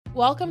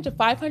Welcome to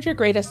 500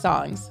 Greatest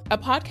Songs, a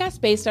podcast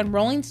based on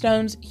Rolling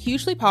Stone's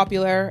hugely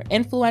popular,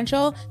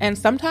 influential, and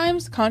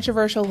sometimes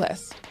controversial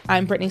list.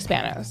 I'm Brittany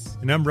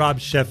Spanos. And I'm Rob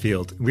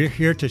Sheffield. We're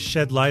here to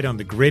shed light on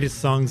the greatest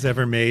songs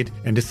ever made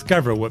and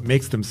discover what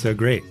makes them so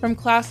great. From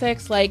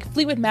classics like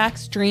Fleetwood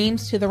Mac's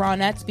Dreams to the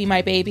Ronettes' Be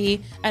My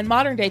Baby, and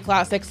modern-day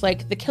classics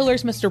like The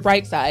Killer's Mr.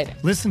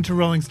 Brightside. Listen to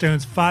Rolling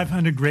Stone's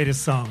 500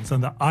 Greatest Songs on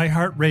the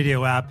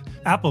iHeartRadio app,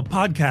 Apple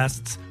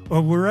Podcasts,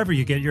 or wherever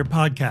you get your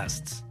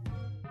podcasts.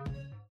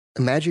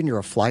 Imagine you're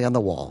a fly on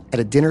the wall at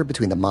a dinner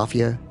between the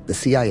Mafia, the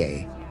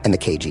CIA, and the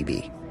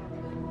KGB.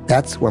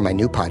 That's where my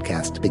new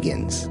podcast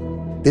begins.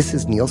 This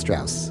is Neil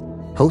Strauss,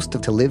 host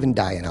of To Live and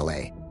Die in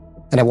LA,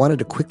 and I wanted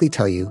to quickly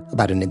tell you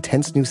about an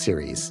intense new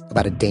series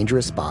about a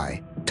dangerous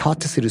spy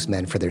taught to seduce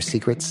men for their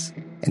secrets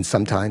and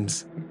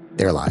sometimes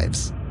their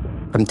lives.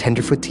 From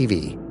Tenderfoot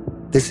TV,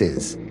 this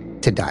is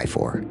To Die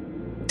For.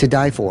 To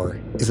Die For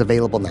is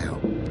available now.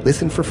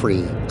 Listen for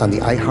free on the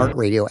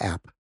iHeartRadio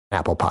app,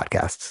 Apple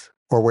Podcasts,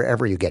 or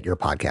wherever you get your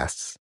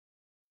podcasts.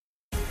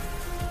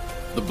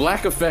 The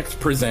Black Effect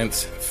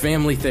presents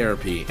Family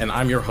Therapy, and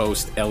I'm your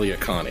host, Elliot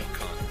Connie.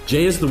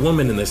 Jay is the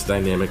woman in this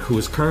dynamic who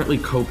is currently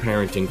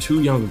co-parenting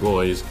two young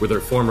boys with her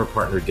former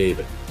partner,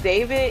 David.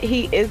 David,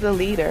 he is a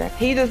leader.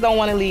 He just don't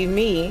want to leave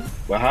me.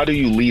 But how do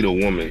you lead a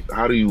woman?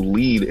 How do you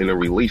lead in a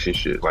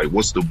relationship? Like,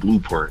 what's the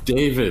blueprint?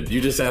 David,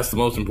 you just asked the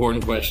most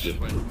important question.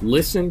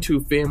 Listen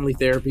to Family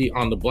Therapy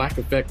on the Black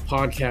Effect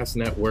Podcast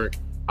Network,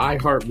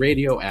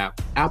 iHeartRadio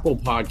app, Apple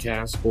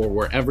Podcasts, or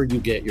wherever you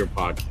get your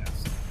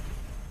podcasts.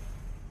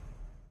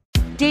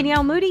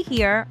 Danielle Moody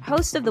here,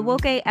 host of the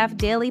Woke AF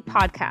Daily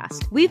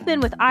podcast. We've been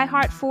with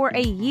iHeart for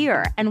a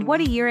year, and what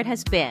a year it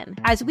has been.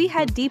 As we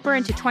head deeper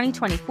into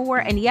 2024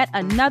 and yet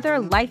another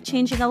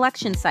life-changing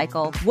election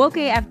cycle, Woke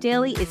AF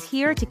Daily is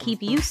here to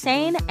keep you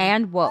sane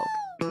and woke.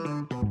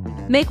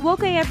 Make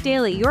Woke AF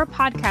Daily your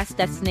podcast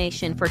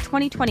destination for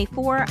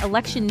 2024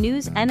 election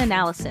news and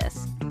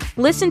analysis.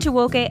 Listen to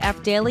Woke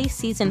AF Daily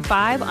Season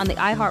 5 on the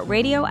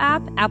iHeartRadio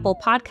app, Apple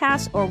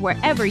Podcasts, or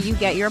wherever you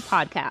get your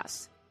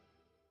podcasts.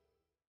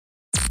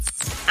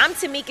 I'm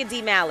Tamika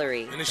D.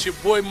 Mallory. And it's your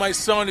boy, my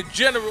son, the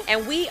General.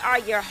 And we are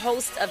your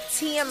hosts of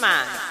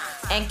TMI.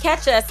 And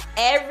catch us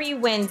every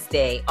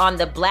Wednesday on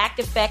the Black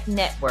Effect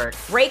Network,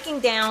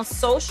 breaking down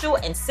social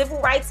and civil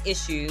rights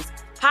issues,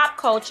 pop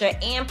culture,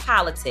 and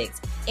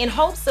politics in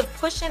hopes of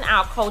pushing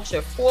our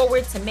culture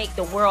forward to make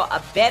the world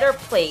a better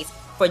place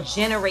for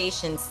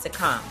generations to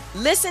come.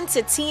 Listen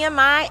to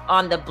TMI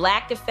on the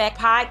Black Effect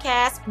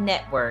Podcast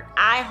Network,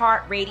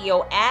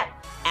 iHeartRadio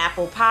app,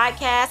 Apple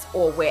Podcasts,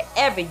 or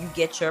wherever you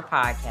get your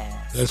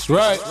podcasts. That's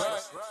right.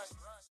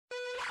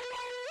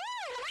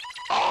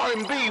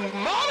 R&B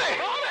money.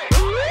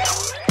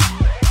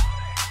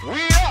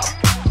 We up.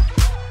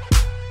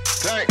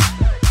 Thanks.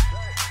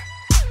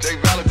 Jay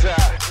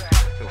Valentine.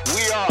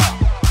 We are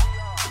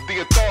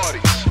the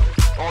authorities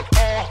on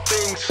all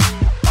things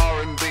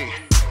R&B.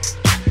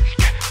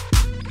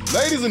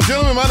 Ladies and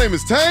gentlemen, my name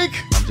is Tank.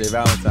 I'm Jay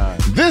Valentine.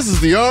 This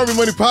is the R&B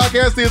Money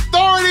Podcast, the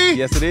authority.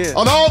 Yes, it is.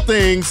 On all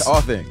things.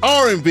 All things.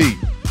 R&B.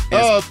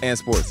 And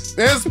sports.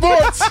 And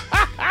sports.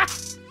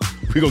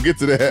 We're going to get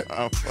to that.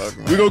 Oh, fuck,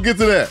 man. We're going to get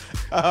to that.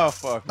 Oh,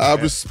 fuck, man.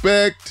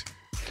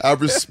 I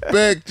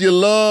respect your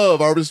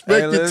love. I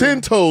respect your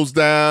 10 toes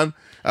down.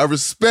 I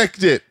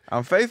respect it.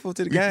 I'm faithful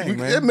to the gang,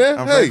 man. Yeah, man.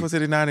 I'm faithful to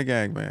the 90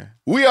 gang, man.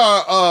 We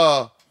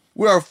are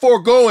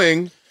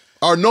foregoing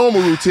our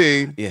normal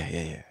routine.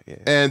 Yeah.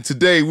 And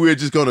today we're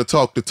just going to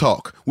talk the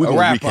talk. We're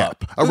going to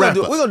recap. We're going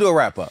to do a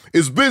wrap up.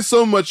 It's been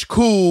so much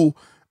cool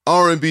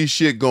R&B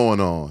shit going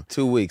on.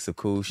 2 weeks of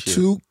cool shit.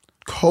 2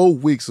 whole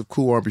weeks of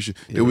cool R&B shit.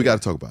 Yeah, we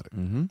got to talk about it.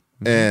 Mm-hmm.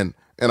 And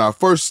our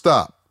first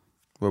stop.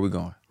 Where we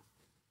going?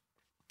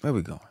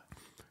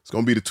 It's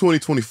going to be the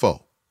 2024.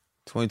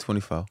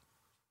 2024.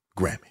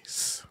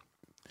 Grammys.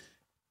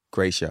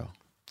 Great show.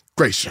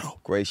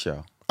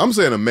 I'm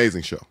saying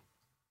amazing show.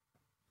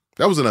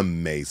 That was an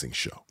amazing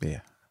show.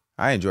 Yeah.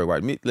 I enjoyed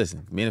watching. Me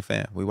and the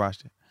fam, we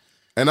watched it.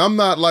 And I'm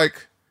not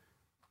like,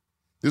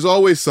 there's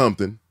always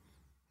something.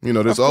 You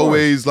know, there's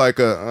always like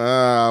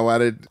why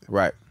did...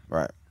 Right.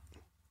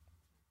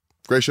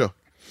 Great show.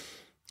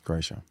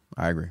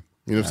 I agree.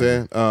 You know what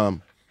I'm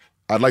saying?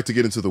 I'd like to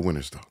get into the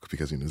winners, though,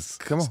 because, this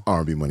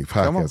R&B Money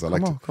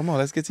Podcast. Come on.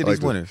 Let's get to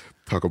these winners.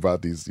 Talk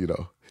about these,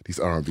 these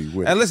R&B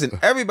winners. And listen,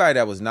 everybody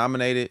that was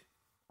nominated,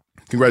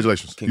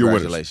 Congratulations. You're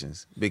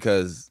winners.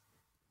 Because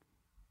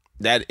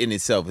that in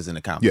itself is an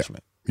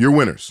accomplishment. Yeah. You're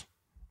winners,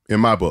 in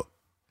my book.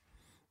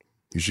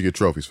 You should get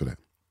trophies for that.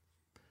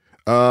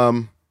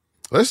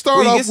 Let's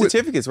start off with... You get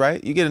certificates,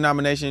 right? You get a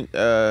nomination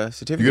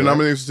certificate. You get a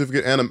nomination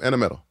certificate and a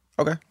medal.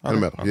 Okay. And a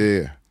medal.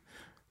 Yeah.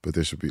 But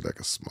there should be like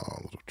a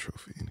small little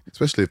trophy,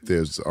 especially if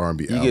there's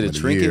R&B album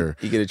of the year.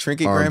 You get a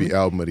trinket R&B Grammy?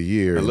 album of the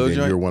year, and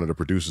then you're one of the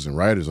producers and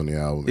writers on the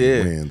album.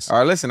 And wins. All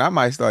right, listen, I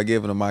might start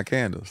giving them my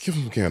candles. Give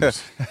them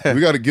candles. We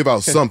got to give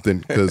out something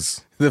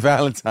because the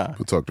Valentine.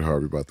 We'll talk to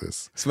Harvey about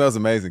this. Smells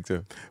amazing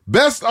too.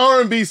 Best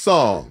R&B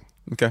song.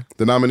 Okay.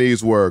 The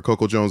nominees were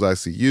Coco Jones' "I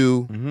See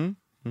You,"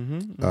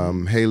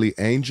 Haley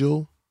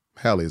Angel.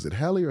 Hallie, is it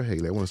Hallie or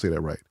Haley? I want to say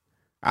that right.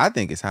 I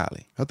think it's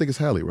Halle. I think it's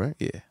Halle, right?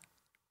 Yeah.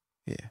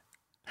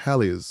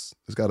 Halle it's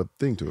got a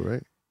thing to it,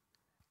 right?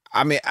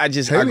 I mean, I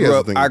Haley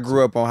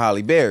grew up on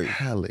Halle Berry.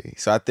 Halle.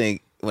 So I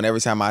think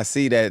every time I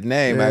see that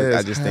name,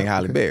 I just think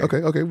Halle Berry.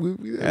 Okay.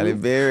 Halle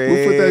Berry.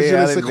 We'll put that je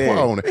ne sais quoi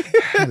on it.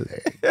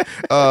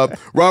 Halle.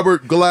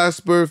 Robert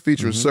Glasper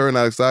featuring Sir and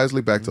Alex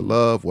Isley, Back to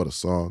Love. What a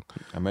song.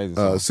 Amazing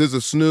song.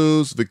 SZA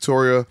Snooze,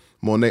 Victoria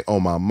Monet, Oh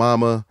My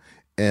Mama.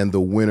 And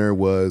the winner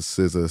was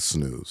SZA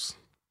Snooze.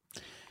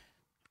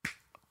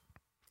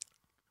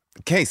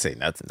 Can't say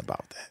nothing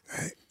about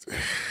that.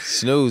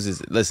 Snooze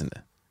is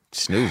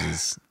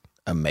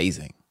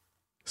amazing.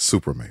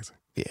 Super amazing.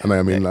 Yeah.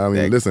 I mean,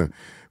 listen,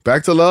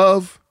 Back to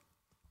Love.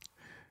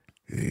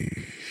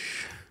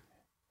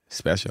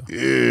 Special.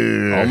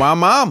 Yeah. Oh My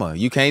Mama.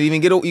 You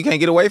can't get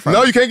away from it.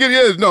 No, you can't get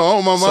it. No,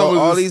 Oh My Mama was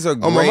all these are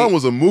great. Oh My Mama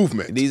was a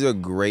movement. These are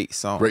great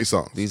songs. Great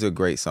songs. These are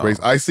great songs.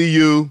 I See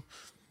You.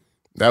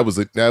 That was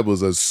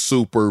a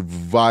super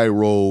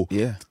viral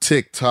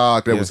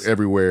TikTok that was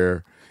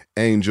everywhere.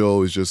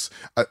 Angel is just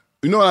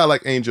you know what I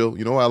like Angel?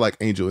 You know why I like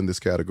Angel in this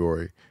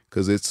category?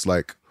 Because it's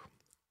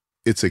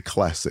a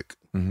classic.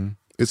 Mm-hmm.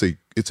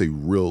 It's a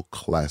real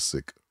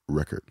classic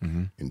record.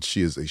 Mm-hmm. And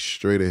she is a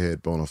straight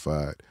ahead, bona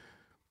fide,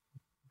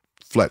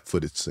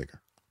 flat-footed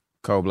singer.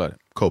 Cold-blooded.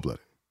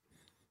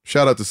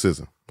 Shout out to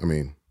SZA. I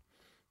mean,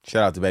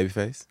 shout out to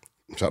Babyface.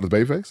 Shout out to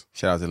Babyface.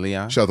 Shout out to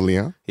Leon. Shout out to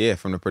Leon. Yeah,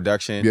 from the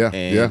production and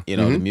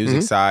Mm-hmm. the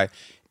music side.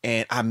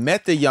 And I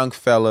met the young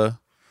fella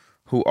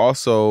who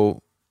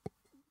also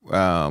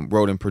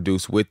wrote and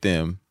produced with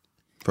them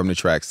from the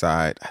track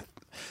side.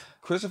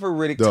 Christopher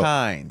Riddick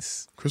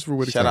Tynes. Christopher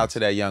Riddick. Shout out to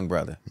that young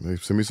brother. Hey,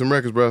 send me some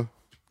records, bro.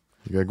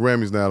 You got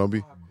Grammys now. Don't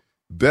be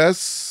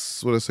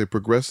best. What did I say?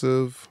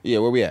 Progressive. Yeah,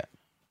 where we at?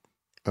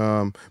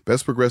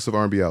 Best progressive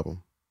R&B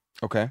album.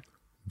 Okay.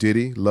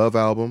 Diddy Love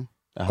album.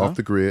 Off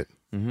the Grid.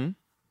 Mm-hmm.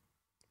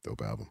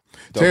 Dope album.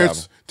 Dope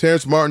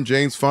Terrence Martin,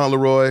 James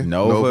Fauntleroy.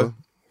 Nova.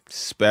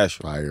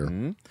 Special. Fire.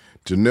 Mm-hmm.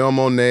 Janelle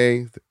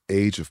Monáe, The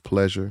Age of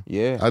Pleasure.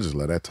 Yeah. I just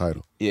love that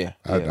title. Yeah.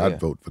 I'd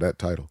vote for that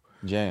title.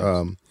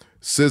 James.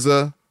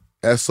 SZA,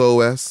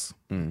 SOS.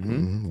 Mm-hmm.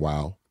 Mm-hmm.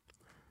 Wow.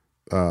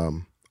 I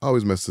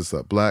always mess this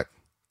up. Black.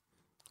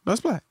 No,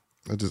 it's Black.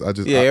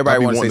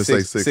 Everybody wants to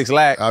say 6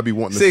 Lack. I be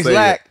wanting to say 6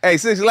 Lack. Hey,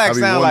 6 Lack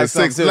sound like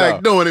something 6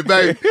 Lack doing it,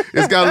 baby.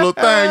 It's got a little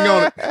thing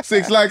on it.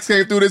 6 Lack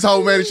came through this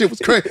whole man. This shit was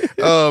crazy.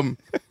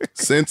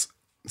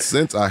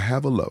 Since I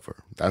Have a Lover.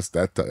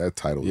 That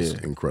title is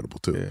incredible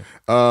too.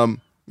 Yeah.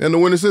 And the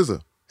winner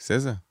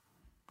SZA.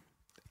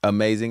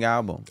 Amazing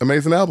album.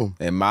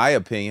 In my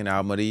opinion,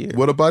 album of the year.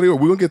 What a body. We're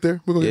gonna get there.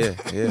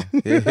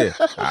 Yeah.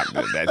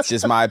 That's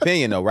just my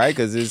opinion, though, right?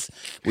 Because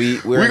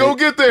we're gonna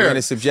get there. We're in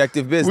a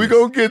subjective business. We're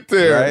gonna get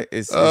there, right?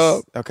 It's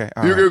okay.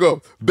 Here we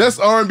go. Best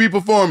R&B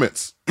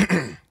performance.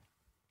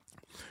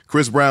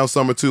 Chris Brown,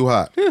 Summer Too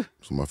Hot.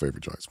 It's one of my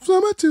favorite joints.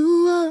 Summer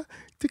Too Hot.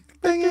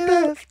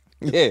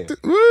 Yeah.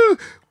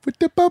 With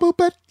the bubble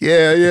butt.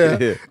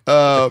 Yeah.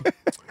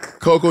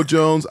 Coco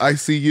Jones, I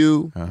See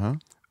You.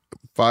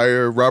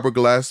 Fire, Robert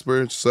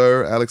Glasper,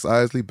 Sir, Alex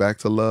Isley, Back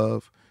to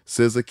Love,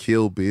 SZA,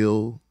 Kill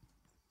Bill,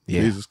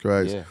 Jesus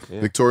Christ,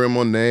 Victoria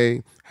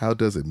Monet, How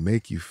Does It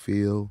Make You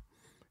Feel?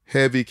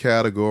 Heavy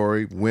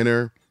category,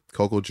 winner,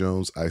 Coco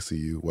Jones, I See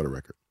You. What a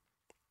record.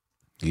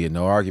 You get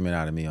no argument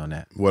out of me on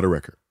that. What a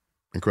record.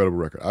 Incredible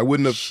record. I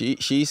wouldn't have.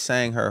 She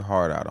sang her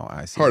heart out on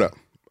I See You. Heart out.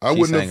 I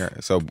wouldn't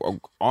have. So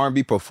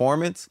R&B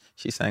performance,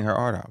 she sang her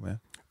heart out, man.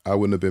 I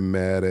wouldn't have been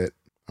mad at,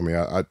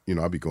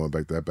 I'd be going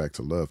back to that Back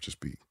to Love,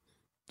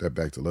 that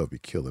Back to Love be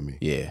killing me.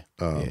 Yeah.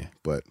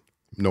 But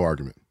no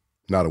argument.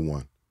 Not a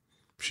one.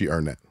 She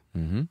earned that.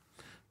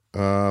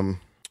 Mm-hmm.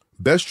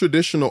 Best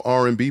traditional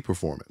R&B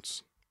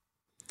performance.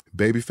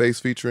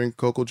 Babyface featuring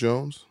Coco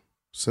Jones.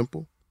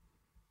 Simple.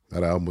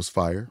 That album was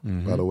fire,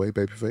 by the way,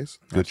 Babyface.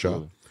 Good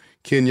job.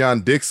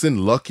 Kenyon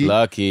Dixon, Lucky.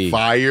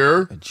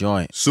 Fire. A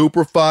joint.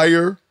 Super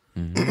fire.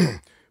 Mm-hmm.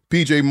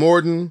 PJ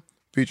Morton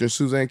featuring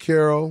Suzanne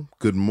Carroll.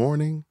 Good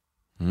Morning.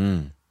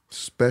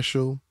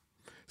 Special.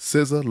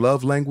 SZA,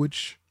 Love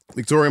Language.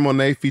 Victoria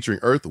Monet featuring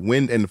Earth,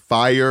 Wind, and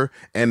Fire,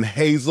 and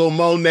Hazel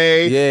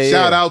Monet.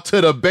 Shout out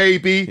to the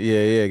baby.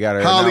 Yeah, got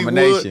her Hollywood.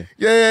 Nomination.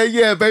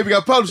 Yeah, baby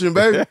got publishing,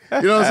 baby.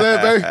 You know what I'm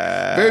saying,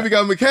 baby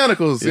got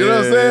mechanicals. You know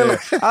what I'm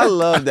saying? I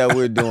love that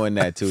we're doing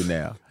that too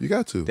now. You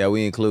got to. That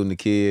we including the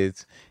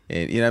kids,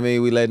 and you know what I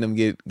mean. We letting them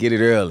get it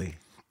early.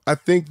 I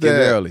think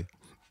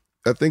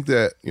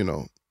that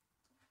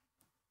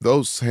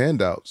those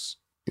handouts.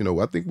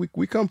 I think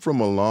we come from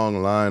a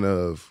long line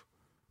of,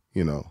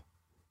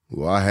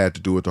 well, I had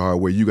to do it the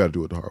hard way. You got to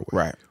do it the hard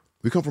way. Right.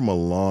 We come from a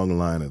long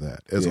line of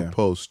that, as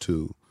opposed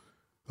to,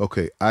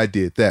 okay, I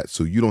did that,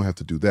 so you don't have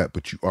to do that,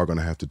 but you are going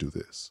to have to do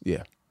this.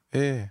 Yeah.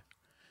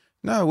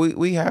 No,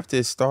 we have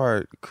to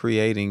start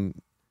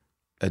creating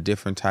a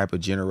different type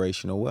of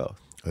generational wealth.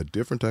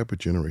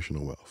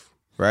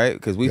 Right?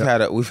 Because we've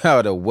had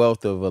a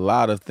wealth of a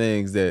lot of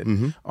things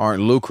that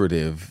aren't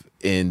lucrative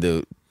in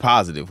the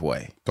positive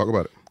way. Talk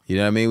about it. You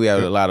know what I mean? We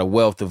have a lot of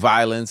wealth of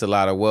violence, a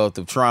lot of wealth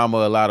of trauma,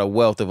 a lot of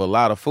wealth of a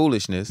lot of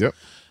foolishness. Yep.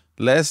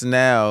 Let's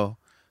now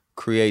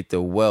create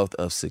the wealth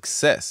of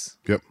success.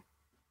 Yep.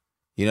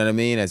 You know what I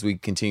mean? As we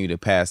continue to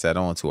pass that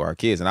on to our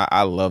kids. And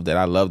I love that.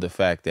 I love the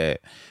fact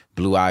that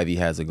Blue Ivy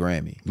has a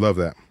Grammy. Love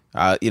that.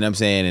 You know what I'm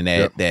saying?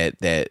 And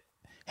that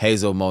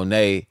Hazel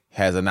Monet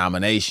has a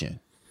nomination.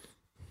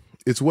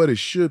 It's what it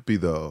should be,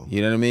 though.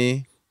 You know what I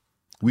mean?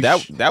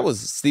 That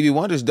was Stevie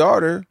Wonder's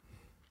daughter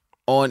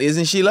on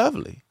Isn't She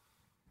Lovely?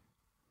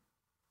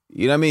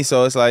 You know what I mean?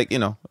 So it's like,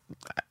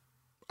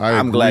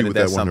 I'm glad that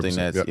that's something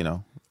that's,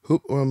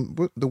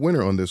 Who, the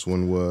winner on this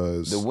one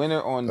was... The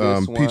winner on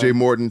this one... PJ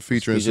Morton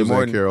featuring PJ Suzanne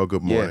Morton. Carroll.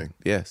 Good morning.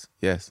 Yeah.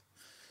 Yes.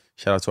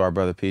 Shout out to our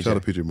brother PJ. Shout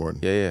out to PJ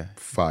Morton. Yeah.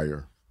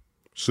 Fire.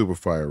 Super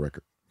fire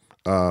record.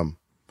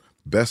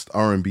 Best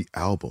R&B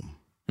album.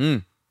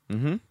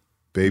 Mm-hmm.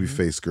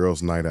 Babyface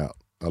Girls Night Out.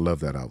 I love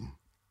that album.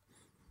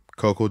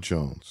 Coco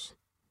Jones.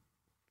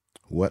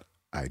 What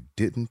I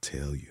Didn't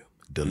Tell You.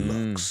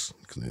 Deluxe.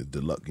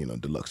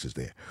 Deluxe is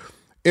there.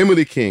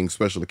 Emily King,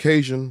 Special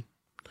Occasion.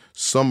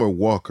 Summer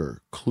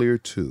Walker, Clear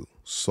 2,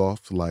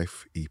 Soft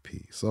Life EP.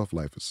 Soft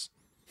Life is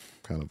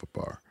kind of a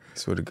bar.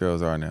 That's where the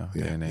girls are now.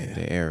 Yeah, They're in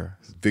their era.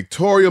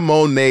 Victoria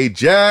Monet,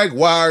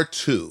 Jaguar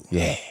 2.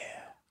 Yeah.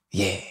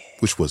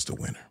 Which was the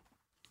winner.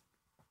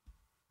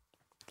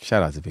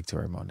 Shout out to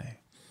Victoria Monet.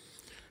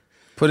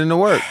 Put in the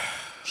work.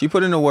 She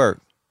put in the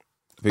work.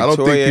 Victoria I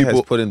don't think people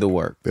has put in the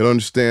work. They don't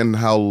understand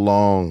how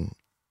long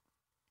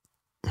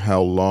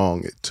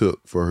it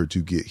took for her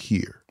to get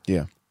here.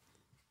 Yeah.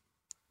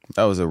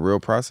 That was a real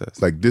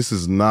process. Like, this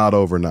is not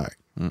overnight.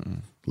 Mm-mm.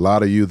 A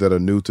lot of you that are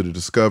new to the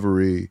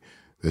discovery,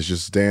 that's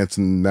just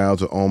dancing now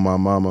to On My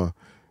Mama,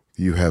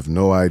 you have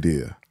no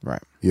idea.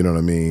 Right. You know what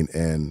I mean?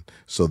 And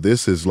so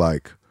this is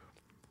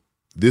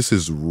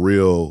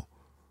real.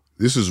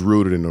 This is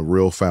rooted in a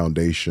real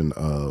foundation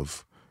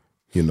of,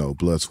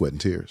 blood, sweat,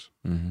 and tears.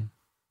 Mm-hmm.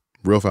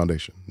 Real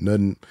foundation.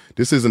 Nothing.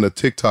 This isn't a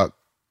TikTok,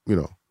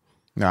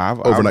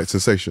 overnight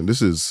sensation.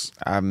 This is.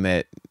 I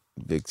met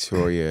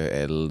Victoria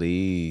at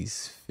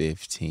least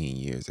 15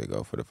 years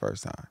ago for the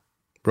first time.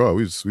 Bro,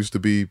 we used to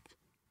be.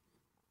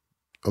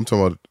 I'm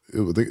talking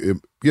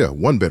about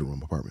one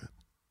bedroom apartment.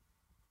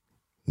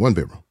 One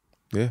bedroom.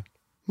 Yeah.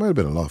 Might have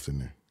been a loft in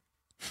there,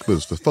 but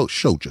it's the folks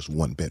show just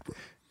one bedroom.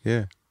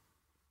 Yeah.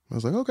 I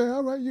was like, okay,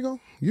 all right, you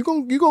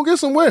gonna get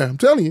somewhere. I'm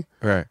telling you.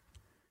 Right.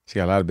 She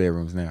got a lot of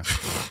bedrooms now.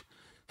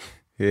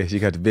 Yeah, she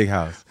got the big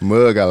house.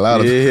 Mug got a lot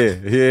of.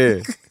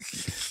 Yeah.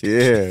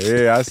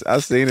 I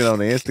seen it on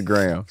the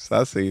Instagrams.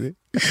 I seen it.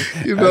 I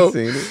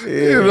seen it.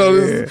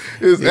 Yeah,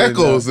 it's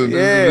echoes and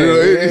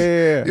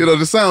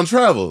the sound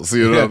travels.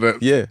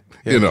 Yeah.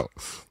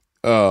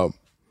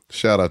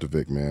 Shout out to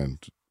Vic, man.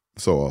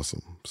 So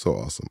awesome.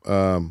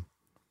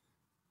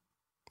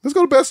 Let's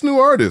go to Best New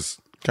Artist.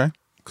 Okay.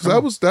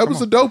 Because that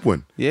was a dope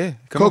one. Yeah.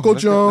 Coco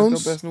Jones.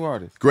 Let's go Best New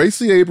Artist.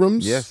 Gracie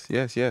Abrams. Yes.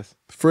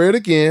 Fred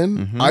again.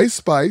 Mm-hmm. Ice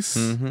Spice.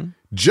 Mm-hmm.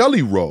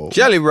 Jelly Roll.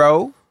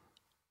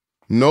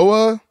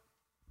 Noah.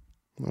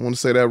 I want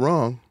to say that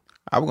wrong.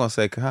 I was going to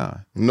say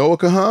Kahan. Noah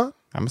Kahan.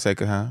 I'm going to say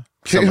Kahan.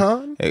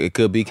 Kahan? It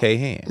could be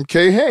Kahan.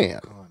 Kahan.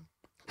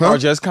 Huh? Or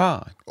just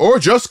Khan.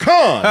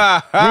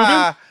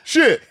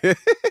 Shit.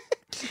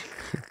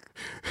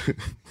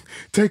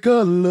 Take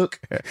a look.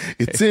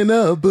 It's in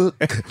a book.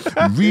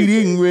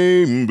 Reading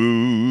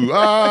Rainbow.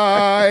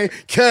 I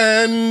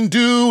can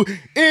do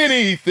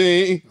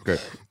anything. Okay.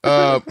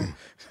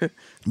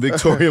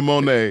 Victoria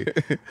Monet.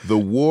 The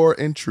War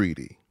and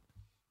Treaty.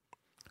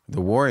 The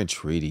War and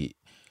Treaty.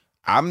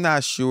 I'm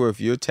not sure if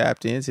you're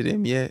tapped into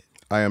them yet.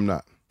 I am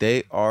not.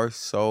 They are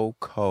so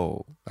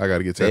cold. I got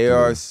to get tapped into They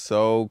are them.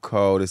 so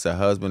cold. It's a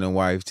husband and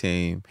wife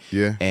team.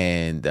 Yeah.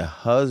 And the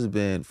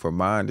husband, from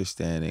my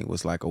understanding,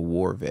 was like a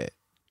war vet.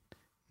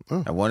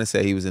 Oh. I want to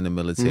say he was in the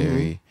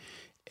military.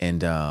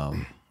 And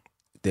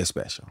they're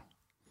special.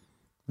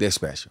 I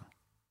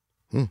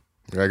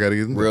got to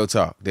get real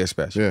talk. They're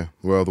special. Yeah.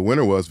 Well, the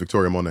winner was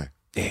Victoria Monet.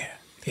 Yeah.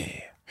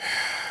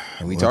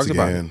 And we talked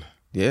about it.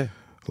 Yeah.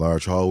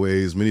 Large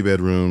hallways, many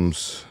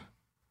bedrooms,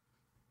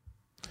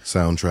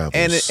 sound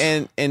travels.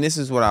 And this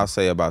is what I'll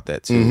say about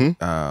that too.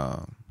 Mm-hmm.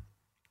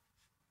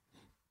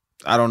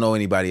 I don't know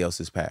anybody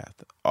else's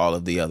path. All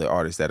of the other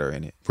artists that are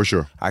in it. For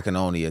sure. I can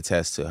only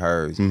attest to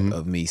hers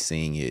of me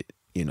seeing it,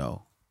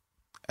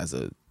 as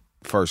a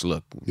first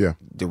look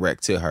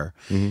direct to her.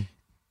 Mm-hmm.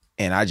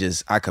 And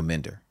I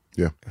commend her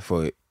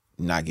for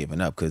not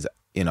giving up. Because,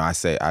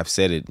 I've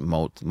said it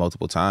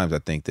multiple times. I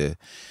think the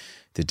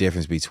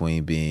difference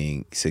between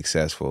being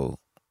successful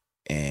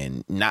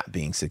and not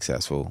being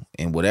successful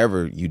in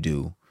whatever you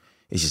do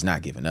is just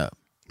not giving up.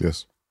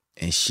 Yes.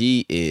 And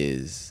she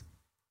is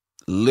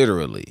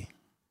literally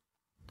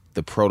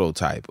the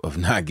prototype of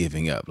not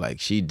giving up. Like,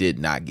 she did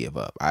not give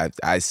up.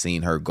 I've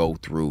seen her go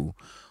through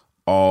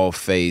all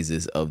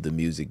phases of the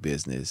music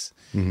business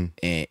and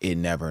it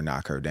never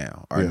knocked her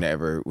down or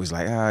never was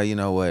like, you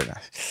know what?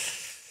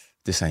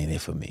 This ain't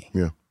it for me.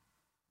 Yeah.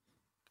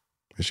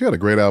 And she had a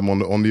great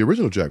album on the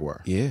original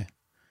Jaguar. Yeah.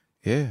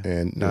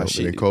 And then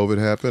COVID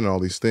happened, all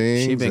these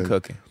things. She been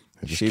cooking.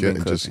 She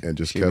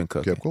just kept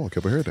going,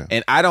 kept her hair down.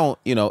 And I don't,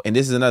 and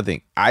this is another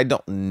thing. I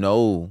don't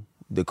know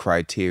the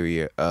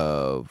criteria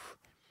of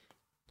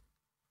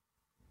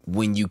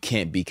when you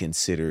can't be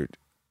considered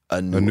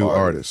a new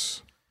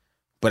artist.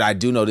 But I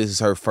do know this is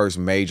her first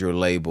major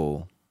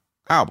label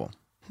album.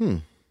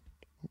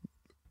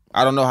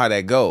 I don't know how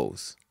that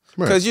goes.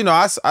 Because, you know,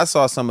 I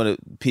saw some of the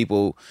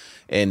people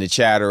in the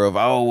chatter of,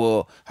 oh,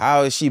 well,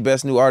 how is she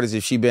best new artist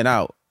if she been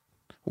out?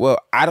 Well,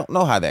 I don't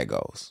know how that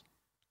goes.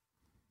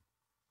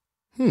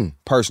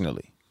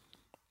 Personally.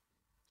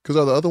 Because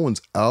are the other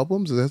ones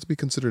albums? Does it have to be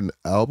considered an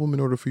album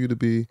in order for you to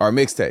be? Or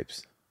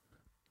mixtapes.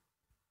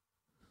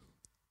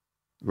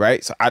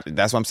 Right? So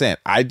that's what I'm saying.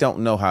 I don't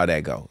know how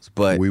that goes.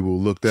 But we will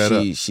look that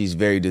up. She's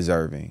very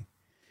deserving,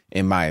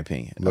 in my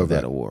opinion, of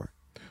that award.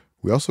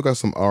 We also got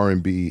some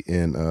R&B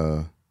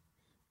in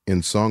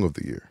Song of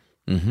the Year.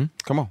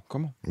 Come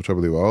on. Which I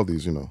believe all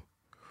these, you know.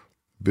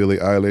 Billie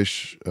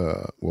Eilish,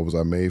 What Was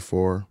I Made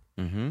For?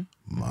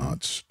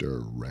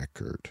 Monster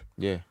record.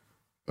 Yeah.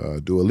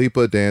 Dua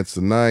Lipa, Dance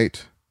the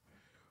Night.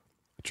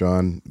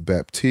 John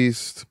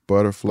Baptiste,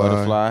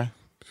 Butterfly.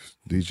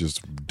 He's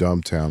just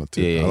dumb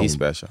talented. Yeah, he's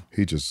special.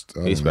 He's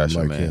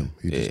special, like man. him.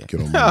 He just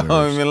get on my nerves. I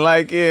don't even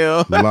like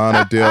him.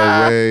 Lana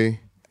Del Rey,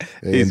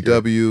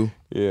 A&W.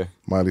 Yeah.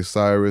 Miley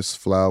Cyrus,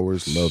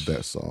 Flowers. Love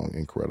that song.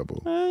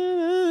 Incredible.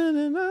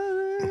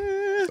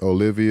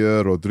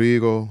 Olivia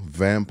Rodrigo,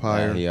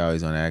 Vampire. Man, he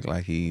always gonna act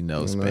like he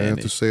knows Spanish. I have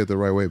to say it the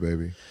right way,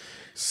 baby.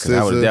 Because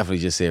I would have definitely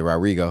just said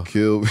Rodrigo.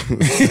 Kill.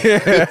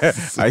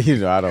 You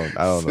know, I don't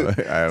know.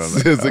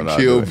 SZA,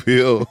 Kill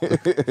Bill,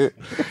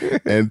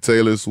 and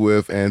Taylor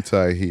Swift,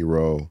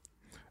 Anti-Hero,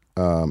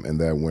 and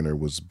that winner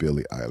was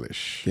Billie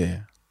Eilish.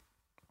 Yeah,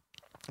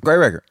 great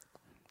record.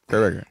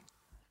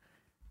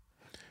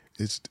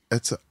 It's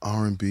an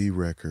R&B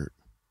record.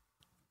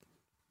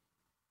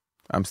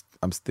 I'm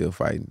still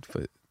fighting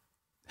for it.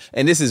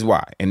 And this is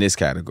why, in this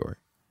category.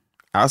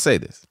 I'll say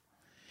this.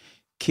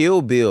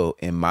 Kill Bill,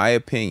 in my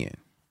opinion,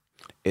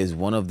 is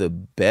one of the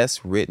best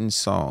written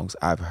songs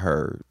I've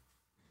heard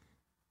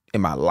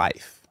in my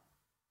life.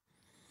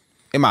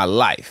 In my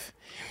life.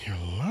 Your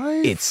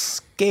life? It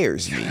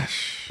scares me.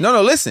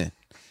 No, listen.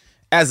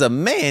 As a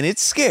man, it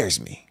scares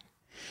me.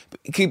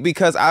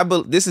 Because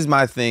this is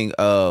my thing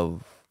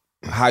of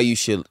how you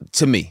should,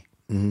 to me,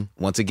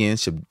 once again,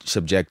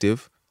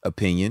 subjective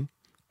opinion,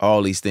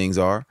 all these things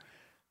are.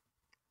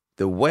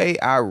 The way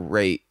I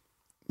rate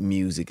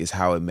music is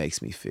how it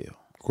makes me feel.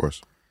 Of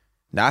course.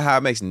 Not how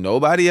it makes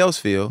nobody else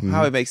feel,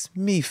 how it makes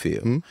me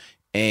feel.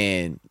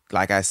 And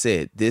like I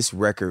said, this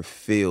record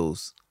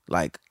feels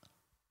like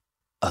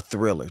a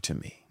thriller to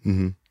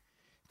me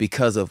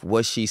because of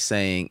what she's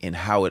saying and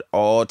how it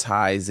all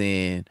ties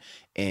in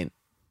and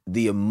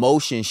the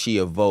emotion she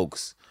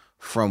evokes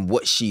from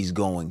what she's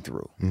going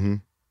through.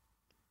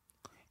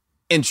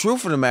 And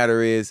truth of the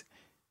matter is,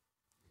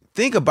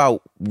 think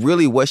about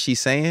really what she's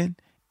saying.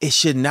 It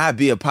should not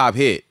be a pop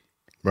hit.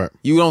 Right.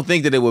 You don't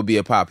think that it would be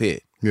a pop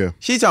hit. Yeah.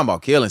 She's talking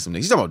about killing some niggas.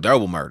 She's talking about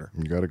double murder.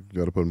 You gotta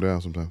put them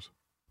down sometimes.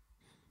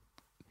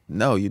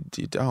 No, you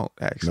don't,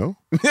 actually.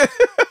 No?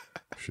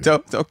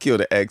 Don't kill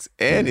the ex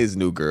and his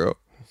new girl.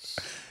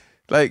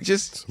 Like,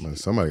 just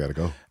somebody gotta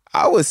go.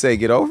 I would say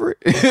get over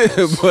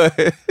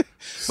it.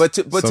 but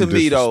to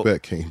me though,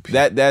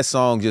 that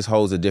song just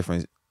holds a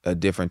different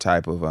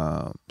type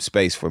of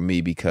space for me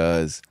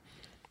because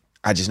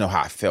I just know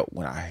how I felt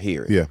when I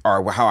hear it.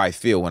 Or how I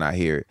feel when I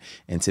hear it.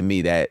 And to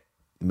me that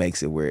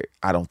makes it where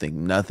I don't think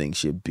nothing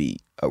should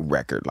be a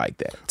record like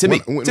that. To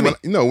me. I'm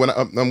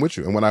with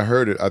you. And when I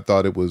heard it, I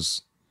thought it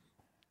was,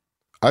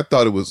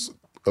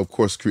 of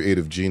course,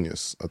 creative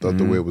genius. I thought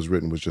the way it was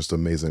written was just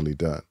amazingly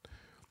done.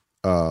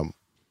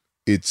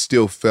 It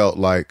still felt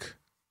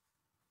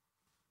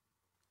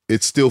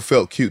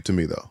cute to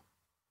me though.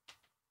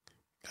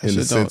 In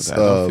the sense of,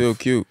 don't feel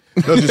cute.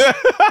 No, just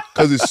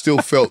because it still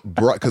felt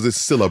bright. Because it's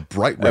still a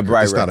bright record.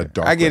 It's not a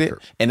dark record. I get it,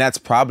 and that's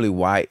probably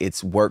why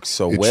it's worked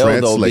so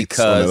well though.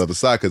 Because on the other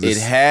side, it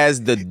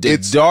has the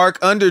dark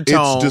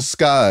undertone. It's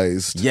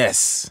disguised.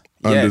 Yes.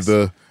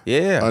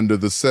 Under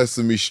the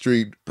Sesame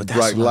Street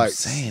bright lights.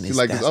 Saying,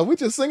 like, oh, we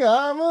just singing,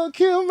 I'm gonna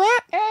kill my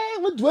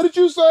ass. What did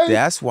you say?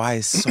 That's why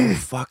it's so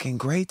fucking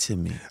great to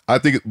me. I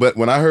think, but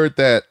when I heard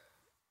that,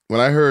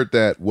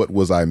 What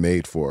Was I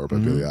Made For by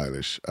Billie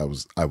Eilish, I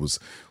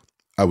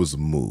was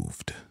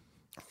moved.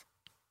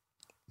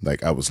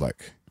 I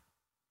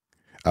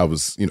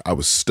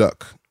was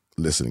stuck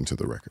listening to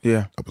the record.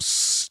 Yeah. I was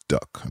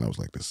stuck. And I was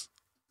like, this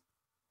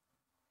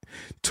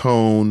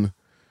tone,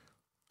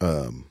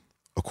 of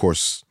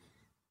course,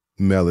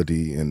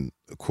 melody, and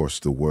of course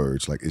the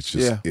words. Like, it's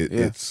just,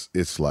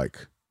 it's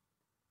like,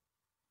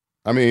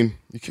 I mean,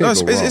 you can't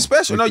go wrong. It's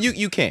special. Like, no,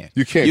 you can't.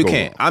 You can't. You go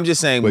can't. wrong. I'm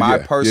just saying my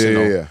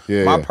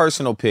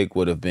personal pick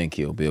would have been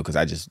Kill Bill because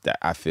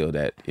I feel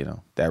that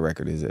that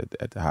record is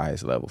at the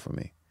highest level for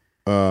me.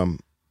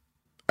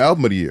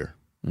 Album of the year.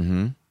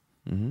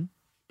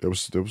 There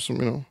was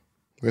some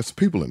we had some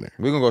people in there.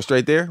 We're gonna go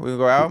straight there. We're gonna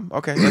go album.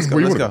 Okay, let's go.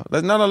 Let's go.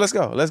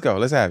 Let's go.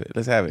 Let's have it.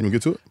 You wanna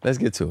get to it? Let's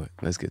get to it.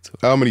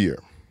 Album of the year.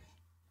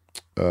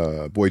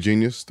 Boy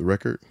Genius, the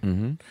record.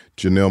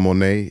 Janelle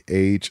Monáe,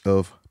 Age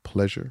of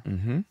Pleasure.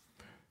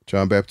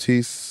 John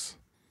Baptiste,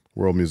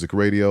 World Music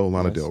Radio,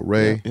 Lana Del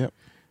Rey. Yep.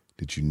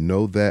 Did you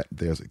know that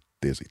there's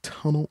a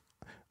tunnel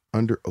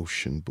under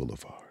Ocean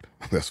Boulevard?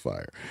 That's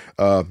fire.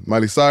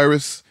 Miley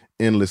Cyrus,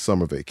 Endless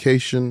Summer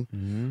Vacation.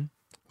 Mm-hmm.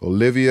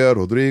 Olivia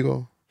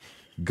Rodrigo,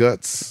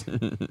 Guts.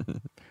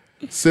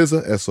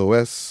 SZA,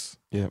 SOS.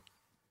 Yep.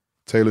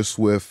 Taylor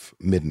Swift,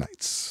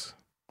 Midnights.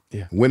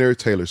 Yeah. Winner,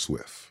 Taylor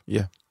Swift.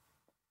 Yeah.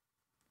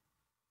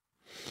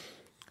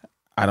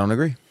 I don't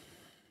agree.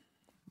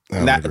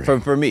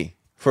 For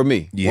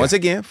me. Yeah. Once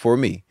again, for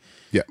me.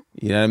 Yeah.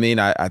 You know what I mean?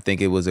 I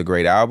think it was a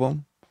great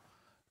album.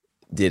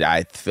 Did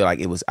I feel like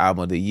it was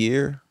album of the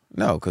year?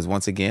 No, because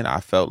once again, I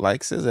felt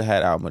like SZA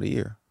had album of the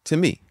year. To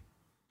me.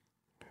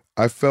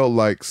 I felt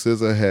like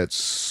SZA had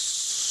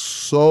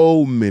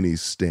so many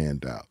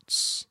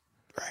standouts.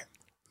 Right.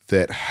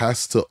 That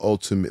has to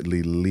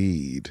ultimately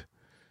lead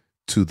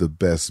to the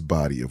best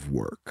body of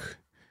work.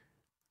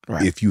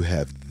 Right. If you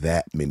have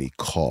that many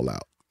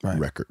call-out right.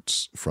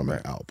 records from right.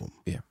 an album.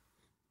 Yeah.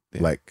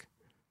 Like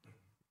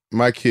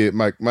my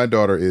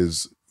daughter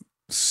is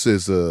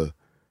SZA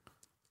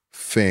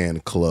fan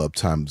club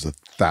times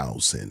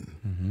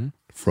 1,000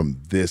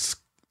 from this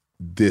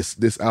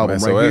album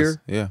SOS. right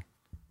here. Yeah.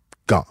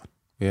 Gone.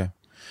 Yeah.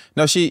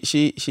 No, she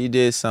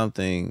did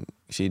something.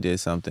 She did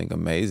something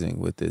amazing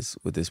with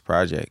this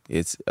project.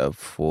 It's a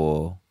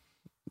full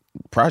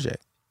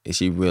project. And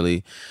she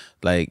really,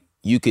 like,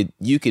 you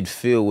could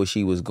feel what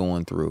she was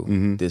going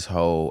through this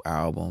whole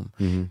album,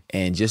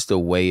 and just the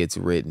way it's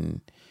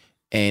written.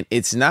 And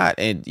it's not,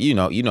 and you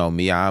know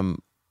me,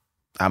 I'm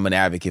an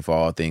advocate for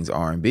all things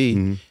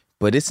R&B,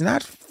 but it's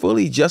not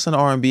fully just an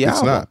R&B album.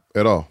 It's not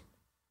at all.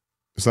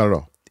 It's not at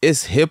all.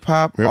 It's hip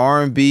hop,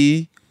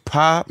 R&B,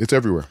 pop. It's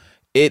everywhere.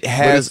 It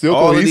has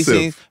all of these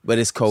things, but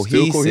it's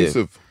cohesive. Still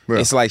cohesive. Yeah.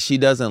 It's like she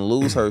doesn't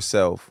lose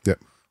herself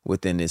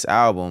within this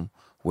album,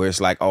 where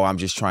it's like, oh, I'm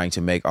just trying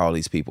to make all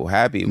these people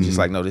happy. It was just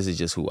like, no, this is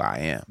just who I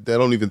am. I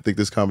don't even think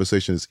this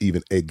conversation is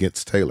even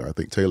against Taylor. I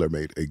think Taylor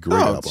made a great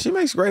album. She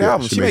makes great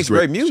albums. She makes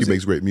great music. She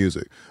makes great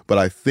music. But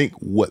I think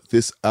what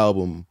this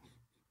album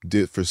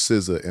did for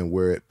SZA and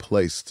where it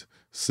placed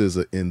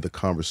SZA in the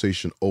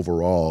conversation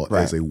overall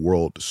as a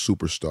world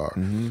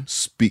superstar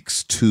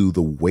speaks to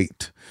the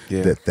weight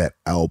that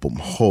album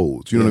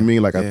holds. You know what I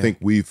mean? Like I think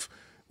we've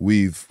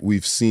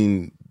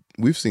seen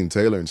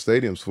Taylor in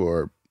stadiums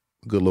for a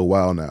good little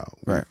while now.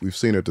 Right. We've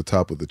seen her at the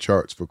top of the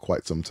charts for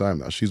quite some time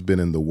now. She's been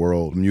in the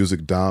world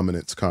music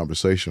dominance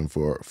conversation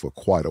for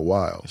quite a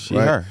while.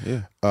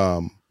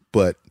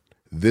 But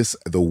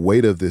the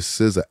weight of this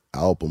SZA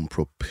album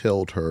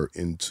propelled her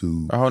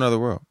into a whole nother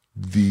world.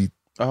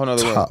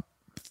 Top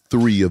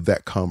 3 of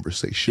that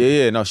conversation.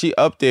 Yeah, no, she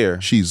up there.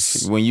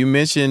 She's when you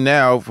mention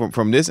now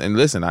from this, and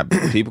listen,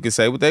 people can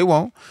say what they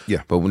want.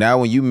 Yeah. But now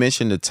when you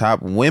mention the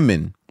top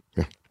women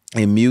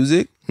in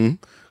music,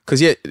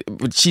 because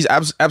she's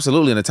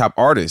absolutely in the top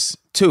artists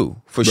too,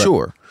 for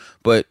sure.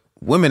 But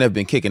women have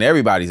been kicking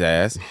everybody's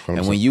ass,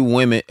 and when you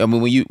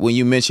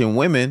mention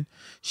women,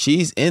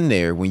 she's in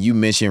there. When you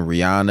mention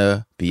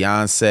Rihanna,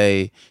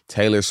 Beyonce,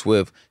 Taylor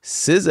Swift,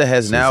 SZA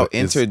has now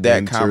entered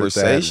that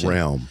conversation. That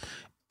realm.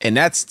 And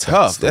that's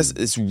tough.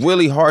 It's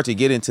really hard to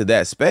get into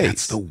that space.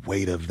 That's the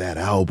weight of that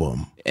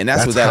album. And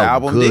that's what that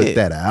album did.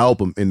 That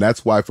album. And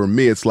that's why for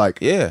me it's like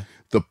the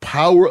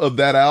power of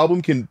that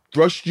album can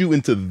thrust you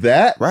into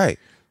that. Right.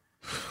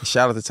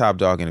 Shout out to Top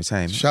Dog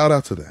Entertainment. Shout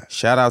out to that.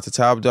 Shout out to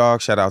Top Dog.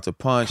 Shout out to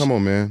Punch. Come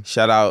on, man.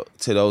 Shout out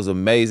to those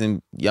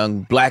amazing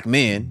young black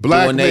men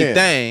doing their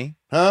thing.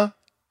 Huh?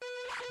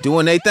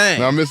 Doing their thing.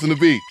 Now I'm missing the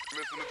beat.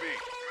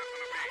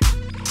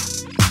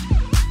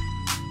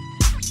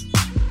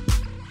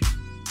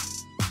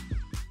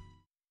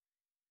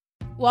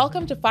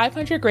 Welcome to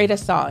 500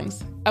 Greatest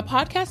Songs, a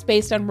podcast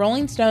based on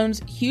Rolling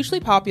Stone's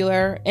hugely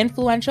popular,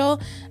 influential,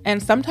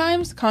 and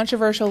sometimes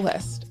controversial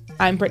list.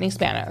 I'm Brittany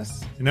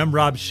Spanos. And I'm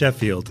Rob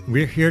Sheffield.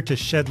 We're here to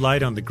shed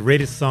light on the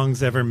greatest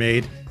songs ever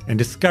made and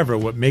discover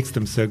what makes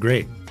them so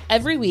great.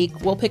 Every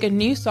week, we'll pick a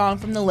new song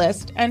from the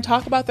list and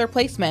talk about their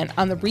placement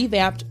on the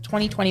revamped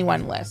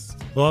 2021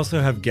 list. We'll also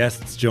have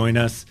guests join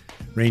us,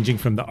 ranging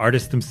from the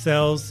artists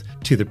themselves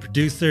to the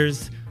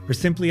producers, or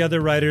simply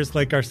other writers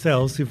like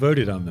ourselves who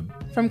voted on them.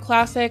 From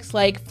classics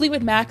like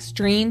Fleetwood Mac's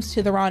Dreams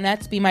to the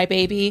Ronettes' Be My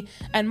Baby,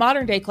 and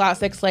modern-day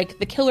classics like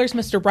The Killer's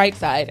Mr.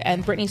 Brightside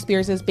and Britney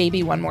Spears'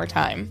 Baby One More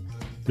Time.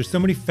 There's so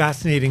many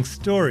fascinating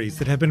stories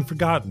that have been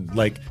forgotten,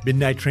 like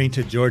Midnight Train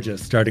to Georgia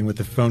starting with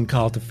a phone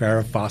call to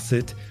Farrah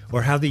Fawcett,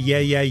 or how the Yeah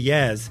Yeah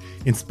Yeahs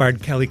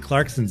inspired Kelly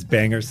Clarkson's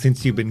banger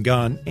Since You've Been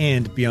Gone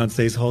and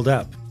Beyonce's Hold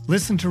Up.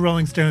 Listen to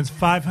Rolling Stone's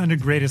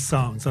 500 Greatest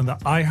Songs on the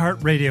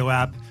iHeartRadio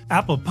app,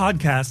 Apple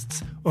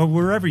Podcasts, or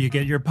wherever you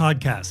get your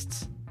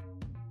podcasts.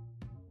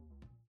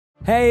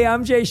 Hey,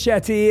 I'm Jay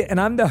Shetty, and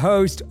I'm the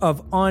host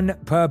of On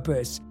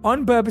Purpose.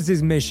 On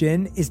Purpose's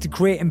mission is to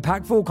create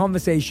impactful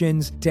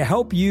conversations to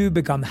help you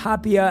become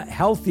happier,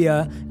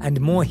 healthier,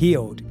 and more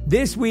healed.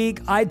 This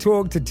week, I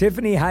talked to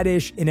Tiffany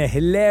Haddish in a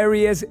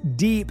hilarious,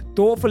 deep,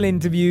 thoughtful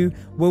interview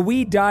where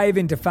we dive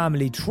into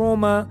family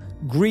trauma,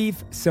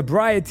 grief,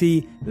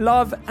 sobriety,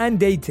 love, and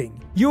dating.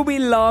 You'll be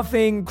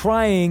laughing,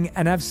 crying,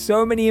 and have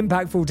so many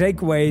impactful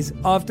takeaways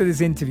after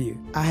this interview.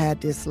 I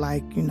had this,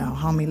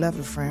 homie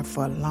lover friend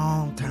for a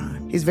long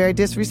time. He's very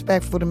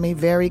disrespectful to me,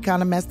 very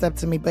kind of messed up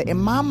to me. But in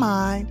my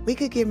mind, we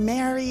could get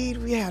married.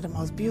 We had the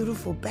most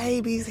beautiful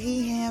babies.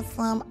 He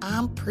handsome.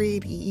 I'm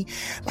pretty.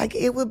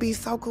 It would be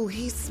so cool.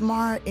 He's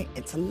smart and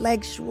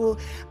intellectual.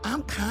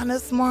 I'm kind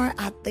of smart,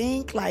 I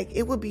think.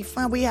 It would be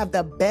fun. We have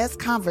the best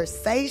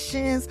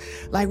conversations.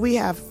 We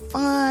have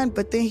fun.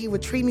 But then he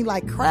would treat me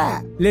like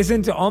crap.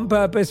 Listen to On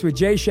Purpose with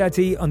Jay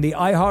Shetty on the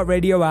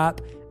iHeartRadio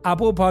app,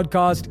 Apple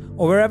Podcast,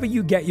 or wherever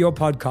you get your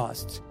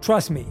podcasts.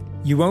 Trust me,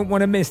 you won't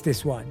want to miss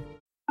this one.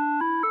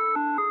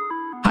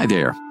 Hi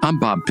there, I'm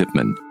Bob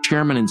Pittman,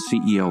 Chairman and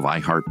CEO of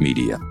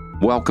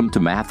iHeartMedia. Welcome to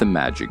Math and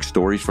Magic,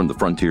 Stories from the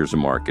Frontiers of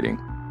Marketing.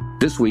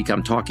 This week,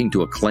 I'm talking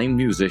to acclaimed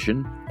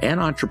musician and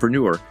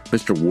entrepreneur,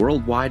 Mr.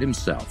 Worldwide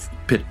himself,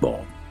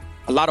 Pitbull.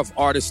 A lot of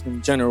artists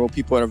in general,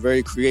 people that are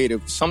very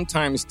creative,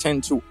 sometimes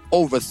tend to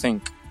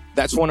overthink.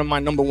 That's one of my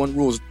number one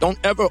rules. Don't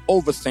ever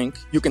overthink.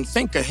 You can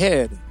think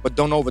ahead, but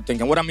don't overthink.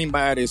 And what I mean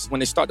by that is when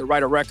they start to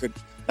write a record,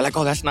 they're like,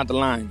 oh, that's not the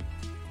line.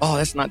 Oh,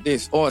 that's not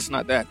this. Oh, it's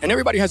not that. And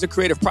everybody has a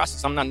creative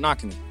process. I'm not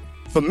knocking it.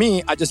 For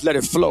me, I just let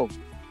it flow.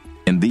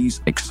 In these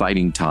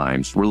exciting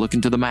times, we're looking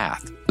to the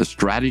math, the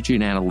strategy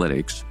and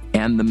analytics,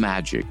 and the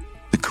magic,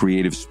 the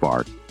creative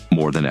spark,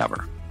 more than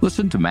ever.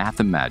 Listen to Math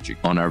and Magic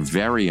on our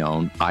very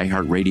own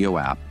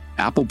iHeartRadio app,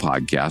 Apple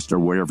Podcast, or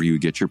wherever you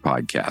get your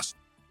podcasts.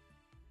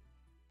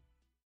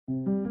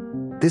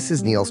 This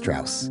is Neil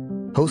Strauss,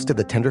 host of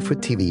the Tenderfoot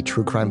TV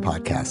true crime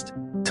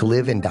podcast, To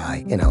Live and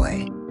Die in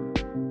LA.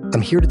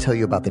 I'm here to tell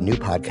you about the new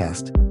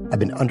podcast I've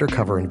been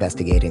undercover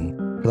investigating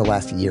for the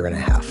last year and a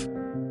half.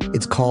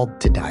 It's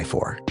called To Die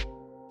For.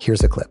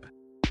 Here's a clip.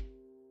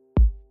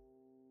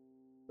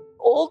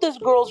 All these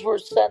girls were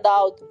sent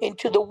out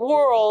into the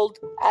world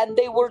and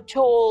they were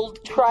told,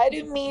 try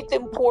to meet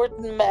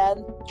important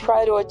men,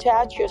 try to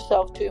attach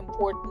yourself to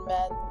important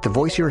men. The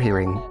voice you're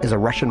hearing is a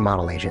Russian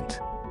model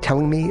agent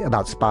telling me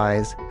about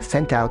spies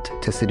sent out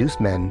to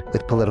seduce men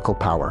with political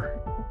power.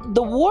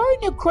 The war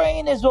in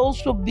Ukraine is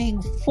also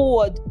being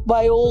fought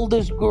by all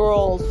these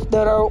girls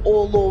that are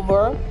all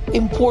over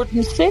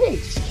important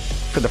cities.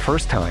 For the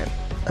first time,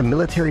 a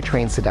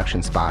military-trained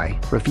seduction spy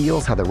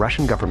reveals how the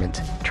Russian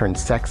government turned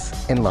sex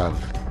and love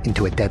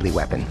into a deadly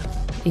weapon.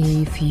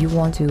 If you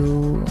want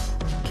to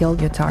kill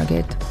your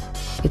target,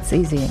 it's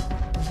easy.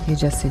 You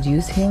just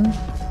seduce him,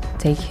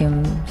 take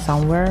him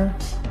somewhere,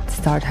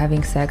 start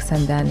having sex,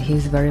 and then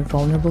he's very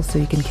vulnerable, so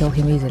you can kill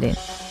him easily.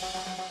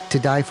 To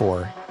Die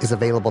For is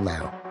available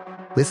now.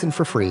 Listen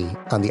for free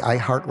on the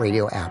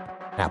iHeartRadio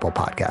app, Apple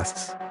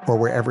Podcasts, or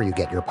wherever you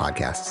get your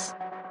podcasts.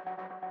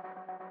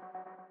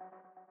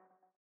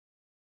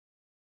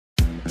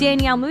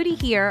 Danielle Moody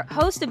here,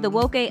 host of the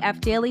Woke AF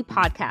Daily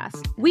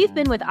podcast. We've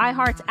been with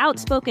iHeart's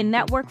Outspoken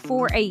Network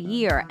for a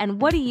year,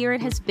 and what a year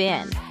it has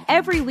been.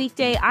 Every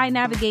weekday, I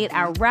navigate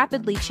our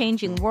rapidly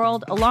changing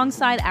world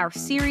alongside our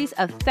series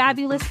of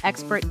fabulous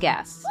expert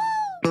guests.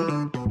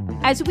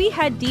 As we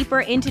head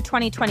deeper into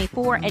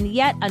 2024 and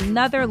yet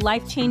another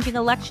life-changing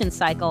election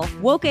cycle,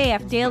 Woke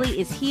AF Daily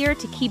is here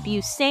to keep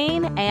you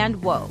sane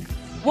and woke.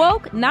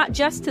 Woke not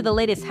just to the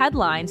latest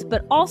headlines,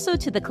 but also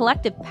to the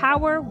collective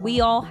power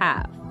we all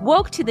have.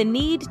 Woke to the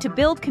need to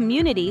build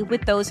community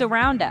with those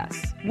around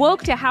us.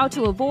 Woke to how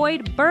to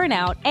avoid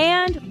burnout,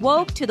 and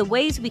woke to the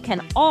ways we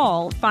can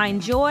all find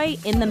joy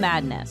in the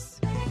madness.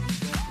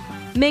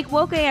 Make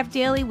Woke AF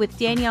Daily with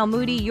Danielle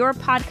Moody your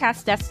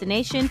podcast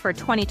destination for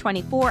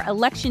 2024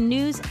 election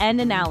news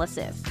and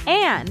analysis.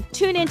 And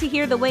tune in to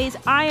hear the ways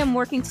I am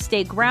working to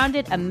stay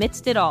grounded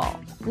amidst it all.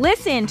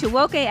 Listen to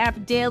Woke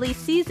AF Daily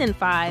Season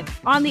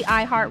 5 on the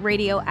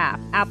iHeartRadio app,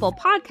 Apple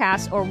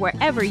Podcasts, or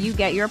wherever you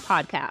get your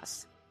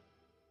podcasts.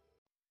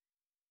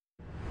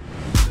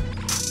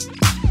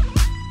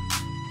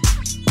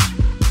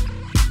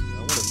 I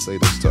want to say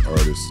this to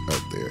artists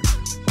out there.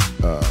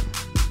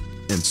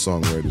 And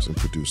songwriters and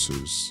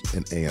producers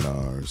and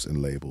A&Rs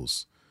and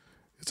labels.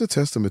 It's a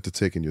testament to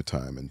taking your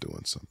time and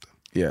doing something.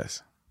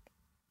 Yes.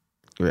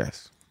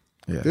 Yes.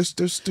 Yeah.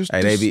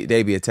 Hey,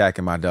 they be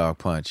attacking my dog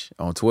Punch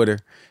on Twitter.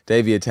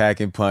 They be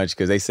attacking Punch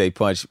because they say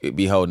Punch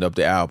be holding up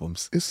the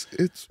albums.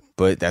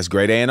 But that's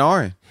great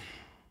A&R.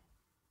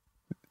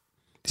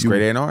 It's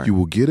great A&R. You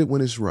will get it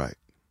when it's right.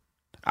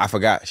 I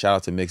forgot. Shout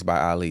out to Mix by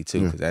Ali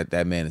too, because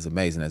that man is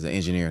amazing as an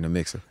engineer and a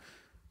mixer.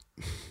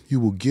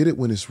 You will get it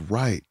when it's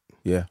right.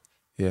 Yeah.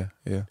 Yeah,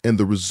 yeah. And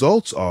the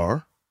results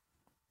are,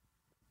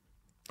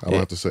 I don't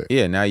have to say.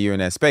 Yeah, now you're in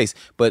that space.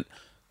 But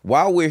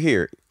while we're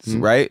here,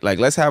 right,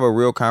 let's have a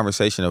real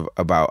conversation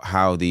about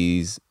how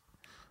these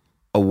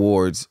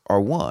awards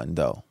are won,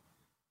 though,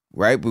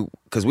 right?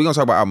 Because we're going to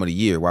talk about Album of the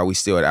Year while we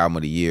still at Album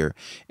of the Year.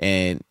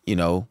 And,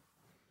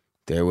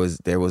 there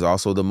was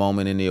also the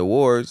moment in the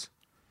awards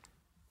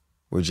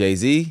where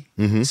Jay-Z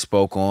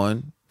spoke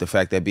on the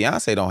fact that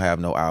Beyonce don't have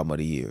no Album of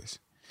the Years.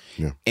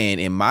 Yeah. And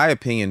in my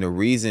opinion, the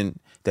reason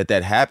that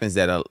happens,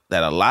 that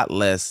a lot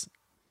less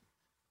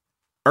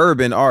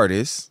urban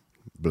artists,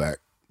 black,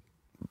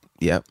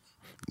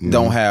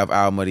 don't have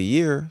album of the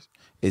year,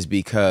 is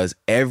because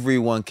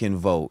everyone can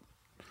vote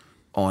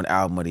on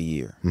album of the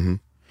year. Mm-hmm.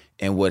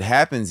 And what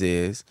happens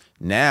is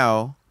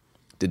now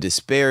the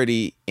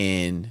disparity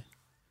in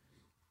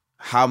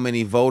how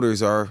many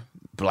voters are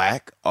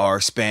black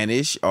or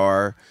Spanish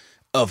or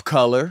of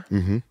color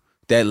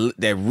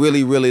that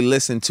really, really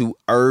listen to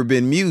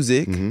urban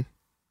music.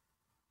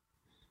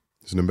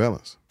 It's an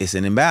imbalance. It's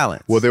an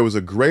imbalance. Well, there was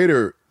a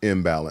greater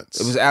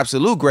imbalance. It was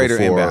absolute greater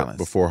imbalance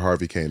before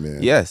Harvey came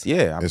in. Yes,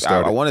 yeah.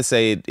 I want to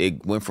say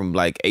it went from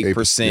like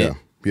 8%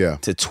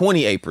 to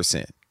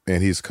 28%.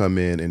 And he's come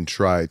in and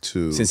tried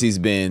to, since he's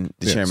been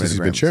the chairman. Since he's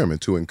been chairman,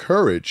 to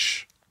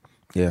encourage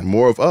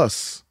more of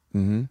us.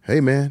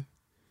 Hey, man,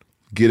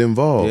 get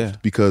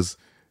involved because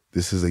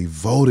this is a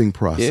voting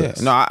process.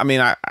 Yeah. No, I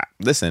mean,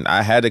 listen.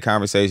 I had the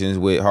conversations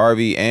with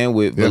Harvey and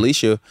with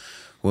Felicia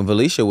when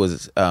Felicia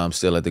was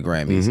still at the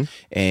Grammys,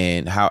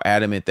 and how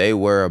adamant they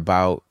were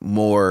about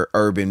more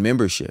urban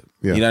membership.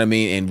 You know what I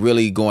mean? And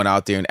really going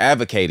out there and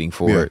advocating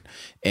for it,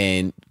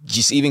 and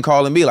just even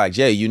calling me like,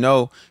 Jay,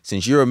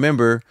 since you're a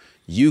member,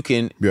 you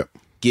can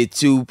get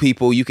to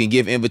people, you can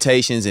give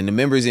invitations, and the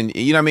members, and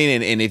you know what I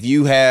mean? And if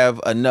you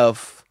have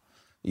enough,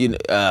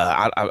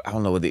 I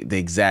don't know what the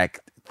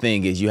exact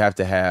thing is, you have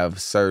to have a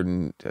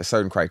certain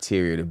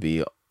criteria to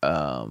be,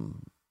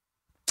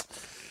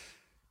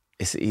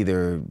 it's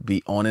either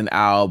be on an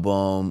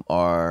album,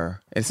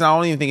 or I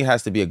don't even think it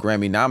has to be a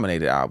Grammy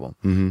nominated album,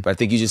 but I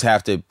think you just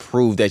have to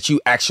prove that you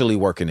actually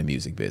work in the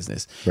music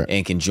business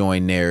and can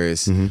join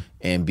theirs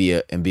and be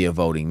a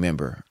voting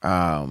member.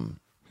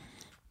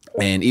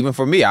 And even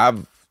for me,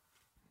 I've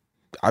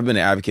been an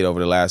advocate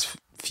over the last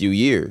few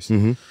years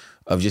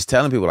of just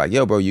telling people like,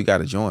 yo, bro, you got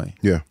to join.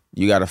 Yeah.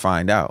 You got to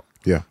find out.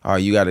 Yeah. Or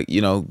you got to,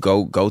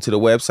 go to the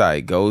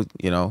website, go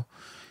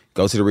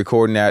to the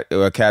Recording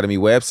Academy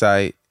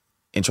website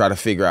and try to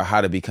figure out how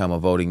to become a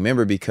voting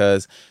member,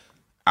 because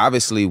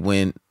obviously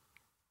when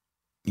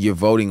you're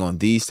voting on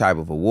these type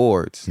of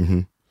awards,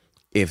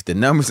 if the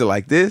numbers are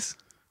like this,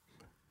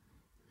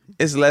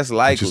 it's less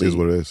likely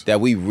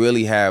that we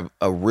really have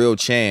a real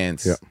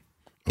chance. Yeah.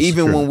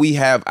 Even when we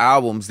have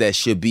albums that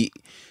should be,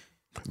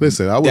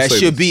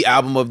 be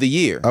album of the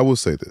year. I will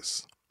say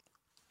this: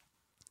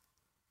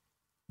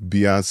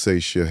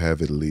 Beyonce should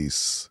have at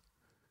least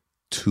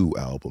 2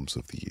 albums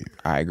of the year.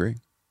 I agree.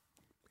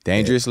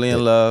 Dangerously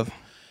in Love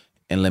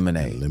and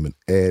Lemonade.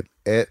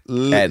 At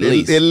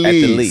least.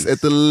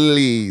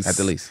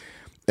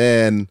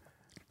 And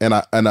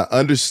I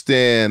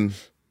understand.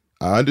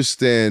 I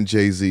understand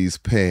Jay-Z's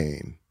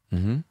pain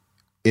in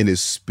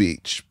his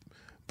speech,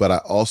 but I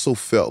also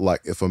felt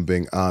like, if I'm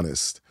being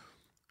honest,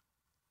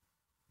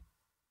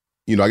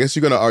 I guess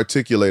you're going to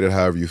articulate it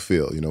however you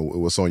feel.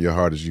 What's on your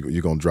heart is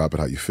you're going to drop it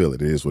how you feel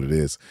it. It is what it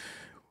is.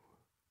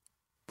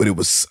 But it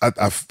was,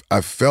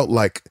 I felt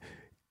like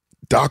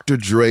Dr.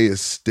 Dre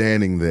is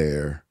standing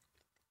there.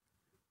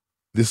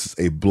 This is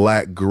a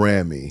Black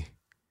Grammy,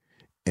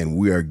 and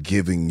we are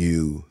giving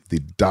you the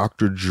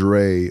Dr.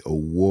 Dre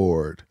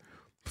Award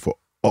for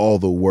all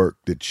the work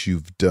that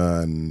you've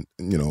done,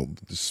 the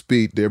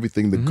speech,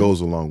 everything that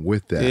goes along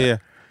with that. Yeah.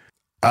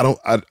 I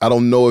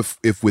don't know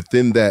if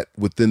within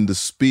the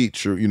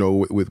speech, or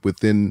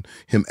within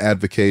him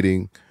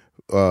advocating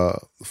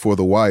for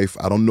the wife,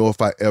 I don't know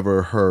if I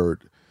ever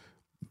heard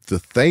the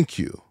thank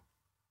you,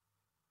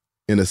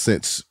 in a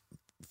sense,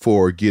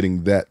 for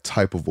getting that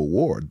type of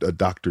award, a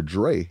Dr.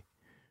 Dre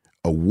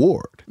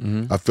award.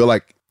 I feel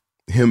like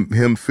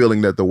him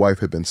feeling that the wife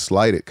had been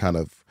slighted kind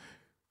of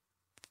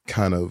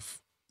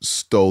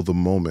stole the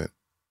moment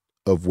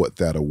of what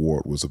that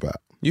award was about.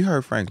 You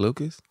heard Frank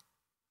Lucas.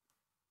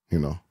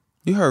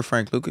 You heard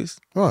Frank Lucas.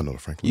 Oh, I know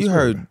Frank Lucas. You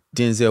heard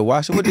Denzel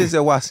Washington. What did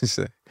Denzel Washington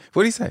say?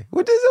 What did he say?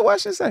 What did Denzel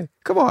Washington say?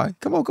 Come on,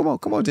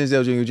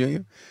 Denzel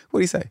Jr. What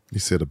did he say? He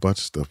said a bunch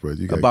of stuff, bro.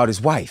 About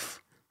his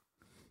wife.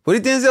 What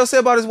did Denzel say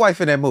about his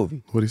wife in that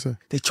movie? What did he say?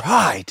 They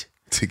tried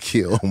to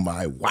kill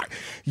my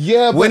wife.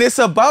 Yeah, but when it's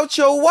about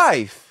your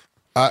wife,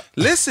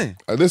 listen.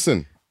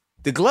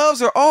 The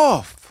gloves are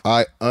off.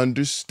 I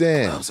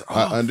understand.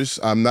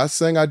 I'm not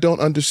saying I don't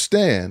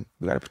understand.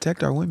 We got to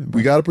protect our women. Bro.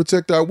 We got to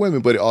protect our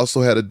women, but it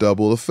also had a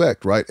double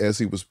effect, right? As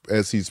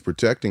he's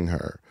protecting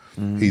her,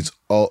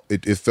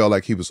 it felt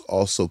like he was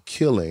also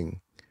killing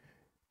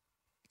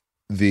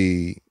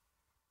the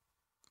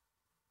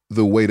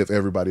weight of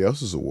everybody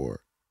else's award,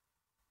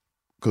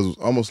 because it was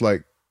almost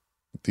like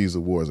these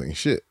awards ain't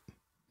shit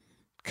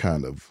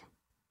kind of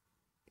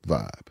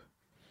vibe.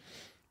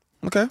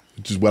 Okay.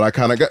 Which is what I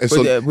kind of got.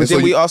 But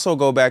then we also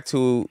go back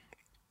to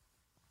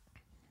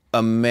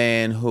a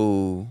man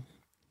who,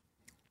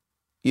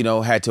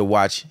 had to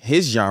watch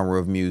his genre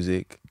of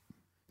music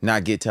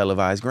not get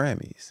televised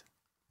Grammys.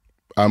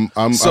 I'm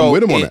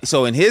with him on that.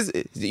 So in his,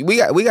 we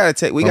got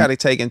to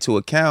take into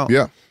account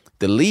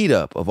the lead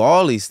up of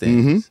all these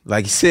things.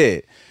 Like you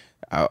said,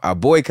 I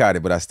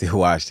boycotted, but I still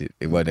watched it.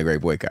 It wasn't a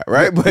great boycott,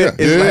 right? But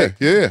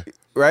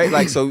right?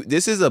 Like, so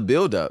this is a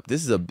buildup.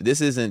 This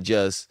isn't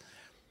just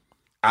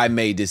I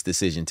made this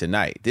decision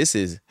tonight. This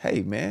is,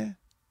 hey man,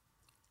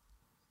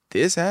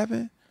 this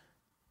happened.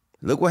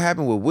 Look what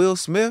happened with Will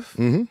Smith.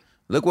 Mm-hmm.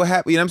 Look what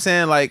happened. You know what I'm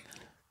saying? Like,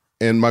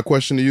 and my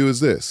question to you is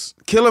this: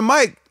 Killer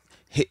Mike,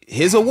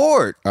 his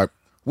award.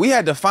 We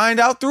had to find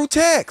out through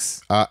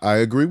text. I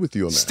agree with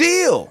you on that.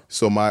 Still.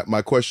 So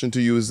my question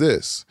to you is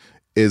this: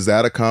 is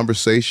that a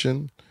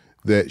conversation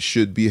that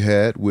should be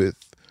had with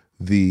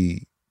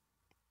the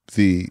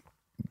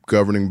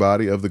governing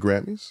body of the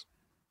Grammys?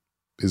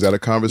 Is that a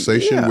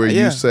conversation where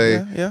you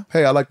say,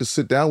 hey, I'd like to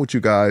sit down with you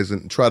guys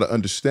and try to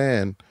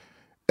understand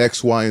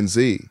X, Y, and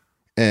Z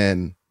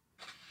and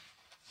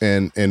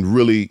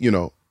really,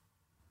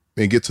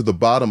 and get to the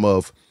bottom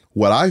of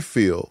what I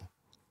feel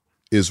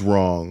is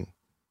wrong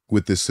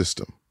with this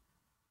system?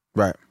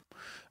 Right.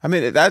 I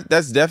mean,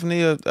 that's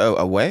definitely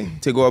a way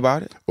to go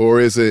about it. Or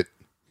is it,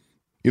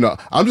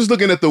 I'm just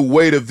looking at the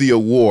weight of the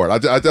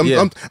award.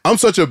 I'm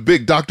such a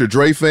big Dr.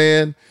 Dre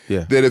fan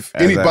that if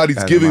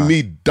anybody's giving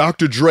me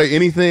Dr. Dre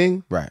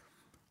anything, right?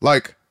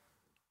 Like,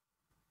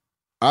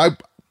 I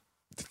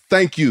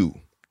thank you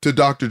to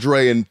Dr.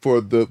 Dre and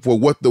for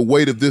what the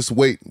weight of this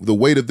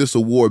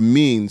award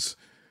means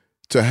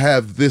to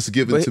have this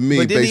given to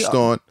me based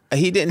on.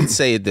 He didn't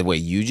say it the way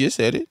you just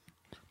said it,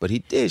 but he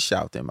did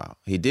shout them out.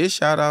 He did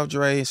shout out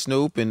Dre and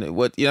Snoop and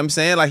what, you know what I'm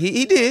saying? Like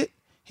he did.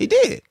 He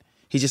did.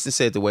 He just didn't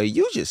say it the way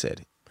you just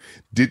said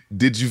it.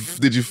 Did you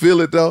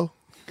feel it though?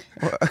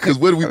 Because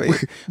what do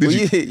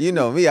you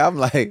know me, I'm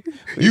like,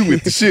 you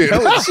with the shit. So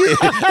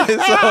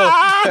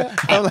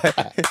I'm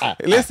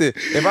like, listen,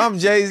 if I'm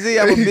Jay-Z,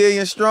 I'm 1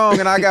 billion strong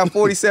and I got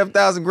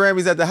 47,000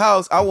 Grammys at the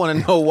house, I want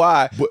to know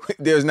why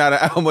there's not an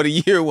album of the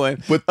year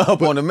one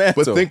up on the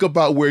mantle. But think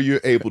about where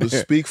you're able to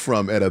speak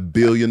from at $1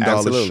 billion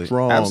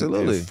strong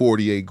and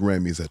 48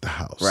 Grammys at the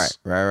house.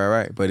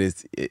 Right. But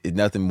it's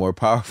nothing more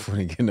powerful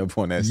than getting up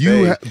on that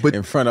stage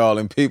in front of all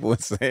them people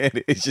and saying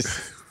it. It's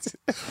just,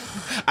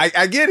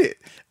 I get it.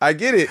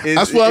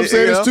 That's why I'm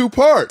saying it's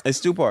two-part. It's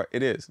two-part.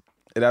 It is.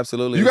 It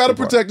absolutely is. You got to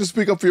two-part. protect and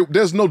speak up for your.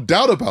 There's no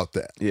doubt about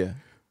that. Yeah.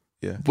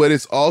 But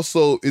it's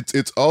also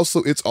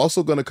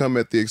going to come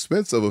at the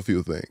expense of a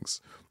few things,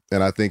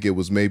 and I think it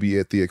was maybe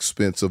at the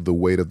expense of the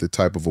weight of the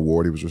type of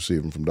award he was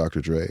receiving from Dr.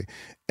 Dre,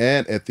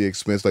 and at the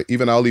expense, like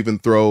I'll even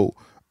throw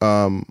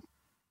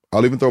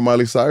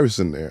Miley Cyrus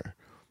in there,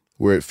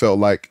 where it felt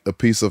like a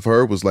piece of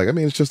her was like, I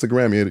mean, it's just a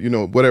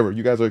Grammy, whatever.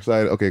 You guys are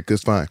excited, okay,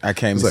 that's fine. I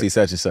came to see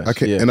such and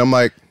such. And I'm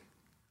like.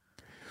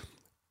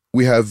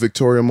 We have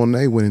Victoria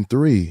Monet winning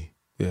 3.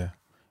 Yeah.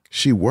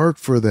 She worked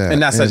for that. And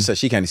not such and such.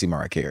 She can't see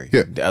Mariah Carey.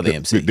 Yeah. The other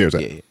MC. There's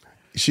that.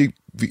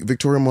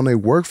 Victoria Monet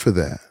worked for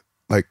that.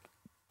 Like,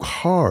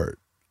 hard.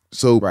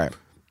 So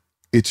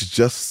it's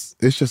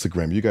just a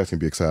Grammy. You guys can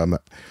be excited. I'm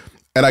not.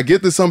 And I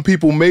get that some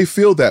people may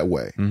feel that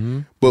way. Mm-hmm.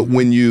 But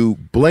when you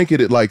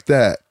blanket it like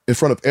that in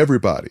front of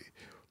everybody,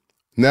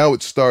 now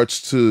it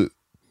starts to,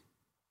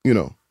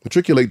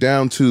 matriculate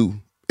down to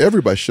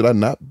everybody. Should I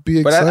not be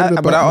excited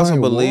about But I also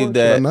my believe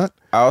award? that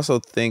I also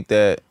think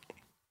that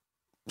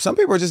some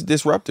people are just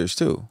disruptors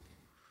too.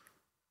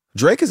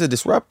 Drake is a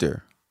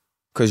disruptor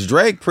because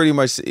Drake pretty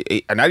much,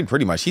 not even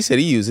pretty much, he said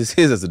he uses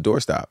his as a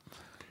doorstop.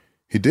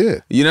 He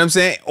did. You know what I'm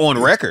saying?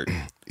 On record.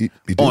 He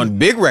on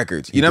big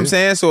records. You know what I'm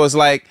saying? So it's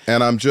like.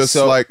 And I'm just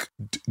like,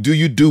 do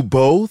you do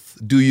both?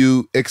 Do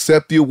you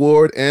accept the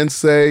award and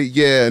say,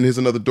 yeah, and here's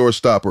another door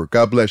stopper.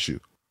 God bless you.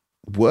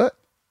 What?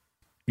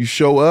 You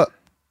show up.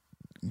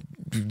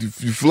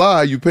 You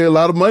fly, you pay a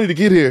lot of money to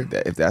get here.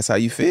 If that's how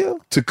you feel.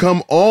 To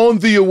come on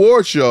the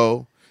award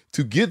show,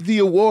 to get the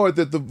award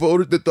that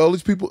that all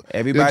these people.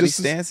 Everybody's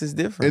stance is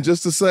different. And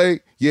just to say,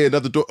 yeah,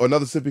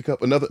 another sippy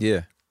cup, another.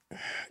 Yeah.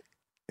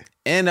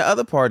 And the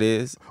other part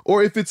is.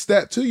 Or if it's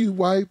that to you,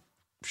 why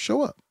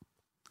show up?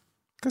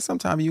 Because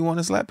sometimes you want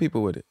to slap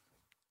people with it.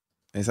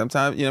 And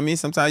sometimes, you know what I mean?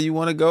 Sometimes you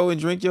want to go and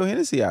drink your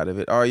Hennessy out of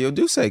it or your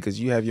Douce because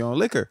you have your own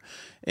liquor.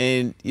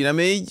 And you know what I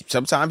mean?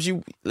 Sometimes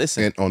you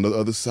listen. And on the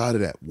other side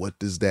of that, what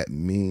does that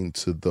mean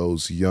to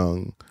those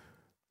young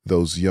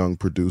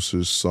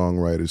producers,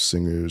 songwriters,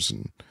 singers,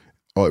 and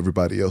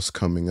everybody else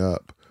coming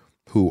up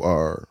who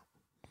are.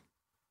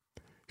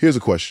 Here's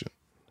a question,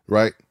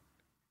 right?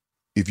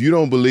 If you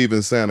don't believe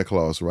in Santa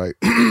Claus, right?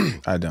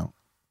 I don't.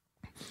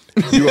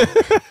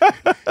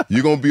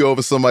 You're going to be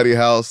over somebody's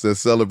house that's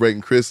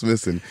celebrating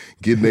Christmas and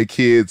getting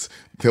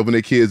helping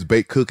their kids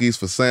bake cookies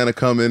for Santa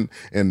coming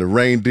and the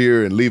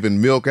reindeer and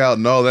leaving milk out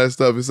and all that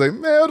stuff and say,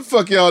 man, what the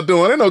fuck y'all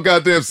doing? Ain't no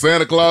goddamn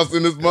Santa Claus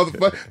in this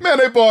motherfucker. Man,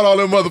 they bought all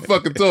them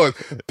motherfucking toys.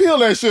 Peel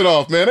that shit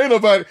off, man. Ain't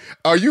nobody.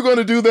 Are you going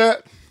to do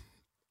that?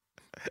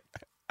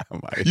 I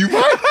might. You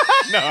might?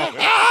 No.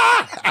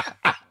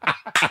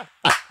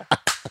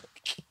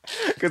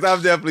 Because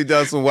I've definitely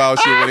done some wild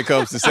shit when it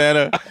comes to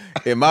Santa.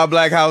 In my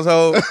black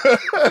household,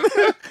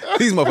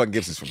 these motherfucking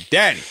gifts is from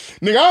daddy.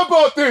 Nigga, I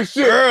bought this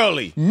shit.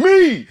 Early.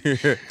 Me.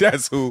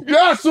 That's who.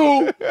 That's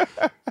who.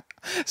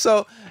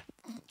 So,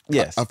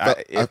 yes.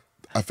 I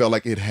felt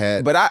like it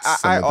had. But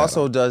I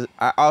also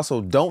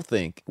don't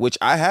think, which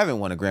I haven't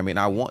won a Grammy and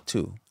I want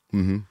to.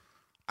 Mm-hmm.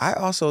 I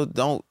also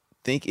don't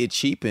think it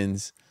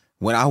cheapens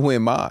when I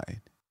win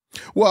mine.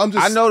 Well,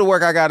 I know the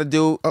work I got to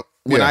do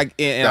I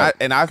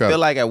feel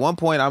like at one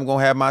point I'm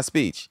gonna have my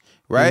speech,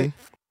 right?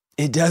 Mm-hmm.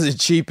 It doesn't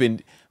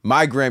cheapen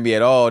my Grammy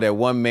at all that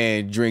one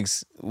man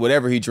drinks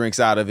whatever he drinks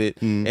out of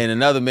it, and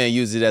another man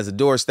uses it as a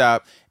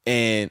doorstop,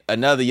 and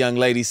another young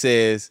lady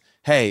says,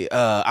 "Hey,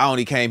 I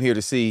only came here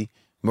to see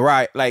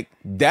Mariah." Like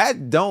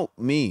that don't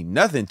mean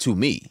nothing to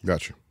me.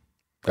 Gotcha.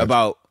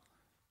 About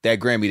that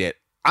Grammy that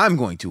I'm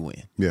going to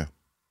win. Yeah.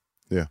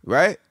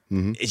 Right?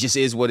 Mm-hmm. It just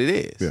is what it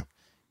is. Yeah.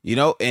 You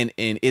know, and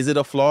is it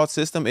a flawed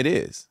system? It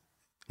is.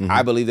 Mm-hmm.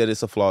 I believe that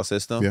it's a flawed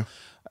system. Yeah.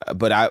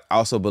 But I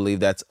also believe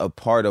that's a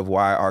part of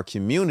why our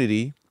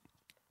community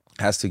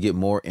has to get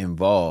more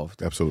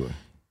involved. Absolutely.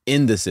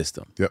 In the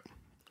system. Yep.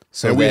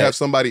 So and we have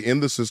somebody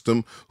in the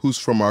system who's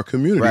from our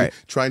community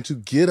trying to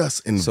get us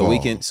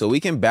involved. So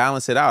we can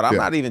balance it out. I'm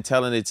not even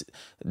telling it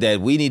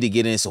that we need to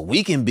get in so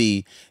we can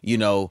be,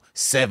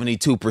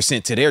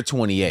 72% to their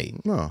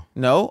 28.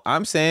 No,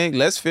 I'm saying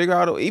let's figure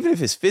out, even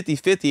if it's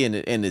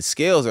 50-50 and the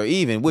scales are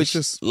even, which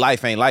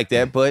life ain't like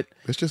that, but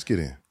let's just get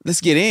in.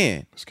 Let's get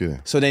in. Let's get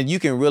in. So then you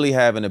can really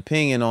have an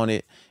opinion on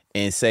it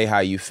and say how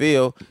you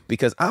feel,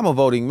 because I'm a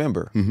voting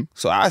member. Mm-hmm.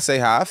 So I say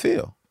how I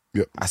feel.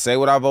 Yep. I say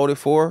what I voted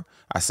for.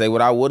 I say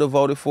what I would have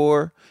voted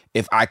for.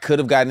 If I could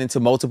have gotten into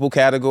multiple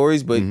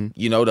categories, but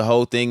the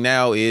whole thing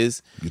now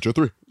is get your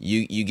 3.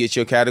 You get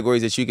your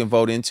categories that you can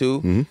vote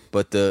into,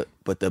 but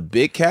the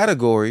big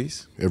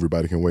categories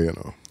everybody can weigh in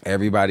on.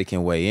 Everybody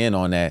can weigh in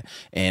on that.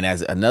 And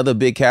as another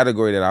big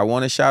category that I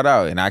want to shout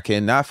out, and I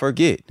cannot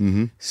forget,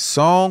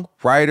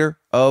 Songwriter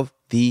of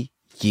the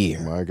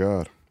Year. My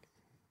God.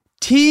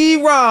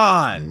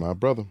 T-Ron. My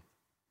brother.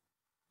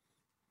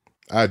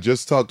 I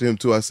just talked to him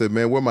too. I said,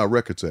 man, where my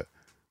records at?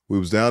 We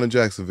was down in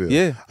Jacksonville.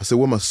 Yeah. I said,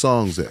 where my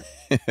songs at?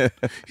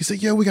 He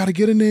said, yeah, we got to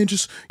get in there and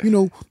just,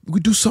 we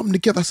do something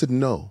together. I said,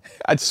 no.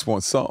 I just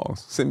want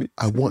songs. Send me.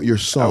 I want your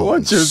songs. I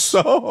want your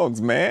songs,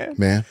 man.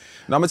 Man.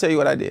 Now I'm going to tell you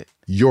what I did.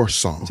 Your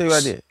songs. Tell you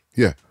what I did.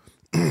 Yeah.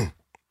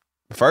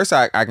 First,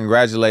 I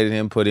congratulated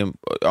him, put him,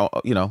 on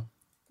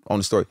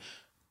the story.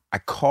 I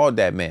called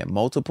that man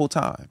multiple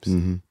times.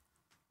 Mm-hmm.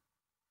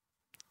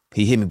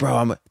 He hit me,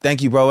 bro.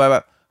 Thank you,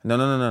 bro.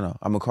 No.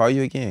 I'm going to call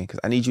you again because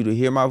I need you to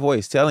hear my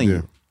voice telling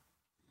you.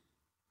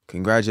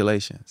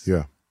 Congratulations.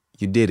 Yeah.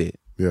 You did it.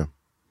 Yeah.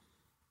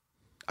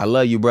 I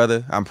love you,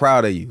 brother. I'm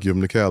proud of you. Give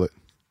him the Khaled.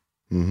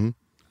 Mm-hmm.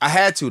 I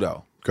had to,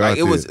 though. God,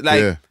 it was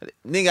like,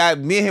 nigga,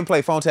 me and him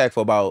played phone tag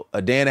for about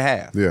a day and a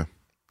half. Yeah.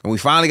 And we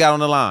finally got on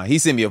the line. He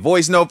sent me a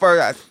voice note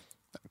first.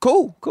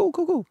 Cool.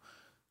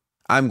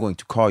 I'm going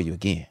to call you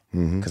again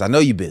because I know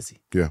you busy.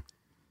 Yeah.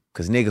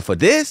 Because, nigga, for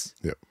this,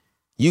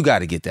 you got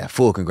to get that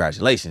full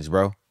congratulations,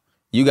 bro.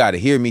 You got to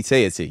hear me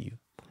say it to you.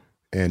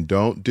 And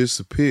don't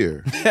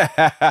disappear.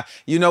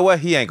 You know what?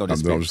 He ain't gonna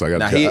disappear.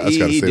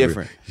 He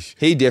different.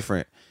 He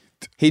different.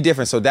 He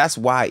different. So that's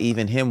why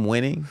even him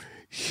winning.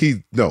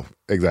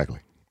 Exactly.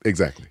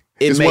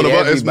 It made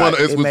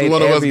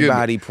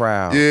everybody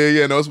proud.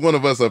 Yeah. No, it's one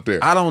of us up there.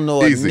 I don't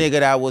know a nigga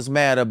that was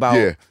mad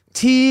about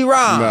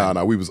T-Ron.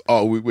 No. We was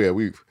all we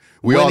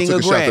all took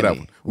a shot to that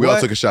one. We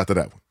all took a shot to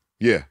that one.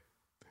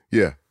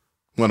 Yeah.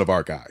 One of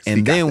our guys.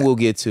 And then we'll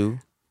get to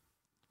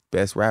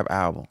best rap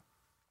album.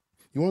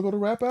 You want to go to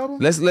rap album?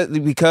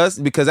 Because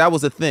that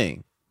was a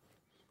thing.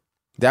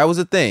 That was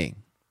a thing.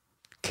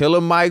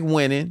 Killer Mike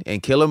winning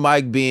and Killer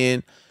Mike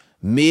being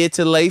mid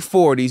to late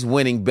 40s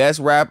winning best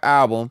rap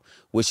album,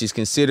 which is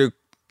considered,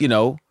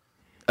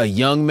 a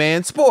young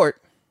man's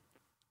sport.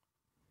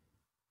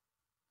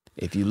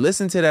 If you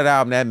listen to that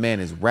album, that man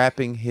is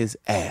rapping his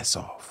ass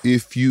off.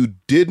 If you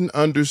didn't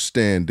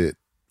understand it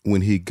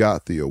when he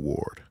got the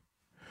award,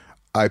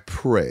 I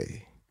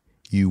pray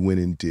you went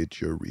and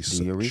did your research.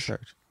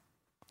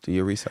 Do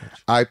your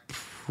research. I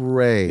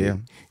pray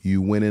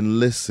you went and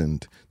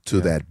listened to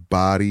that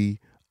body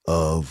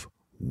of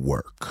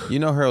work. You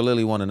know Harold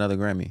Lilly won another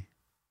Grammy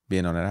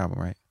being on that album,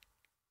 right?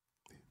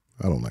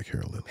 I don't like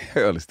Harold Lilly.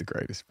 Harold is the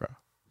greatest, bro.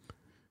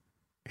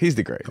 He's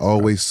the greatest.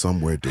 Always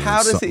somewhere doing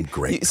something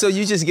great. So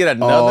you just get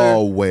another...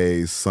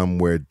 Always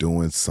somewhere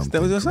doing something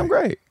great. Something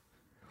great.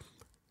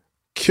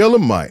 Killer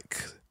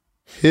Mike,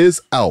 his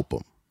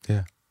album.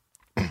 Yeah.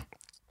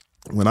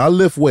 When I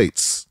lift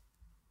weights...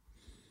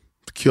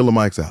 Killer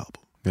Mike's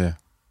album. Yeah.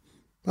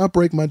 I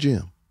break my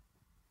gym.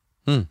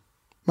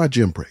 My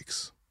gym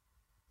breaks.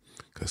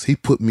 Because he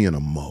put me in a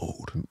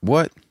mode.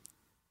 What?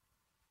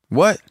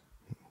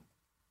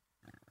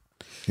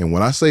 And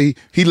when I say,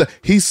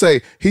 he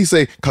say,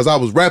 because I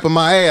was rapping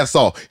my ass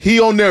off.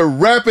 He on there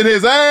rapping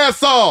his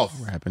ass off.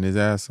 Rapping his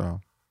ass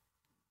off.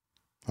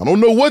 I don't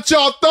know what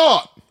y'all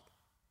thought.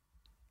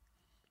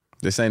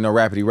 This ain't no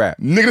rappity rap.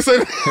 Nigga,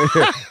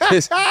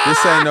 this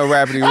ain't no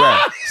rappity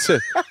rap.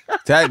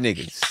 That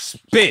nigga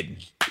spitting.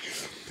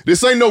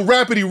 This ain't no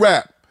rappity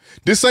rap.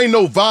 This ain't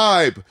no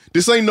vibe.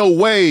 This ain't no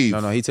wave.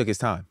 No, he took his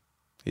time.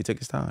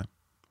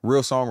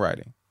 Real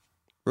songwriting.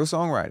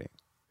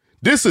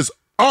 This is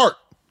art.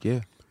 Yeah.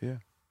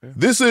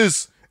 This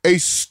is a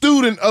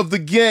student of the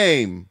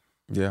game.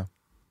 Yeah.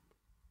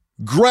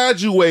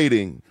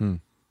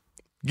 Graduating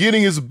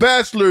getting his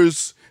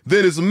bachelor's,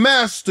 then his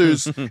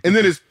master's, and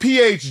then his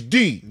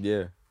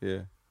PhD.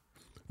 Yeah.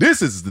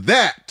 This is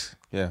that.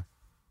 Yeah.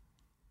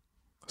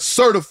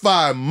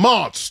 Certified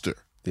monster.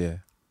 Yeah.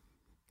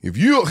 If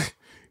you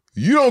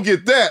don't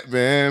get that,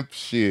 man,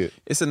 shit.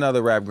 It's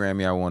another rap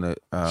Grammy I want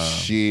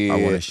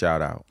to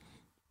shout out.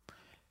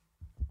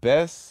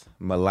 Best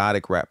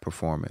melodic rap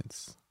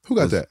performance. Who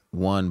got that?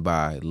 Won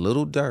by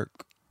Lil Durk.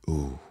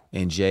 Ooh.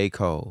 And J.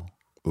 Cole.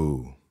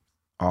 Ooh.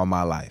 All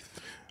My Life.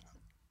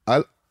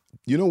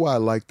 You know why I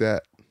like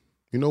that?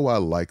 You know why I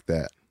like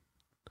that?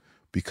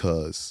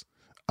 Because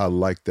I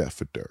like that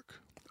for Durk.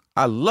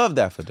 I love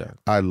that for Durk.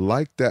 I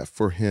like that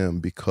for him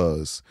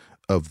because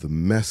of the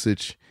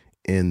message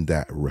in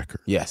that record.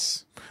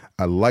 Yes.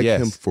 I like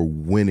him for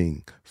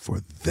winning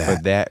for that.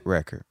 For that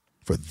record.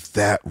 For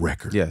that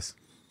record. Yes.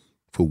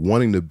 For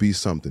wanting to be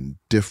something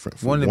different.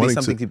 For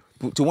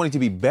wanting to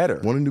be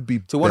better. Wanting to be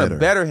to want to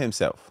better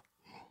himself.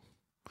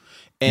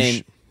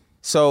 And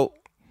so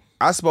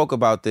I spoke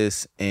about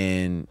this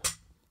in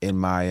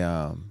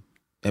my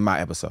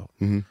episode.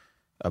 Mm-hmm.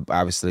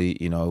 Obviously,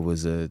 it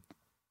was a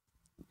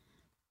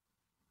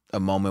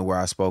moment where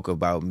I spoke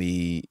about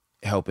me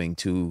helping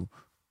to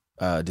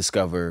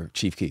discover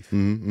Chief Keef.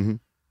 Mm-hmm.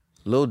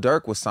 Lil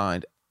Durk was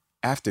signed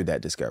after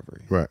that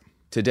discovery. Right.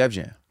 To Def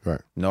Jam.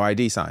 Right. No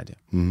ID signed him.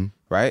 Mm-hmm.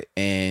 Right.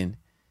 And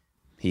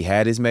he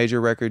had his major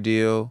record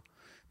deal.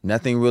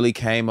 Nothing really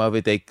came of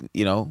it. They,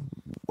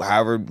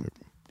 however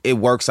it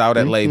works out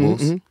at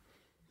labels. Mm-hmm.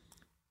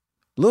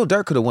 Lil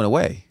Durk could have went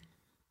away.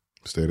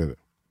 Stayed at it.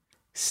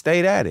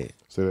 Stayed at it.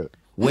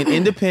 Went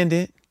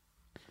independent.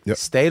 Yep.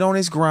 Stayed on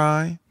his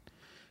grind.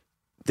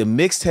 The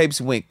mixtapes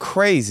went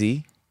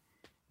crazy.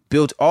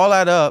 Built all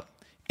that up.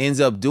 Ends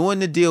up doing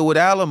the deal with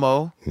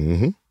Alamo.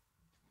 Mm-hmm.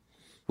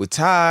 With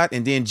Todd.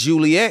 And then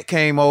Juliet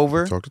came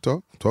over. Talk to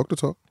talk.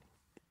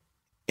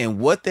 And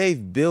what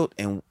they've built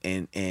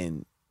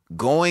and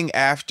going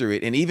after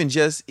it. And even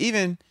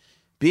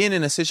being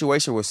in a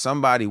situation where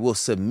somebody will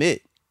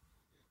submit.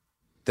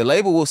 The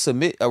label will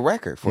submit a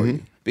record for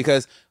you.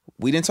 Because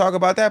we didn't talk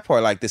about that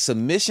part. Like the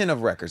submission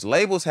of records. Your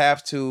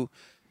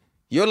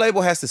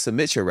label has to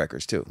submit your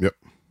records too. Yep.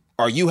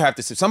 Or you have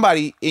to,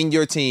 somebody in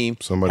your team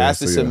has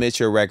to submit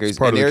your records. It's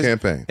part of the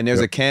campaign. And there's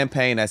a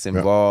campaign that's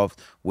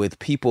involved with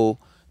people,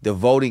 the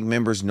voting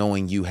members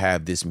knowing you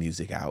have this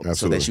music out. Absolutely.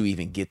 So that you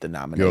even get the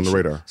nomination. Get on the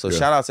radar. So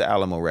shout out to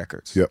Alamo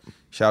Records. Yep.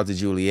 Shout out to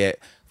Juliet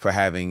for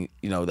having,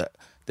 for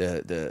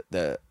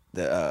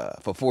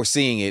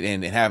foreseeing it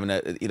and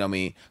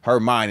having her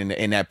mind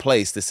in that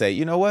place to say,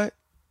 you know what?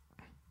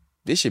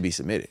 This should be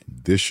submitted.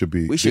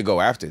 We should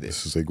go after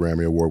this. This is a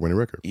Grammy Award winning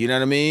record. You know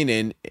what I mean?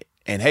 And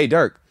hey,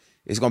 Durk,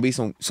 it's gonna be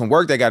some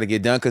work that got to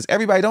get done because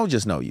everybody don't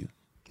just know you.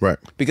 Right.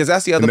 Because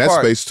that's the other part. In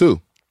that space too.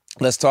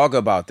 Let's talk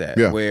about that.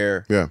 Yeah.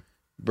 Where,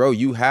 bro,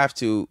 you have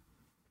to.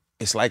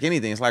 It's like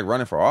anything. It's like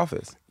running for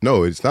office.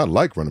 No, it's not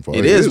like running for office.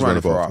 It is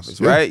running for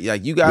office, right?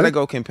 Like you got to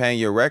go campaign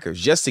your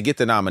records just to get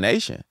the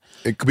nomination.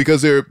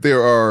 Because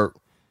there are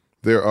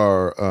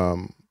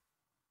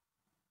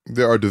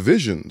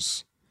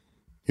divisions.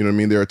 You know what I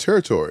mean? There are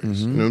territories.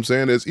 Mm-hmm. You know what I'm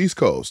saying? There's East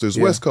Coast, there's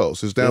West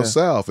Coast, there's down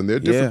South, and there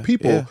are different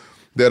people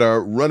that are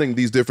running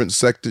these different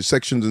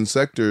sections and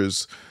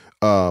sectors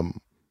of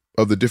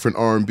the different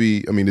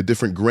R&B, the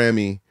different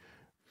Grammy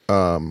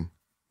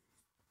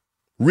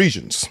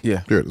regions.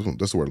 Yeah. There,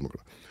 that's the word I'm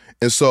looking for.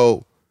 And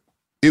so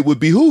it would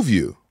behoove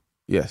you.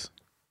 Yes.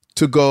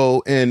 To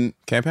go and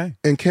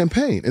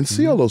campaign and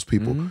see all those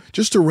people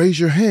just to raise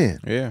your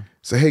hand. Yeah.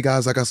 Say, hey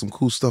guys, I got some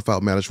cool stuff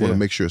out, man. I just want to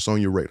make sure it's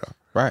on your radar.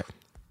 Right.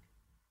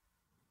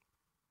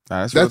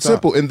 That's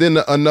simple. And then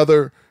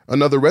another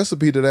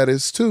recipe to that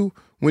is too,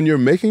 when you're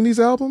making these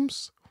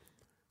albums,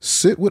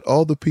 sit with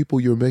all the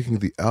people you're making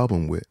the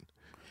album with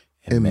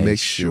and make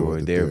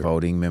sure they're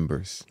voting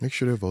members. Make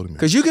sure they're voting members.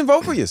 Because you can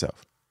vote for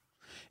yourself.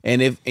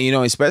 And if,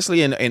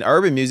 especially in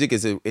urban music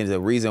is a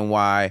reason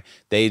why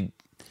they've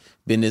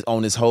been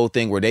on this whole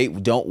thing where they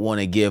don't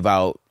want to give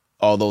out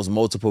all those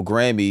multiple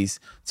Grammys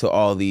to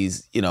all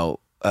these,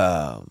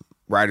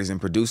 writers and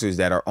producers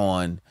that are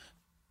on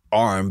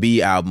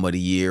R&B album of the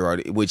year,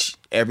 which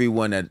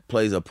everyone that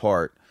plays a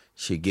part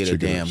should get a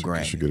damn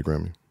Grammy. Should get a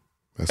Grammy.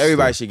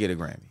 Everybody should get a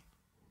Grammy.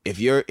 If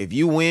you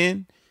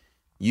win,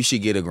 you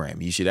should get a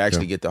Grammy. You should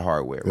actually get the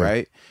hardware,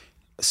 right?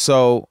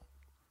 So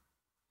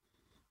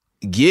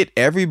get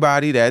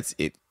everybody if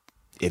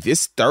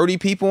it's 30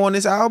 people on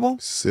this album,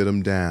 sit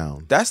them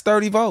down. That's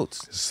 30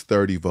 votes. It's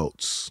 30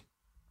 votes.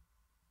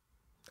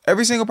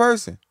 Every single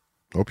person.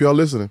 Hope y'all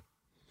listening.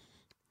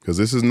 Because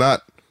this is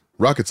not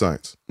rocket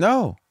science.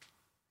 No,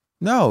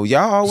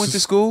 y'all all went to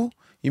school.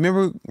 You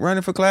remember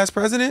running for class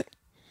president?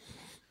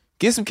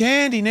 Get some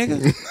candy,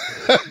 nigga.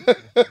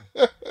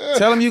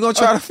 Tell them you're going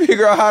to try to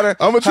figure out how to...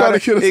 I'm going to try to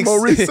get us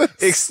more recess.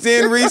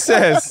 Extend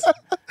recess.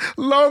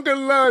 Longer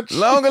lunch.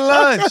 I'm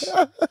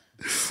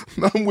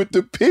with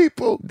the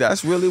people.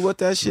 That's really what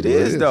that shit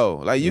is, though.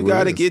 Like, you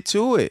got to get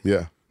to it.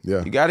 Yeah.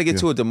 You got to get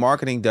to it. The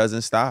marketing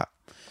doesn't stop.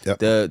 Yep.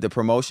 The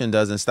promotion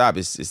doesn't stop.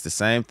 It's the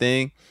same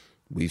thing.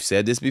 We've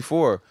said this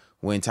before.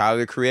 When Tyler,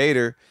 the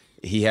Creator,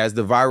 he has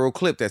the viral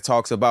clip that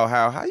talks about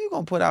how you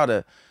gonna put out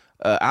a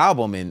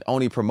album and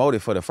only promote it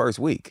for the first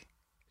week.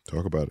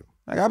 Talk about it.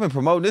 Like, I've been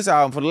promoting this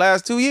album for the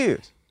last 2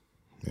 years.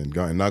 And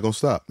not gonna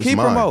stop. Keep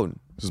promoting.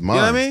 This is mine.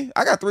 You know what I mean?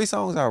 I got 3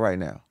 songs out right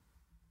now.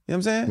 You know what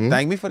I'm saying?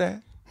 Thank Me for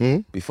That.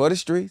 Before the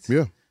Streets.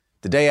 Yeah.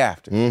 The Day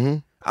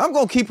After. I'm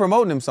going to keep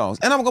promoting them songs.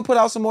 And I'm going to put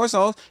out some more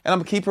songs. And I'm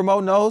going to keep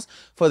promoting those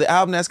for the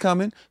album that's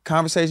coming,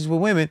 Conversations with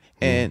Women.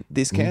 And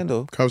this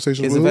candle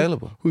is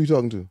available. Who you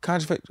talking to?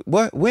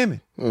 What?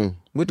 Women.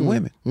 With the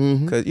women.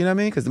 Cause, you know what I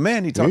mean? Because the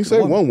man need to talk to the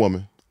woman. One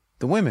woman.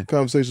 The women.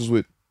 Conversations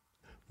with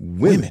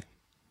women.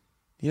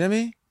 You know what I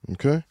mean?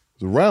 Okay.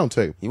 It's a round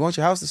table. You want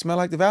your house to smell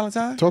like the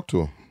Valentine? Talk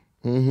to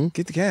him.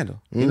 Get the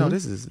candle. You know,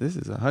 this is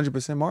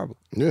 100% marble.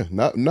 Yeah.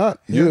 Not.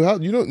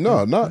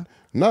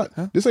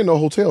 This ain't no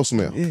hotel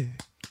smell. Yeah.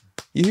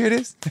 You hear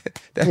this?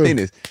 That thing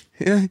is,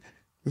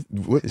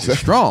 it's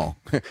strong.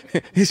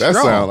 It's that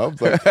strong. sound. I was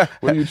like,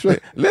 what are you trying?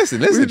 Listen.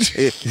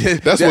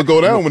 That's what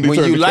go down when you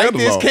turn the candle on. When you light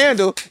this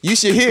candle, you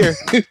should hear.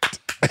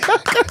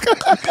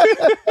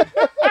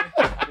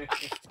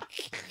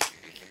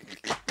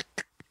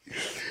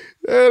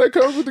 Yeah, that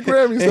comes with the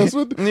Grammys. That's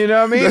what you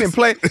know what I mean.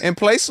 And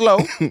play slow.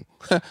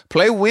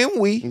 Play when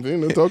we.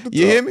 Then talk to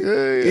you hear me?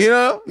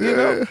 Yeah. You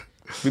know.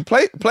 We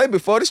play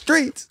Before the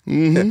Streets.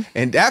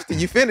 And after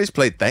you finish,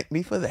 play Thank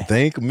Me for That.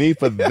 Thank Me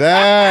for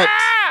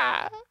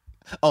That.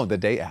 On the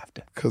day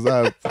after. Because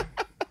I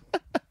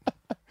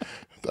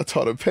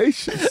taught her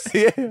patience.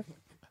 Yeah.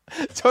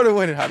 Taught her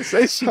women how to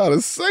say shit.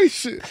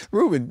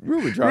 Ruben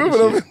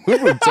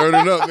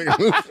turning up.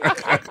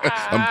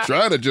 I'm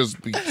trying to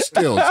just be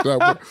still.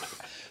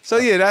 So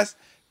yeah,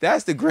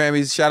 that's the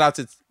Grammys. Shout out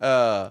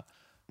to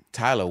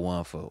Tyler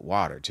won for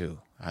Water too.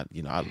 I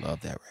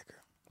love that record.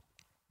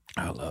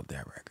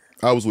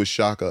 I was with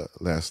Shaka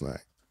last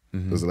night.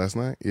 Was it last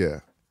night? Yeah.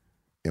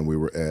 And we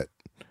were at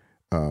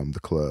the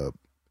club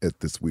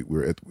we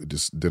were at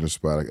this dinner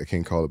spot. I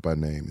can't call it by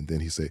name. And then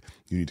he said,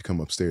 "You need to come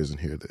upstairs and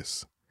hear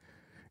this."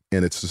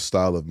 And it's the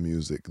style of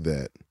music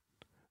that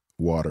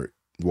Water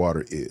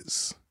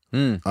is.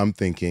 I'm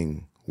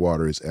thinking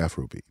Water is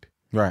Afrobeat.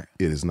 Right.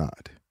 It is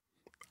not.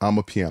 I'm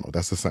a piano.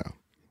 That's the sound.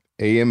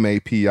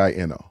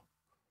 AMAPINO.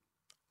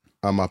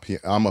 I'm a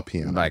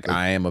piano. Like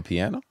I am a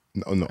piano?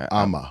 No,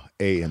 AMA.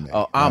 AMA.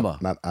 Oh, AMA.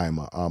 Not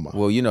AMA.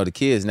 Well, you know the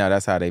kids now,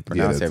 that's how they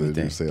pronounce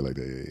everything. You say it like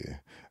that, yeah.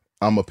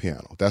 I'm a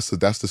piano. That's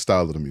the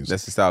style of the music.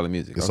 That's the style of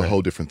music. It's a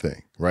whole different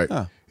thing, right?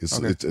 Huh.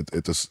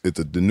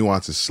 The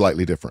nuance is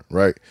slightly different,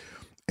 right?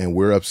 And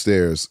we're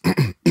upstairs.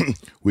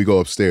 We go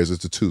upstairs.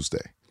 It's a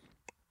Tuesday.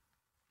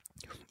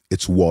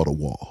 It's wall to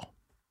wall.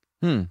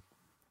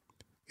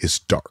 It's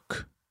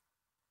dark.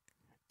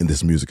 And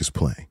this music is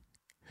playing.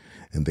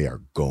 And they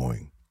are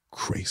going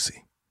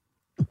crazy.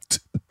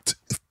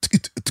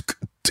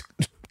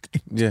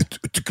 Yeah.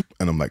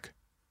 And I'm like,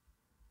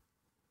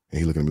 and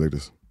he looking at me like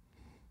this.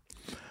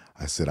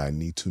 I said, I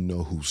need to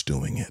know who's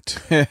doing it.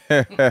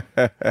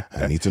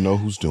 I need to know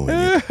who's doing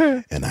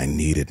it. And I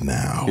need it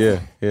now.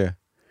 Yeah.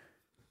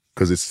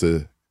 Because it's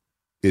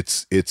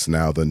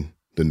now the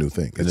new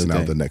thing. It's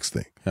now the next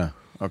thing. Yeah.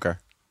 Okay.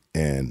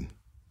 And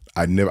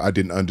I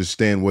didn't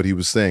understand what he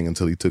was saying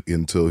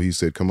until he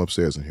said, "Come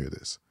upstairs and hear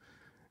this."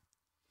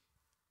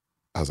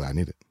 I was like, I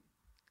need it.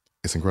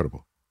 It's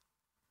incredible.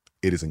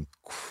 It is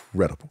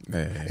incredible.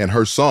 Yeah. And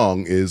her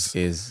song is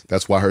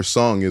that's why her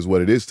song is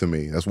what it is to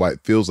me. That's why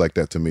it feels like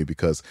that to me,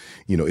 because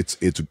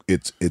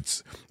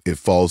it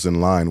falls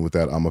in line with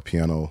that I'm a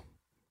piano,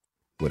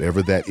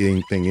 whatever that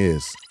thing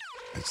is.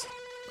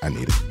 I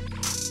need it.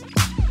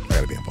 I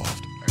gotta be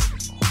involved.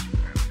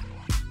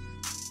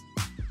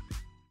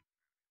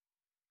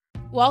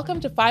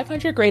 Welcome to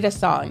 500 Greatest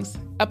Songs,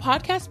 a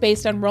podcast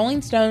based on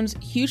Rolling Stone's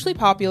hugely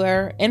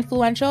popular,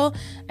 influential,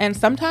 and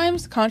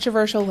sometimes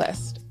controversial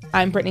list.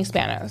 I'm Brittany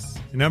Spanos.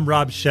 And I'm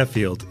Rob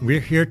Sheffield. We're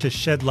here to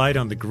shed light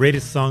on the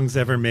greatest songs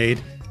ever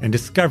made and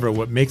discover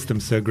what makes them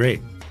so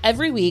great.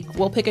 Every week,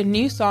 we'll pick a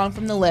new song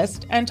from the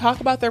list and talk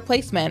about their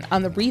placement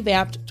on the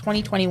revamped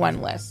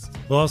 2021 list.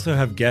 We'll also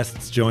have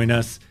guests join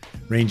us,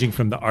 ranging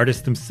from the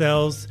artists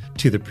themselves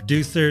to the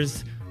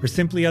producers, or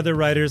simply other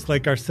writers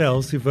like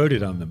ourselves who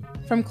voted on them.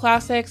 From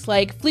classics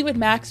like Fleetwood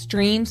Mac's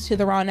Dreams to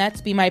the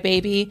Ronettes' Be My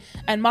Baby,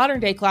 and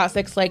modern-day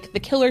classics like The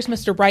Killer's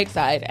Mr.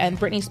 Brightside and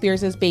Britney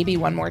Spears' Baby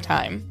One More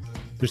Time.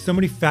 There's so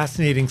many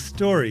fascinating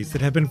stories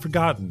that have been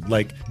forgotten,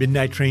 like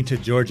Midnight Train to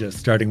Georgia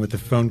starting with a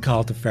phone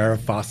call to Farrah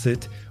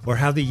Fawcett, or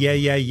how the Yeah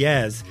Yeah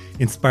Yeahs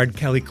inspired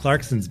Kelly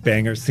Clarkson's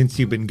banger Since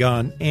You've Been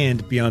Gone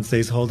and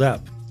Beyoncé's Hold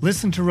Up.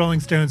 Listen to Rolling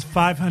Stone's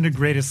 500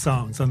 Greatest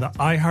Songs on the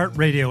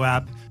iHeartRadio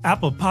app,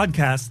 Apple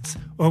Podcasts,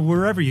 or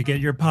wherever you get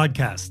your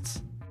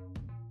podcasts.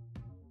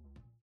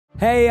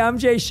 Hey, I'm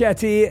Jay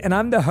Shetty, and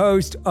I'm the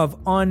host of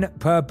On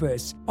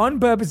Purpose. On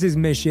Purpose's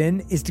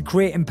mission is to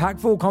create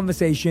impactful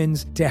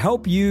conversations to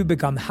help you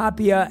become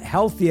happier,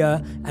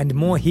 healthier, and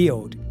more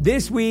healed.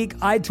 This week,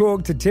 I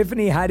talked to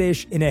Tiffany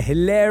Haddish in a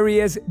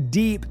hilarious,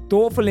 deep,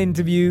 thoughtful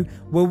interview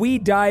where we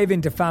dive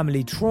into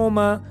family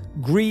trauma,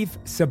 grief,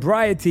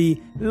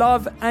 sobriety,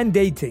 love, and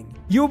dating.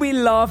 You'll be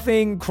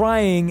laughing,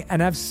 crying,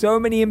 and have so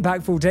many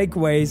impactful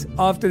takeaways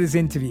after this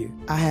interview.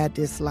 I had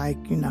this,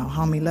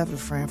 homie lover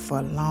friend for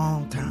a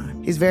long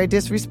time. He's very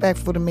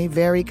disrespectful to me,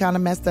 very kind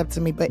of messed up to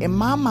me. But in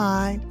my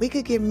mind, we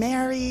could get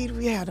married.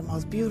 We had the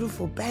most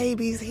beautiful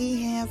babies.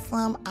 He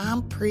handsome.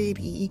 I'm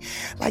pretty.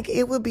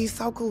 It would be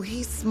so cool.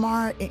 He's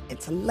smart and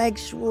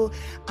intellectual.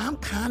 I'm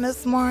kind of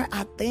smart,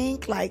 I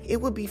think. It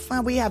would be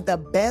fun. We have the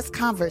best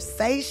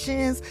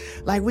conversations.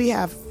 We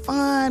have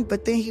fun,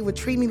 but then he would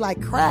treat me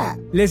like crap.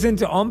 Listen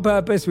to On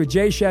Purpose with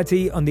Jay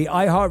Shetty on the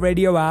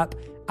iHeartRadio app,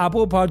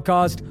 Apple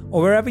Podcast,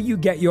 or wherever you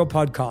get your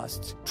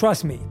podcasts.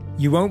 Trust me,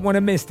 you won't want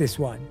to miss this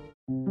one.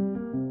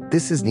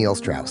 This is Neil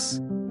Strauss,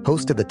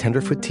 host of the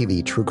Tenderfoot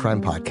TV true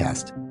crime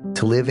podcast,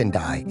 To Live and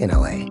Die in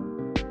LA.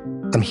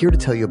 I'm here to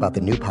tell you about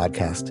the new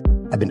podcast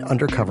I've been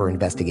undercover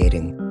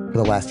investigating for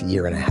the last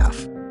year and a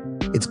half.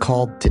 It's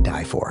called To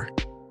Die For.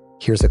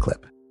 Here's a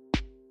clip.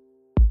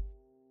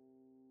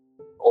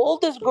 All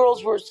these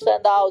girls were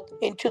sent out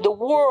into the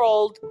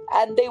world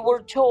and they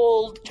were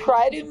told,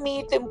 try to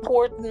meet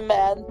important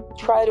men,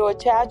 try to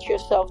attach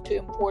yourself to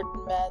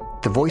important men.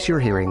 The voice you're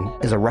hearing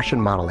is a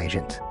Russian model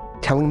agent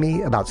telling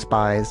me about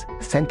spies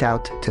sent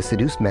out to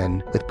seduce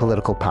men with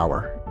political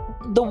power.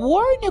 The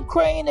war in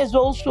Ukraine is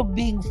also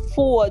being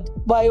fought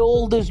by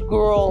all these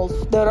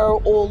girls that are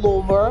all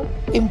over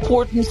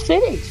important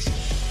cities.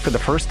 For the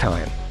first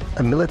time,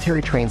 a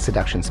military-trained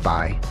seduction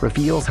spy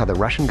reveals how the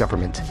Russian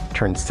government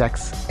turned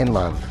sex and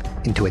love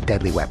into a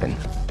deadly weapon.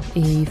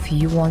 If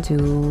you want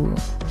to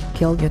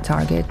kill your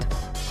target,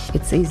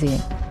 it's easy.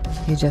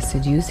 You just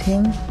seduce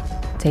him,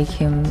 take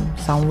him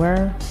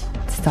somewhere,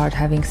 start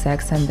having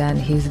sex, and then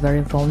he's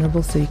very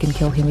vulnerable, so you can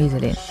kill him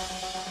easily.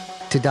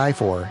 To Die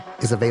For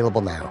is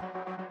available now.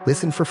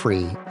 Listen for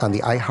free on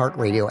the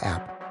iHeartRadio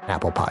app,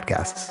 Apple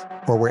Podcasts,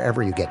 or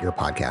wherever you get your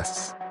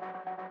podcasts.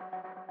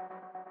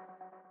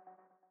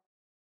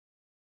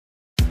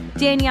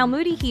 Danielle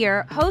Moody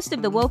here, host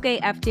of the Woke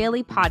AF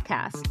Daily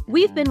podcast.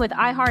 We've been with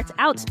iHeart's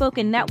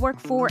Outspoken Network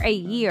for a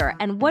year,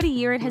 and what a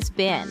year it has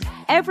been.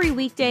 Every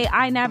weekday,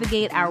 I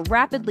navigate our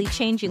rapidly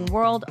changing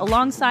world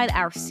alongside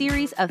our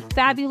series of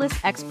fabulous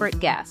expert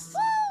guests.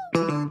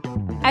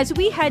 As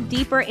we head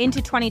deeper into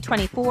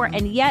 2024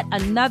 and yet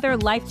another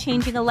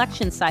life-changing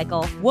election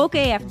cycle, Woke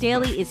AF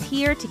Daily is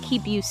here to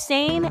keep you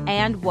sane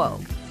and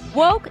woke.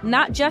 Woke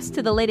not just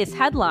to the latest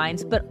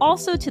headlines, but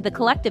also to the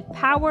collective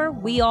power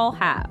we all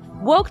have.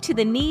 Woke to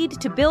the need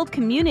to build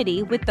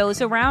community with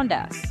those around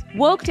us.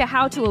 Woke to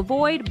how to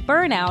avoid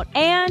burnout,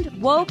 and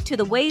woke to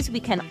the ways we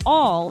can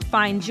all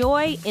find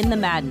joy in the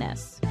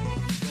madness.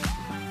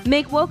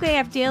 Make Woke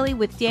AF Daily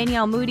with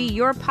Danielle Moody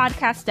your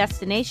podcast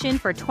destination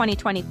for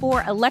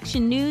 2024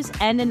 election news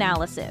and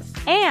analysis.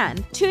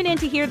 And tune in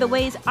to hear the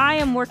ways I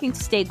am working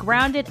to stay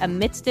grounded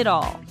amidst it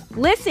all.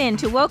 Listen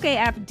to Woke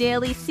AF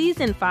Daily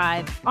Season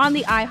 5 on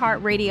the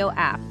iHeartRadio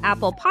app,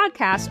 Apple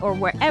Podcasts, or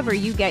wherever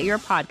you get your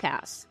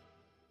podcasts.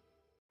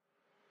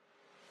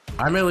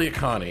 I'm Elliot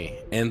Connie,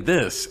 and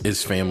this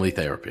is Family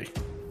Therapy.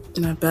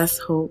 My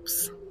best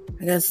hopes,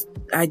 I guess,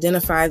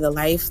 identify the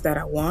life that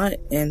I want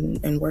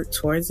and work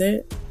towards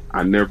it.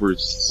 I never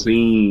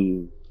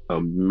seen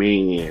a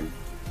man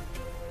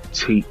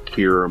take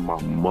care of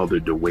my mother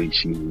the way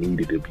she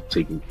needed to be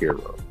taken care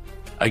of.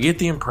 I get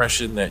the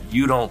impression that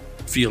you don't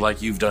feel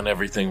like you've done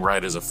everything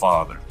right as a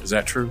father. Is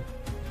that true?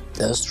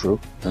 That's true,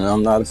 and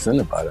I'm not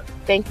offended by that.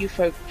 Thank you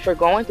for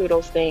going through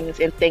those things,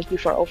 and thank you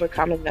for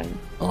overcoming them.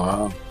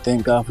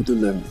 Thank God for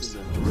deliverance.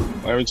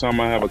 Every time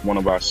I have one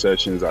of our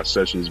sessions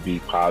be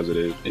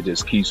positive. It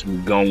just keeps me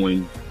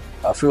going.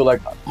 I feel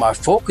like my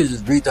focus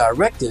is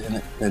redirected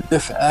in a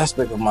different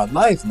aspect of my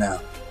life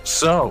now.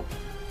 So,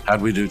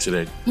 how'd we do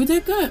today? We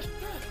did good.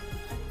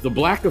 The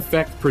Black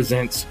Effect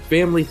presents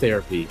Family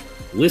Therapy.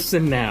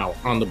 Listen now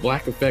on the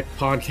Black Effect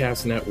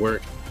Podcast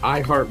Network,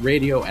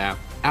 iHeartRadio app,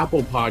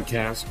 Apple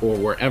Podcasts, or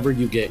wherever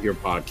you get your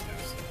podcasts.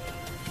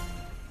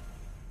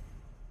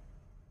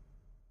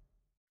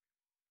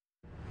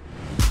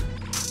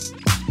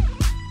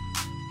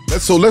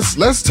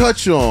 Let's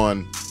touch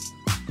on.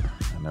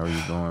 I know where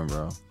you're going,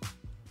 bro.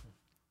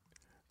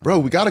 Bro,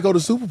 we got to go to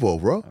Super Bowl,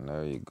 bro. I know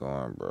where you're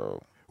going,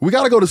 bro. We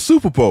got to go to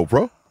Super Bowl,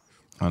 bro.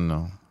 I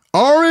know.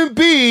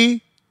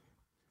 R&B.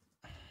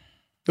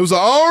 It was an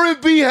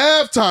R&B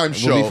halftime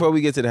show. Well, before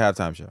we get to the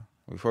halftime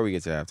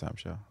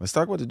show, let's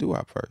talk about the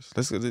doo-wop first.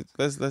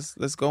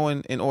 Let's go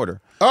in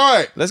order. All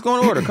right, let's go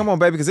in order. Come on,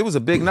 baby, because it was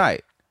a big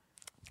night.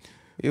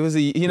 It was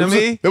a, you know what I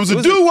mean? There was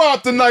a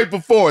doo-wop the night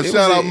before.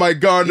 Shout out Mike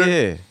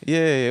Gardner.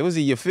 Yeah. It was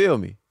a you feel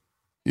me.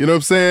 You know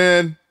what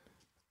I'm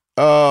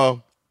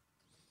saying?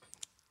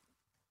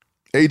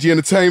 AG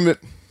Entertainment.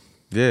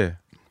 Yeah.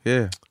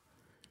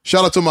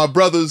 Shout out to my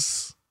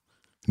brothers,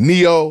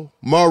 Neo,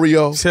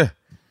 Mario.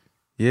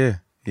 Yeah.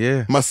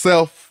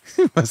 Myself.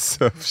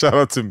 Shout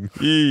out to me.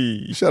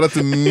 Hey,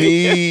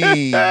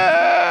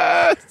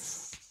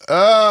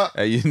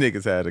 you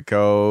niggas had a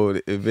cold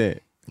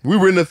event. We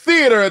were in the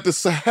theater at the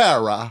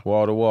Sahara.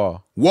 Wall to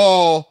wall.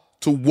 Wall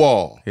to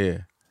wall. Yeah.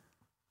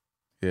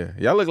 Yeah.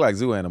 Y'all look like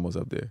zoo animals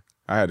up there.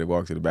 I had to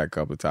walk to the back a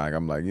couple of times.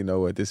 I'm like, you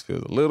know what? This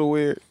feels a little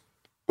weird.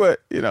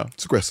 But, you know.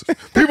 It's aggressive.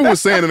 People were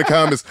saying in the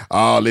comments,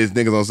 oh, these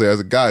niggas on stage. I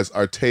said, guys,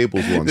 our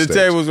tables were on stage. The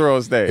tables were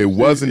on stage. It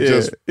wasn't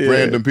just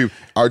random people.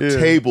 Our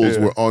tables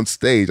were on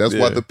stage. That's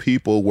why the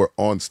people were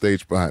on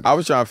stage behind us. I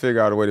was trying to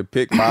figure out a way to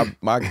pick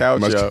my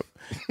couch up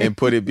and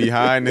put it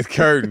behind the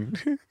curtain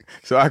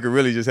so I could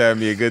really just have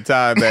me a good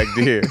time back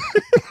there.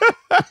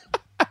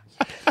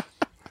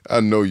 I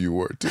know you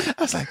were too.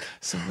 I was like,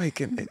 so wait,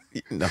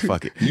 no,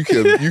 fuck it. You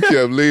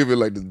kept leaving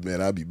like this,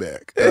 man, I'll be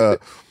back.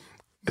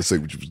 Let's say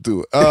what you was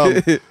doing.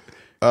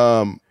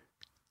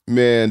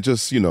 Man,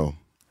 just, it's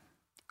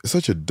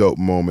such a dope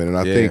moment. And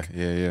I think,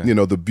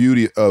 the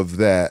beauty of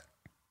that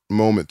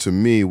moment to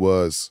me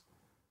was,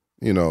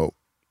 shout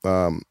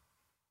out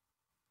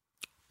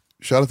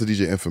to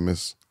DJ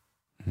Infamous,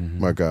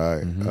 my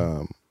guy.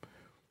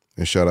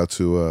 And shout out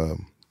to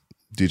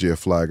DJ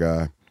Fly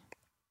Guy.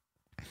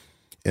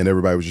 And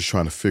everybody was just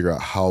trying to figure out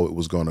how it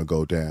was going to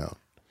go down.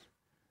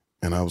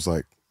 And I was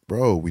like,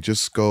 bro, we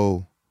just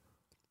go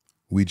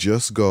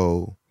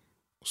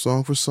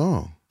song for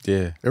song.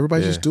 Yeah.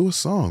 Everybody just do a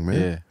song,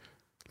 man. Yeah.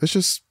 Let's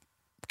just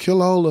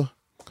kill all the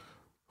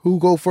who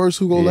go first,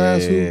 who go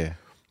last. And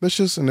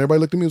everybody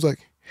looked at me and was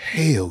like,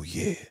 hell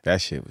yeah. That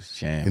shit was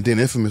jam. And then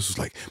Infamous was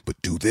like,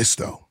 but do this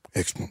though.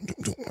 I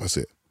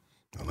said,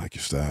 I like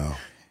your style.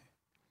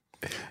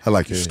 I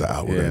like your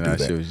style. We're gonna do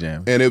that. Shit was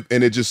jam. And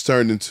it just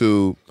turned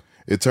into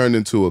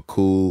a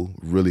cool,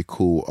 really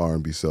cool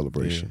R&B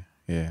celebration.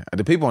 Yeah.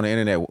 The people on the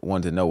internet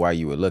wanted to know why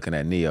you were looking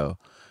at Neo,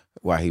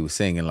 why he was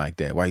singing like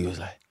that, why he was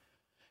like,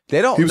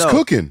 they don't know. He was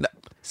cooking.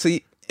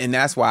 See, and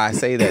that's why I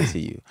say that to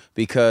you.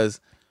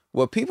 Because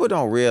what people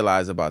don't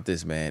realize about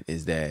this man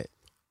is that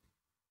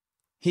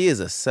he is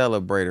a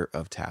celebrator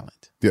of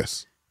talent.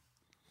 Yes.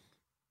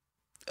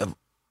 Of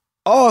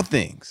all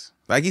things.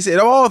 Like he said,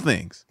 of all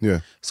things.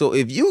 Yeah. So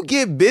if you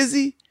get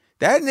busy,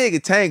 that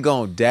nigga Tank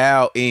gonna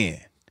dial in.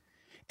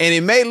 And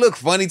it may look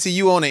funny to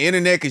you on the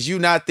internet because you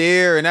not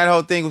there and that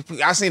whole thing.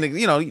 I seen it,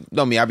 you know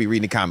me, I be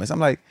reading the comments. I'm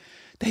like,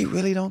 they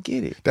really don't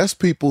get it. That's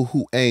people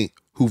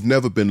who've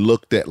never been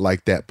looked at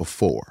like that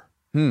before.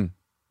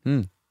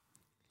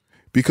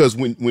 Because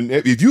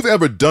if you've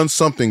ever done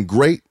something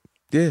great,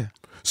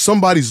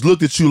 somebody's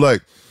looked at you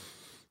like,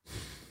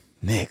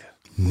 nigga.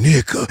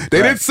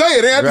 They didn't say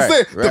it. They had to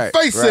say it. The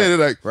face said it.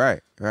 Like, right.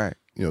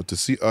 To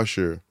see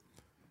Usher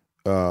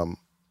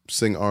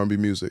sing R&B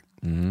music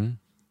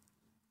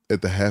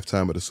at the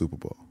halftime of the Super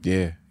Bowl.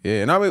 Yeah.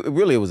 And I mean,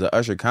 really, it was an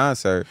Usher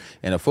concert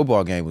and a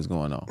football game was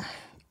going on.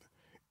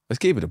 Let's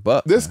keep it a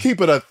buck. Let's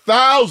keep it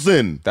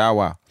 1,000.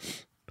 Wow.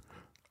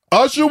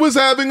 Usher was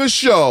having a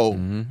show.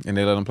 And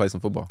they let him play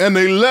some football.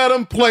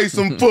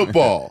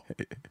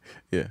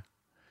 Yeah.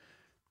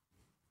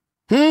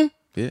 Yeah.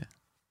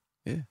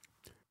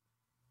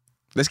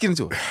 Let's get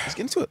into it.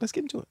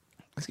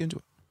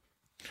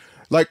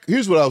 Like,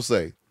 here's what I'll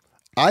say.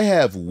 I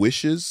have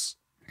wishes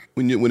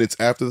when it's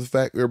after the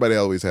fact. Everybody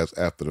always has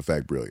after the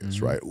fact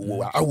brilliance, right?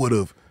 Well, I would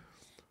have.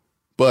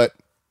 But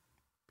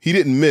he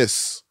didn't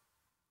miss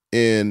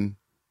in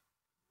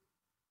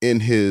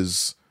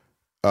his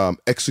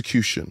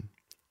execution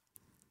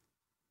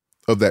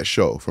of that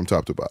show from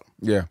top to bottom.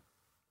 Yeah.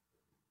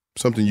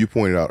 Something you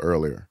pointed out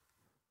earlier.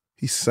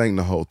 He sang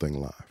the whole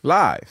thing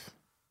live.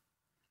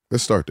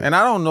 Let's start there. And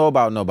I don't know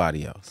about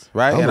nobody else,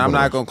 right? And I'm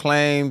not going to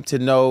claim to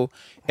know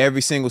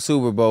every single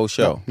Super Bowl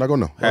show. No, not going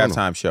to know.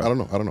 Halftime show. I don't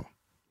know.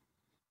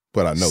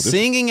 But I know this.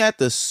 Singing at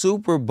the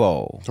Super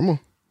Bowl. Come on.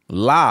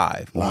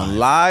 Live. On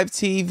live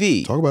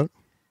TV. Talk about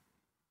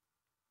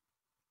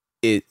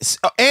it.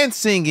 And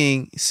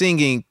singing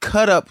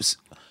cut up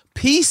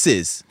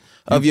pieces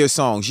of your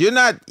songs. You're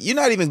not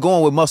even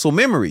going with muscle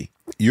memory.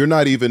 You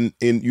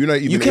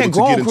can't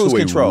go on cruise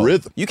control.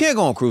 Rhythm. You can't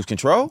go on cruise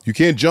control. You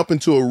can't jump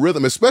into a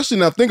rhythm, especially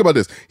now. Think about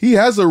this. He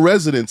has a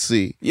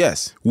residency.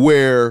 Yes.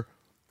 Where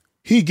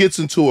he gets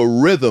into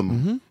a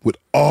rhythm with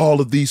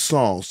all of these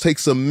songs.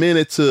 Takes a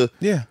minute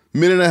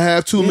minute and a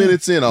half, 2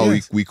 minutes in. Oh,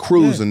 we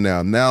cruising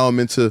now. Now I'm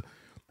into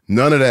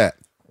none of that.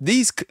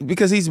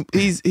 Because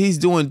he's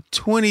doing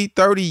 20,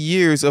 30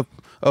 years of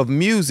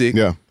music.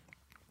 Yeah.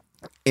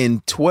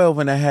 In 12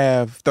 and a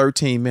half,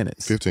 13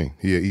 minutes. 15.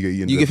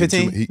 You get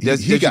 15? He got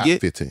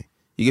 15.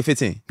 You get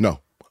 15?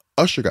 No.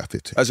 Usher got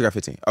 15. Usher got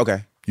 15.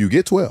 Okay. You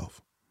get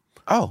 12.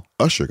 Oh.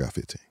 Usher got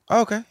 15.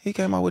 Okay. He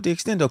came out with the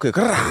extendo kick.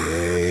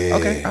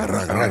 Okay. All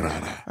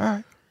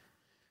right.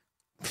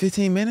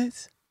 15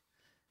 minutes?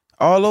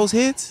 All those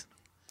hits?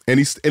 And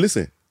he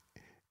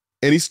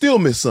still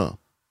missed some.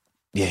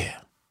 Yeah.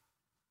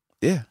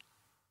 He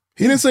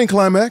didn't sing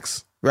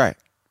Climax. Right.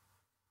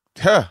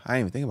 I didn't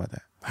even think about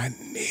that. I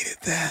needed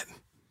that.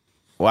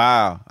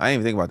 Wow. I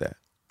didn't even think about that.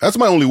 That's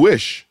my only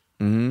wish.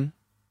 I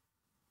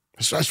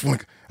just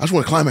want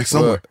to climax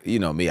somewhere. Well, you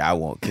know me, I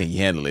want Can You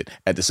Handle It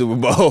at the Super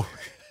Bowl.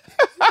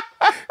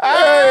 Hey,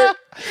 that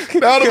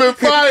would have been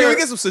fire. Can we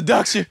get some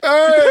seduction?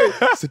 Hey,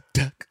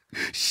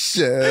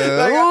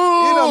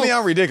 you know me,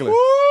 I'm ridiculous.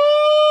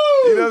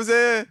 You know what I'm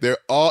saying?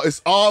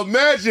 It's all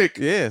magic.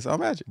 Yeah, it's all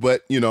magic.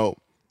 But,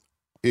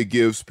 it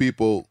gives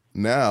people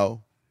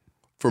now,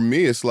 for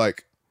me, it's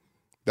like,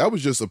 that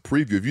was just a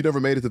preview. If you never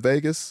made it to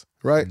Vegas,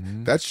 right?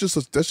 Mm-hmm. That's just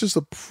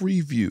a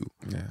preview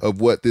of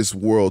what this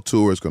world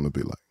tour is going to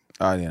be like.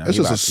 Oh, yeah, no, that's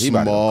just a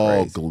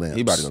small glimpse.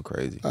 He about to go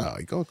crazy. Oh,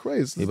 he going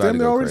crazy.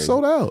 They're already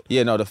sold out.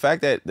 Yeah, no, the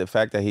fact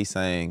that he's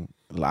saying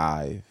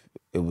live,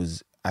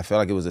 I felt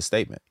like it was a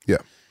statement. Yeah,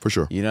 for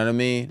sure. You know what I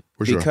mean?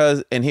 For sure.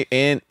 Because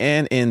and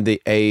in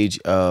the age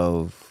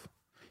of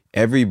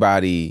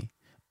everybody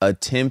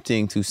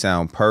attempting to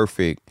sound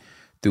perfect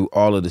through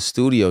all of the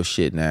studio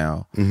shit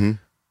now, mm-hmm.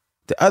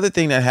 the other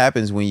thing that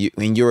happens when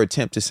your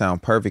attempt to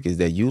sound perfect is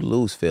that you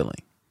lose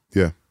feeling.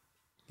 Yeah.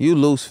 You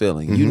lose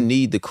feeling. Mm-hmm. You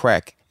need the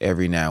crack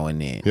every now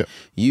and then. Yep.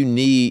 You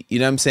need, you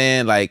know what I'm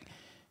saying? Like,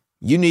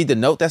 you need the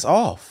note that's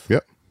off.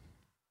 Yep.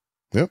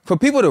 For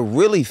people to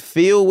really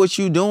feel what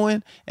you're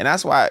doing. And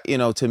that's why,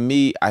 to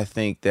me, I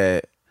think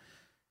that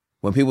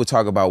when people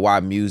talk about why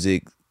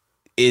music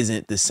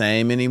isn't the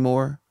same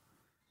anymore,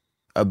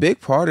 a big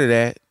part of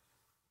that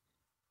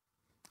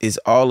is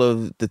all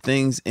of the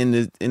things in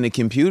the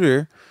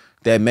computer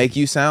that make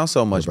you sound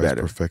so much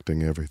better.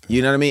 Perfecting everything.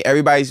 You know what I mean?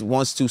 Everybody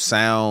wants to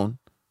sound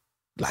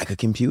like a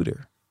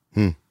computer.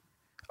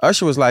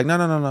 Usher was like, no,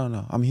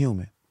 I'm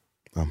human.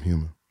 I'm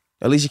human.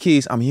 Alicia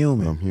Keys, I'm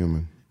human. I'm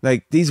human.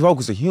 Like, these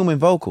vocals are human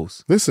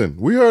vocals. Listen,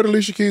 we heard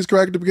Alicia Keys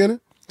crack at the beginning.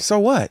 So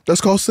what?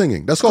 That's called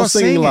singing. That's called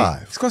singing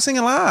live. It's called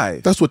singing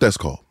live. That's what that's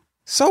called.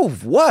 So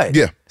what?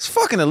 Yeah. It's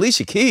fucking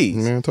Alicia Keys.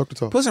 Man, talk to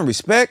talk. Put some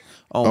respect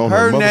on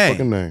her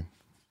motherfucking name.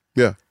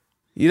 Yeah.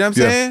 You know what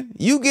I'm saying?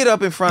 You get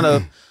up in front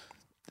of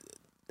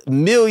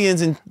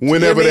millions and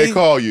whenever they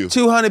call you.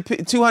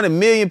 200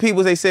 million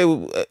people, they say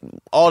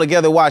all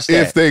together watch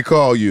that. If they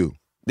call you.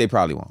 They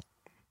probably won't.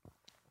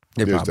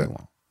 They probably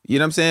won't. You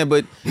know what I'm saying?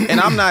 But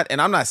I'm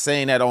not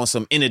saying that on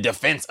some in a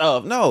defense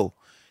of. No.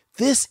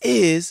 This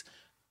is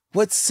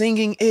what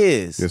singing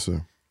is. Yes,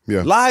 sir.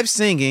 Yeah. Live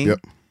singing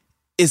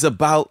is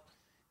about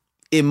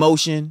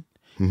emotion,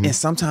 mm-hmm. and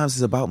sometimes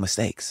it's about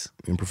mistakes.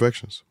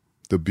 Imperfections.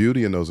 The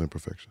beauty in those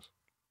imperfections.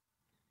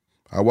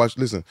 I watched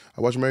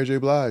Mary J.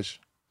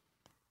 Blige.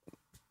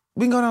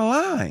 We can go down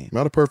the line.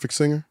 Not a perfect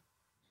singer,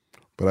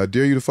 but I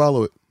dare you to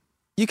follow it.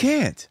 You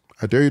can't.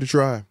 I dare you to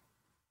try.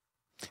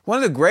 One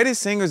of the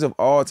greatest singers of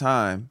all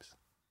times,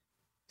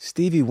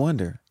 Stevie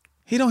Wonder.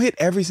 He don't hit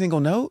every single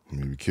note.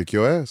 Maybe kick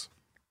your ass.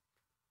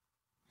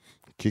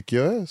 Kick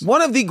your ass.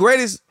 One of the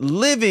greatest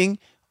living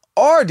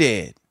or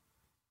dead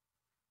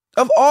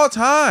of all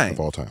time.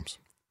 Of all times.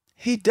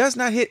 He does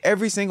not hit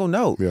every single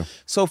note. Yeah.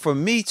 So for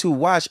me to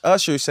watch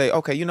Usher say,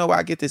 okay, you know what?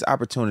 I get this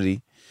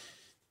opportunity.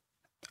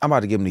 I'm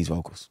about to give him these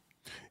vocals.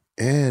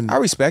 And I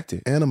respect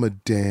it. And I'm a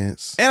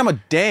dance. And I'm a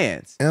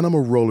dance. And I'm a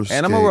roller skate.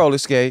 And I'm a roller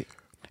skate.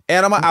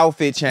 And I'm an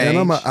outfit change. And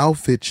I'm an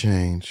outfit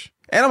change.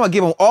 And I'm going to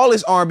give him all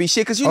this R&B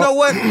shit. Because you know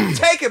what?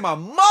 Taking my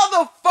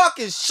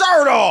motherfucking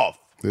shirt off.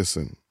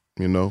 Listen,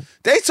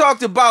 They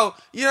talked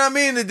about, you know what I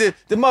mean? The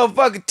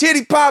motherfucking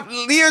titty pop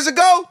years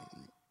ago.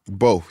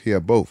 Both. Yeah,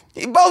 both.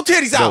 Both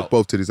titties out.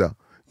 Both titties out.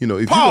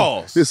 If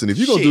Pause. If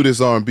you're going to do this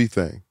R&B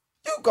thing.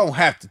 You're going to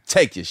have to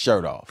take your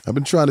shirt off. I've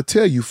been trying to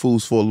tell you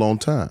fools for a long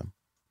time.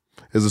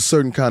 There's a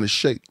certain kind of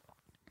shape.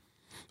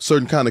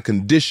 Certain kind of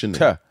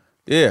conditioning.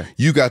 Yeah.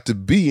 You got to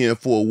be in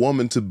for a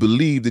woman to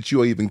believe that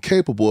you are even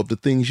capable of the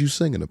things you're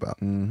singing about.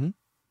 Mm-hmm.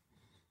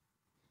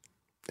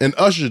 And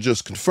Usher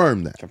just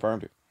confirmed that.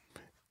 Confirmed it.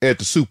 At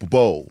the Super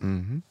Bowl.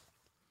 Mm-hmm.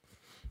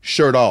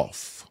 Shirt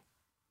off.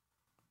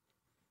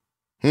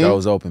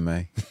 Doors open,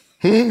 man.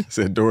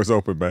 Said doors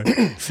open, man.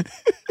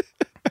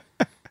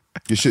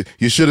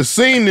 You should have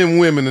seen them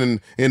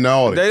women in the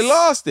audience. They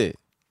lost it.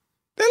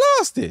 They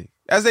lost it.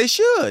 As they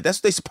should. That's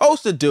what they're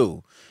supposed to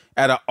do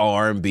at an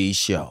R&B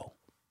show.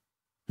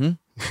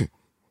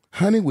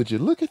 Honey, would you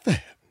look at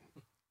that?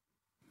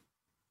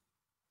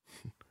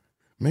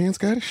 Man's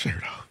got his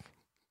shirt off.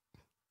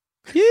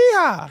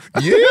 Yeah.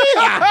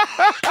 Yeah.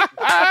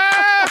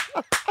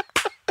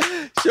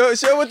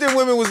 Show what them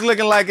women was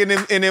looking like in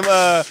them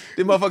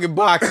motherfucking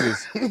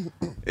boxes.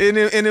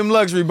 In them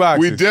luxury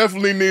boxes. We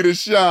definitely need a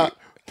shot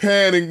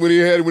panning when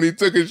he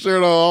took his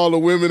shirt off, all the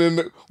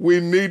women we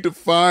need to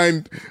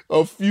find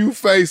a few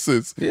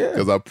faces. Yeah.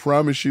 Because I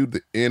promise you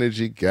the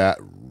energy got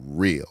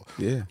real.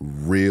 Yeah.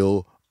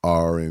 Real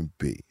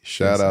R&B.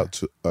 Shout out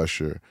to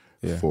Usher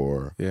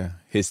for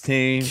his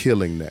team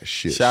killing that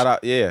shit. Shout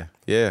out, yeah.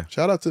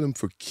 Shout out to them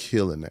for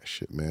killing that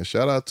shit, man.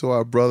 Shout out to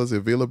our brothers,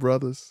 Avila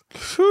brothers.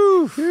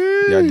 Y'all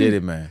did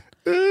it, man.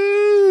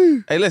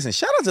 Hey, listen,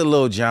 shout out to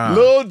Lil Jon.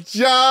 Lil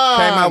Jon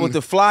came out with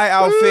the fly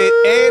outfit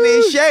and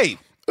in shape.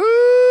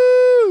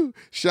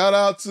 Shout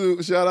out to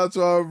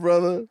our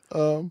brother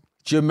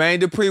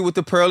Jermaine Dupri with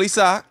the pearly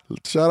sock.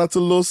 Shout out to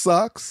Lil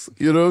Socks.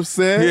 You know what I'm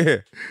saying? Yeah.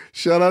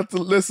 Shout out to,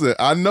 listen,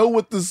 I know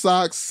what the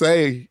socks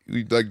say,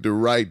 like the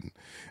writing.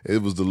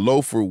 It was the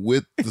loafer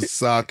with the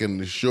sock and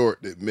the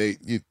short that made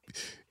you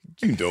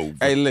know.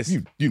 Hey,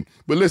 listen.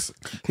 But listen.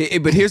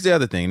 But here's the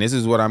other thing. This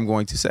is what I'm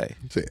going to say.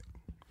 Say it.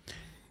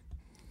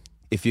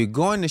 If you're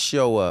going to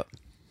show up,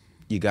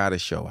 you got to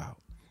show out.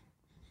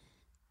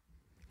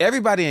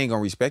 everybody ain't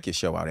gonna respect your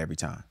show out every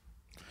time.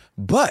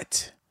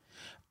 But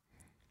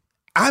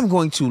I'm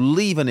going to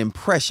leave an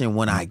impression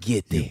when I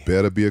get there. You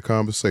better be a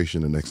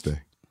conversation the next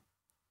day.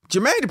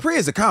 Jermaine Dupri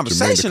is a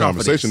conversation. The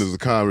conversation is a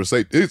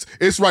conversation.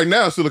 It's right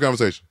now still a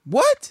conversation.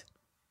 What?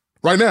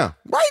 Right now.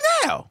 Right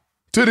now.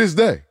 To this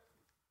day.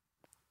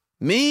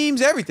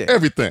 Memes, everything.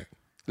 Everything.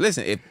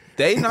 Listen, if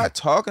they not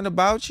talking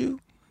about you,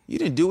 you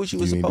didn't do what you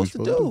were supposed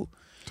to do.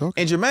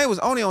 And Jermaine was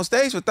only on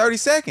stage for 30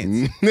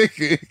 seconds.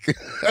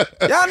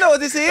 Y'all know what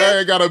this is?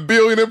 I got 1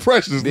 billion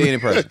impressions. Billion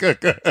impressions.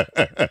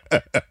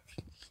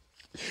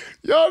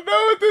 Y'all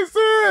know what this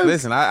is.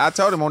 Listen, I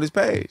told him on this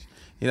page.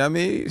 You know what I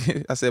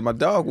mean? I said, my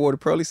dog wore the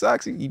pearly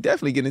socks. You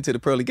definitely get into the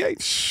pearly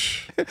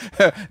gates.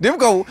 Them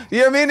go, you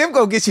know what I mean? Them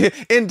go get you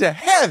into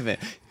heaven.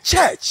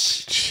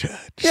 Church.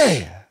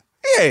 Yeah.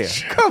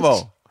 Come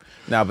on.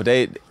 Nah, but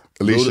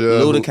Alicia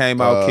Luda came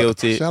out,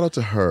 killed it. Shout out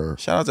to her.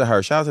 Shout out to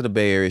her. Shout out to the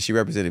Bay Area. She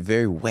represented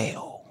very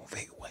well.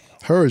 Very well.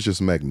 Her is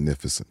just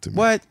magnificent to me.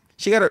 What?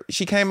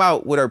 She came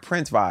out with her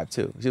Prince vibe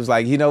too. She was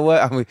like, you know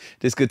what?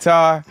 This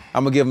guitar,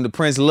 I'm gonna give him the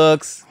Prince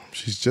looks.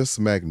 She's just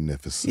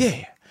magnificent.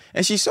 Yeah.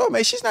 And she's so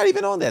amazing. She's not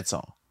even on that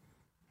song.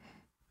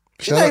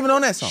 She's not even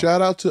on that song.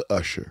 Shout out to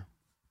Usher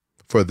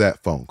for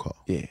that phone call.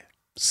 Yeah.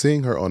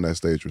 Seeing her on that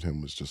stage with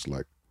him was just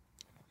like,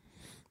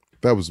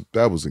 that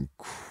was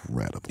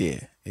incredible.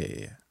 Yeah.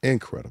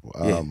 Incredible.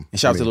 Yeah. And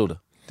shout out to Luda.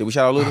 Did we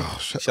shout out Luda?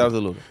 Shout out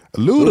to Luda.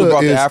 Luda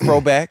brought the afro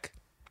back.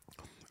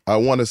 I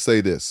want to say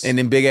this. And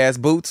them big ass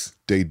boots.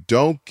 They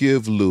don't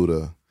give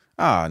Luda.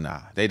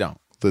 Nah, they don't.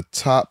 The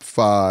top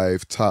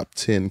 5, top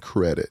 10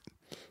 credit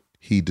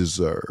he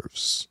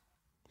deserves.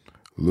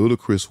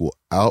 Ludacris will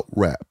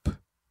out-rap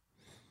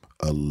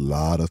a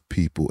lot of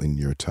people in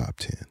your top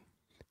 10.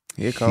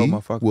 He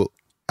motherfucker. Will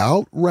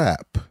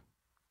out-rap.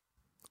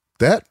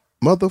 That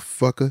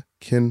motherfucker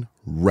can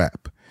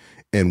rap.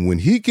 And when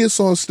he gets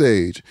on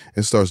stage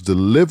and starts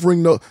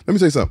delivering let me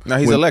tell you something. Now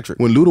he's electric.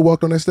 When Luda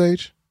walked on that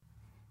stage,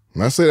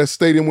 when I say that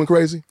stadium went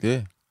crazy,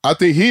 yeah, I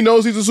think he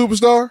knows he's a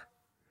superstar,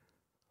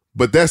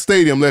 but that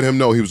stadium let him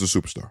know he was a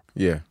superstar.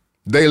 Yeah.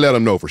 They let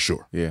him know for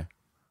sure. Yeah.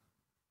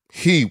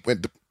 He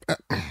went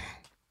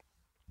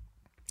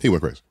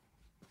crazy.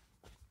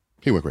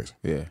 He went crazy.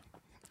 Yeah.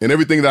 And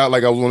everything that I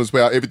was on his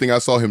page, everything I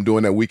saw him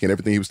doing that weekend,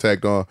 everything he was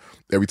tagged on,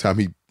 every time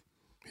he's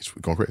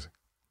going crazy.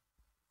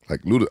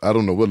 Like Luda, I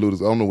don't know what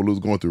Luda's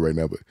going through right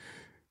now, but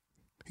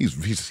he's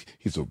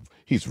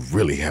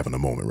really having a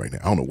moment right now.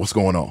 I don't know what's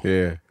going on.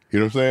 Yeah. You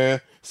know what I'm saying?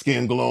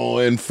 Skin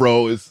glowing,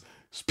 fro is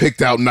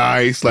picked out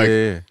nice. Like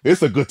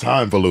it's a good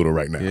time for Luda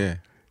right now. Yeah.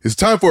 It's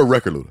time for a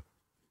record, Luda.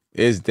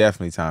 It's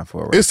definitely time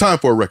for a record. It's time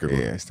for a record, Luda.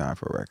 Yeah, it's time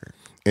for a record.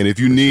 And if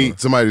you need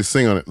somebody to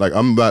sing on it, like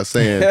I'm not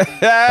saying,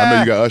 I know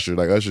you got Usher,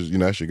 like Usher's,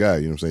 that's your guy.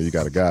 You know what I'm saying? You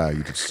got a guy,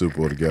 you just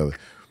super together.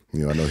 I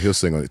know he'll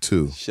sing on it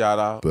too. Shout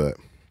out but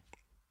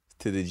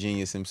to the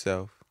genius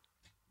himself,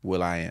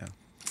 will.i.am.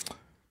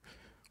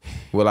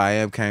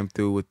 will.i.am came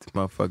through with the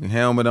motherfucking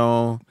helmet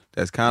on.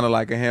 That's kind of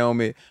like a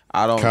helmet.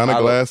 Kind of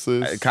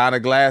glasses. Kind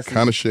of glasses.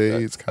 Kind of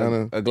shades. Kind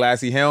of a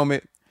glassy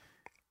helmet.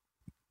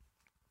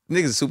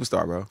 Nigga's a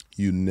superstar, bro.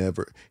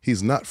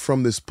 He's not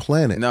from this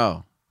planet.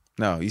 No.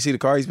 You see the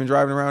car he's been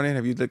driving around in?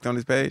 Have you looked on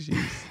his page?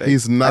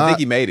 He's not. I think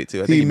he made it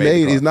too.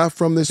 He's not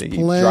from this planet.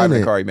 He's driving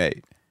the car he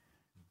made.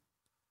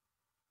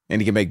 And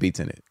he can make beats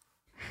in it.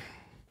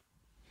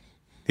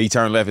 He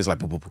turned left, it's like,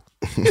 boo, boo, boo.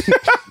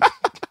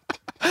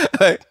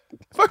 Like,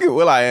 fucking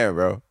will.i.am,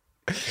 bro.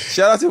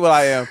 Shout out to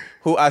will.i.am,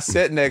 who I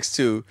sat next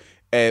to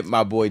at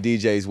my boy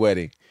DJ's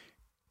wedding.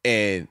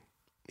 And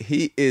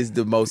he is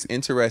the most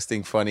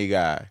interesting, funny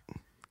guy.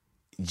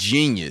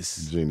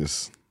 Genius.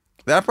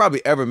 That I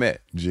probably ever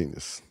met.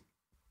 Genius.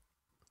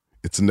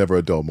 It's never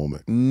a dull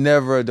moment.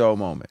 Never a dull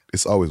moment.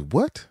 It's always,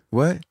 what?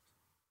 What?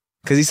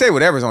 Because he say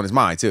whatever's on his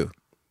mind, too.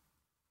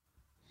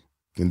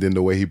 And then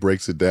the way he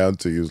breaks it down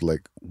to you is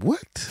like,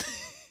 what?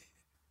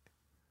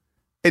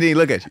 And then he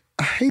look at you.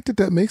 I hate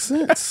that makes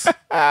sense.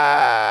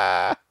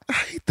 I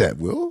hate that,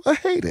 Will. I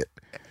hate it.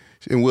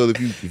 And Will, if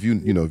you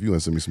want to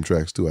send me some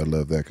tracks too, I'd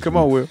love that. Come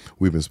on, Will.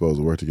 We've been supposed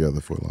to work together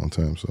for a long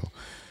time, so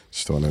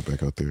just throwing that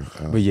back out there.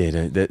 But yeah,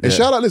 and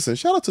shout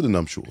out to the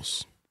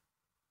nuptials.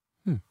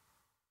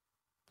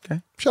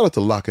 Okay. Shout out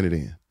to locking it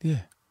in.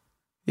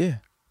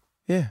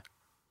 Yeah.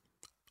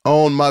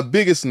 On my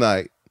biggest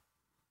night,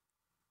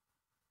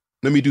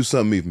 let me do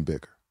something even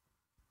bigger.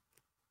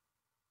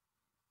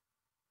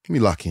 Let me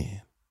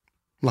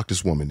lock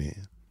this woman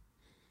in.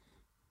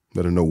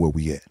 Let her know where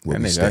we at. Where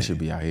that we nigga stand. that should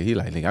be out here. He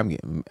like,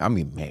 nigga, I'm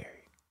getting married.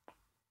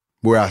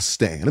 Where I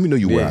stand. Let me know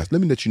you where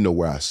let me let you know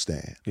where I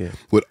stand. Yeah.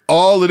 With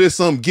all of this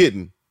I'm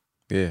getting,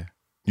 you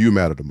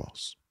matter the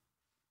most.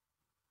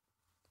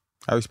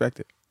 I respect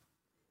it.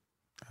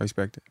 I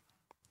respect it.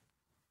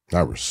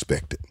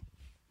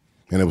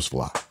 And it was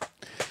fly.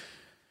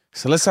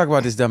 So let's talk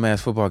about this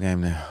dumbass football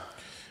game now.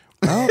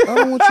 I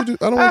don't want you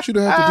to have to do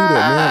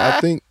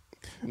that,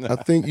 man. I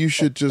think you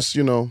should just,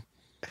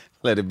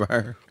 let it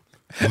burn.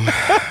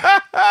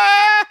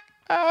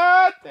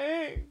 I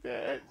think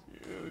that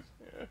you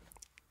should.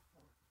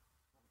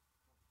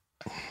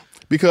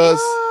 Because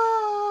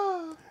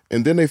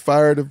And then they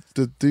fired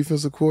the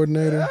defensive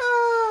coordinator.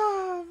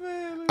 Oh,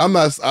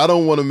 man. I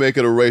don't want to make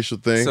it a racial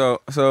thing.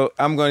 So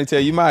I'm going to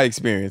tell you my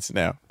experience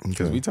now.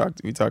 Because we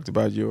talked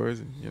about yours,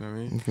 and you know what I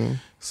mean? Okay.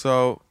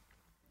 So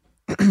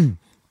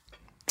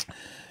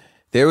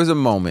there was a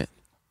moment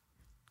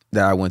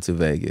that I went to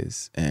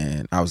Vegas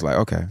and I was like,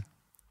 okay,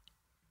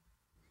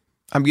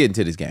 I'm getting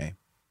to this game.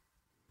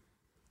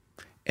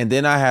 And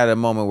then I had a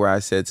moment where I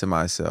said to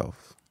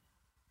myself,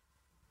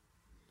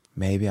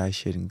 maybe I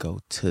shouldn't go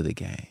to the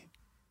game.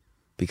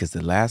 Because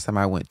the last time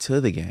I went to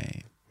the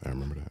game, I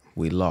remember that.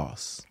 We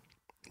lost.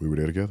 We were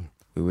there together.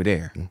 We were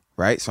there,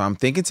 right? So I'm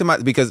thinking to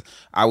because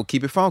I would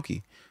keep it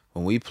funky.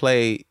 When we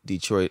played the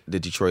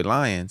Detroit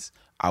Lions,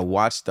 I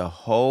watched the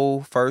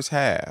whole first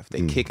half.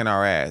 They kicking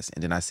our ass.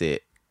 And then I said,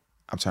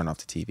 I'm turning off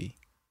the TV.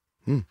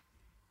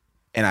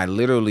 And I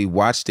literally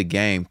watched the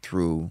game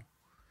through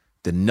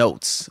the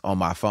notes on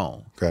my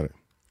phone. Got it.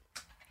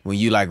 When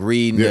you like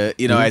reading the,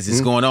 as it's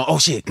going on. Oh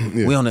shit,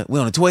 we on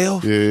the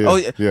 12.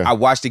 Yeah. I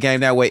watched the game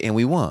that way and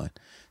we won.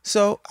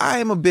 So I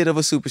am a bit of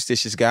a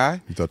superstitious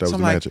guy. You thought that was the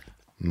magic.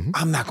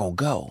 I'm not gonna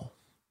go.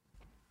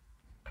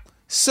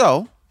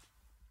 So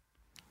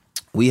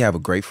we have a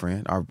great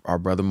friend, our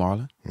brother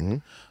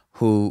Marlon,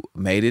 who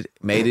made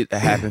it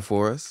happen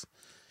for us.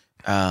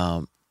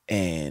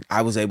 And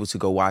I was able to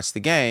go watch the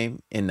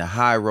game in the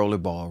high roller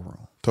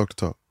ballroom. Talk to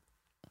talk.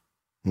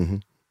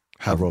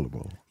 High roller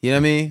ball. You know what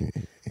I mean?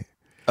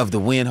 Of the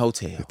Wynn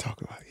Hotel.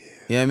 Talk about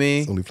You know what I mean?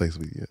 It's the only place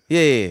we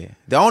Yeah.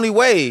 The only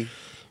way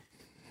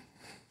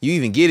you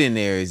even get in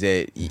there is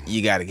that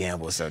you got to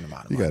gamble a certain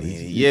amount of money.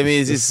 You know what I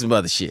mean? It's just some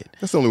other shit.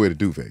 That's the only way to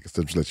do Vegas.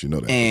 To just let you know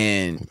that.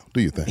 And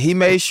do your thing. He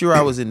made sure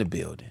I was in the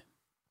building.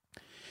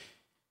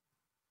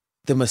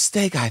 The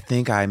mistake I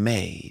think I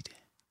made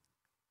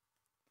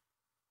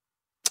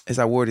is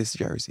I wore this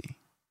jersey.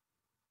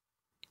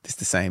 It's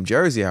the same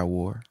jersey I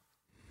wore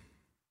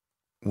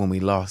when we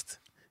lost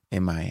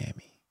in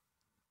Miami.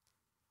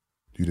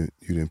 You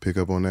didn't pick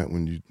up on that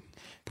when you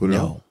put it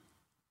on?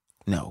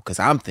 No, because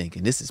I'm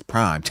thinking this is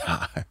prime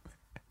time.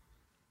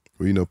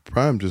 Well,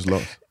 Prime just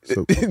lost.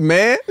 So.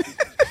 Man.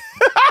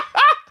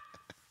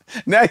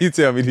 Now you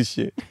tell me this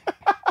shit.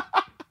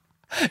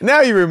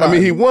 Now you remind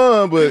me. He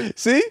won, but...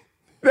 See?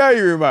 Now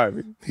you remind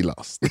me. He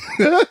lost.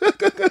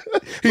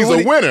 He's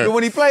a winner. But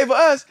when he played for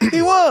us,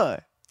 he won.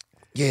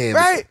 Yeah.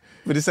 Right?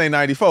 But this ain't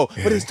 94.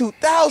 Yeah. But it's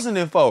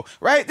 2004.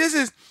 Right? This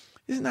is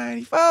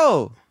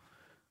 94.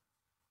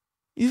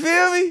 You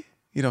feel me?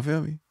 You don't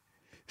feel me?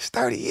 It's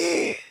 30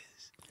 years.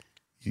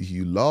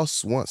 You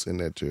lost once in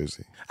that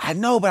jersey. I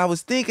know, but I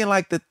was thinking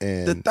like the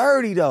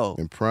 30 though.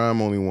 And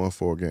Prime only won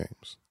 4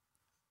 games.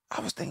 I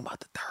was thinking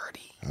about the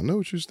 30. I know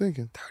what you was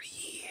thinking. 30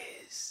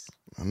 years.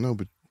 I know,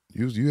 but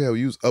you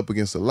was up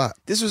against a lot.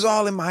 This was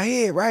all in my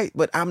head, right?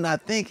 But I'm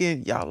not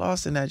thinking y'all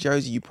lost in that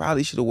jersey. You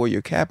probably should have wore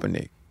your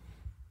Kaepernick.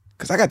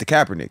 Because I got the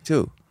Kaepernick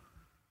too.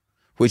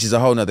 Which is a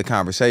whole nother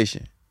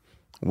conversation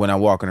when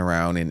I'm walking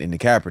around in the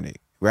Kaepernick,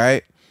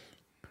 right?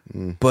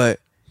 But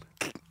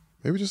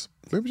maybe just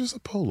a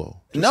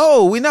polo.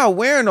 No, we're not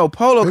wearing no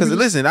polo because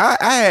listen, I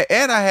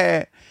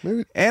had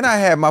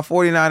my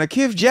 49er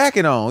Kith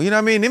jacket on. You know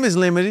what I mean? Them is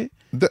limited.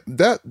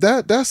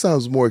 That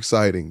sounds more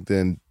exciting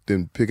than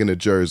picking a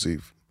jersey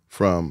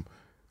from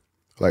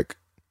like.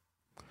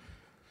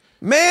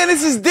 Man,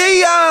 this is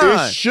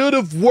Dion. It should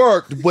have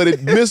worked, but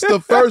it missed the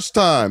first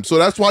time. So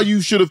that's why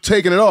you should have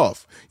taken it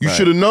off. You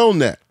should have known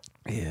that.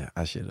 Yeah,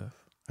 I should have.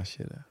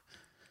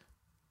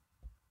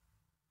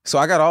 So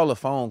I got all the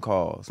phone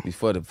calls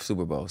before the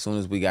Super Bowl, as soon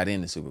as we got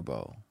in the Super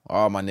Bowl.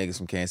 All my niggas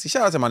from Kansas City.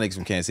 Shout out to my niggas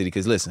from Kansas City,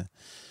 because listen,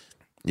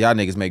 y'all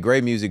niggas make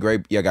great music,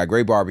 y'all got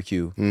great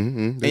barbecue,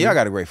 and y'all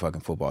got a great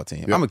fucking football team.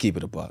 Yep. I'm going to keep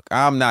it a buck.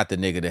 I'm not the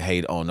nigga to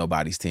hate on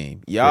nobody's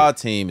team. Y'all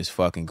team is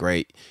fucking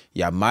great.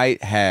 Y'all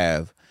might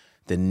have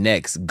the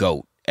next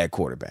GOAT at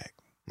quarterback.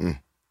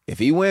 If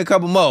he win a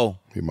couple more,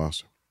 he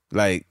monster.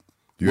 Like,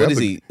 what is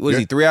he?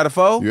 3 out of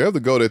 4? You have the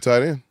GOAT at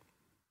tight end.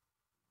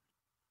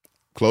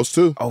 Close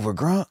to. Over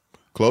Grunt?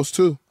 Close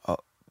to.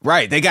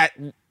 Right. They got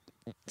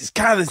it's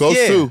kind of close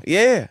to.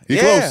 Yeah. He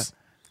close.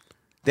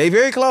 They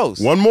very close.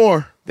 One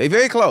more. They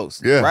very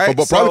close. Yeah. Right.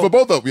 Probably for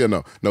both of them.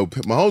 Yeah. No.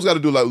 Mahomes got to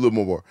do like a little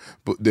more,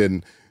 but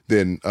than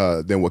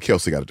what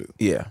Kelsey got to do.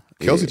 Yeah.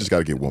 Kelsey just got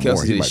to get one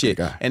more. He might be the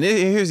guy. And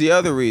here's the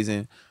other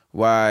reason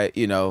why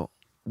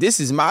this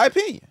is my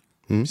opinion.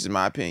 This is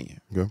my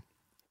opinion. Okay.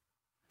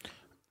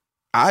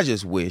 I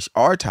just wish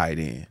our tight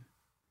end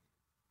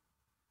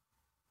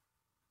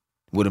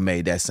would have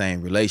made that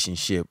same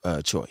relationship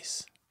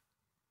choice.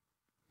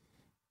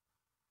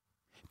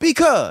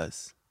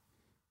 Because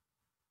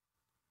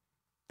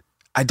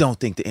I don't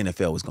think the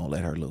NFL was going to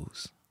let her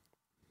lose.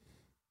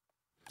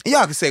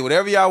 Y'all can say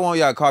whatever y'all want.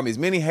 Y'all can call me as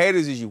many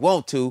haters as you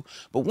want to.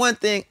 But one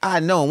thing I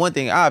know, and one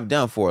thing I've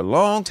done for a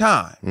long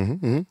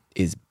time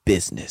is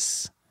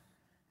business.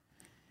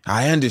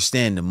 I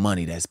understand the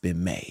money that's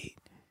been made.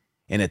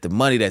 And that the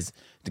money that's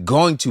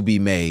going to be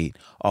made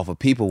off of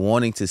people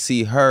wanting to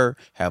see her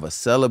have a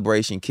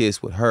celebration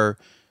kiss with her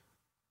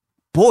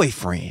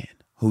boyfriend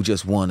who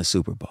just won a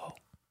Super Bowl.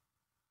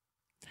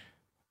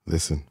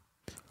 Listen,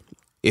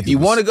 If you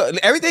want to go,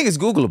 everything is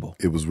Googleable.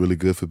 It was really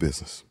good for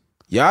business.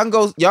 Y'all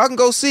can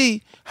go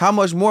see how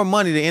much more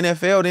money the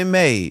NFL done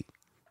made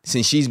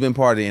since she's been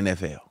part of the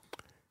NFL.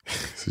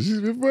 She's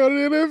been part of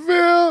the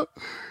NFL.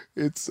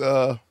 It's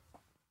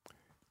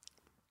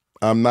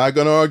I'm not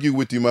gonna argue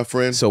with you, my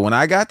friend. So when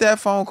I got that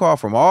phone call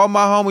from all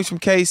my homies from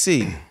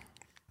KC,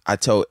 I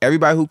told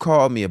everybody who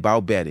called me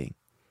about betting,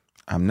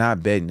 I'm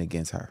not betting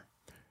against her.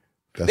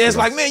 It's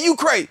like, man, you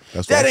crazy.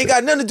 That ain't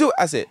got nothing to do.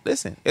 I said,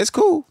 listen, it's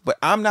cool, but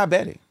I'm not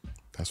betting.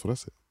 That's what I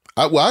said.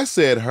 I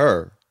said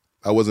her.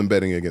 I wasn't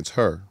betting against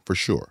her for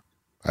sure.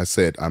 I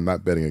said I'm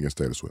not betting against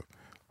Taylor Swift.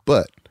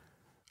 But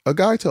a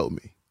guy told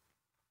me,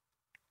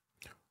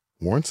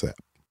 Warren Sapp,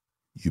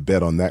 you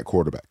bet on that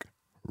quarterback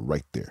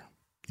right there.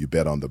 You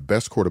bet on the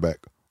best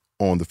quarterback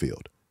on the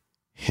field.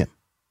 Him.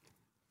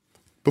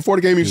 Before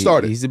the game even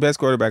started. He's the best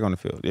quarterback on the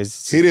field. He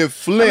didn't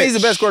flinch. I mean, he's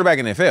the best quarterback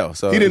in the NFL.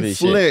 So he didn't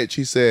flinch.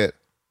 He said,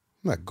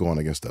 I'm not going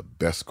against the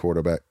best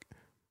quarterback.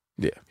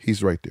 Yeah.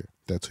 He's right there.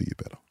 That's who you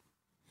bet on.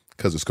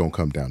 Because it's going to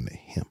come down to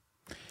him.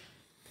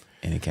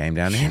 And it came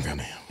down to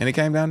him. And it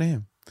came down to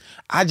him.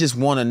 I just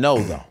want to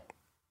know, though,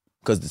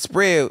 because the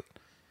spread,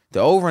 the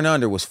over and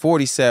under was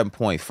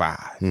 47.5.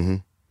 Mm-hmm.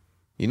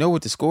 You know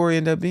what the score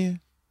ended up being?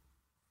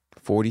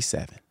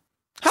 47.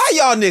 How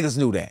y'all niggas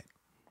knew that?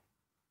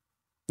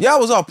 Y'all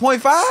was off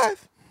 0.5?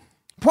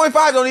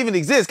 0.5 don't even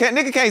exist.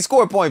 Nigga can't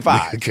score 0.5.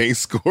 Nigga can't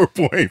score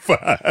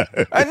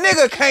 0.5. A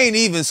nigga can't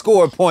even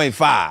score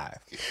 0.5.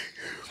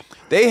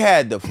 They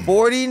had the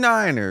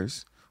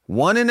 49ers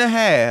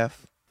 1.5.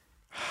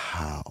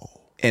 How?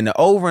 And the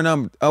over and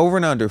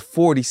under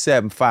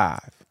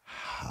 47.5.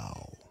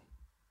 How?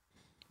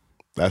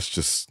 That's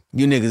just...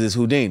 You niggas is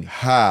Houdini.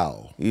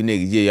 How? You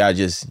niggas, yeah, y'all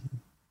just...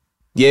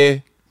 Yeah.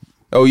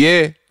 Oh,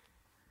 yeah.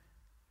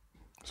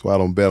 That's why I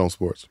don't bet on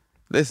sports.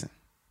 Listen.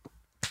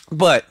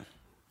 But...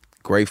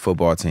 Great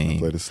football team.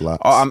 Play the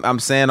slots. I'm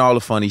saying all the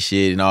funny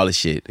shit and all the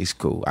shit. It's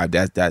cool.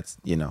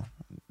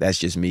 That's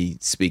just me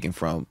speaking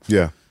from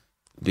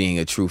being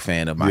a true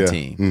fan of my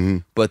team. Mm-hmm.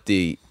 But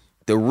the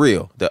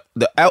real,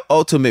 the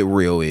ultimate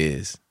real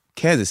is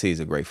Kansas City's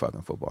a great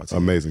fucking football team.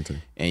 Amazing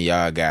team. And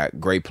y'all got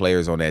great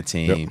players on that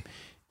team. Yep.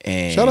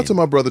 And shout out to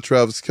my brother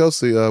Travis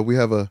Kelce. We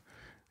have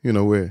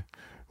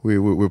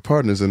we're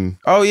partners in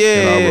our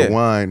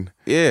Rewind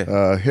hair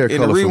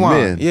color for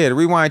men. Yeah, the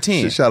Rewind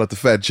team. Shout out to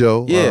Fat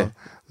Joe. Yeah.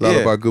 A lot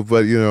of our good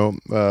buddy, who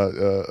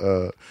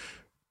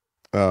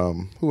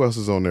else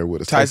is on there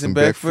with us? Tyson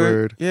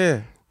Beckford.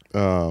 Yeah.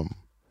 You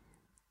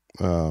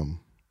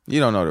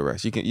don't know the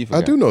rest. You forgot.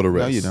 I do know the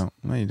rest.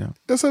 No, you don't.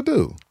 Yes, I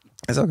do.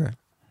 It's okay.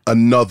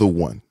 Another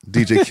one.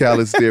 DJ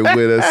Khaled's there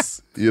with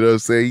us. You know what I'm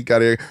saying? He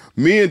got hair.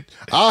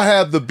 I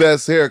have the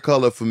best hair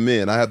color for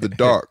men. I have the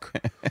dark.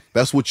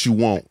 That's what you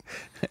want.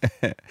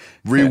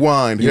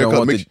 Rewind. You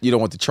don't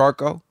want the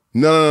charcoal?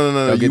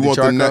 No. You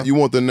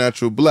want the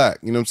natural black.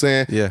 You know what I'm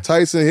saying? Yeah.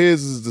 Tyson,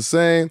 his is the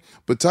same,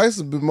 but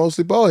Tyson been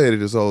mostly bald headed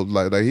his whole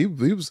life. Like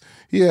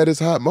he had his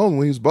hot moment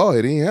when he was bald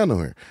headed. He ain't had no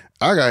hair.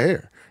 I got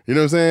hair. You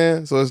know what I'm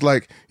saying? So it's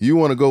like you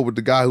want to go with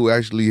the guy who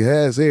actually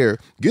has hair.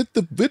 Get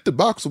the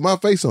box with my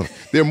face on it.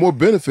 There are more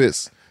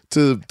benefits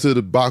to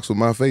the box with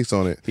my face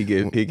on it. He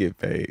get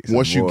paid.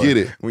 Once you get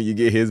it. When you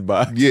get his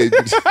box. Yeah.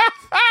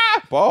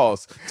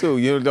 Balls too.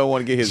 You don't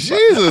want to get his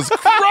Jesus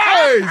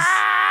Christ.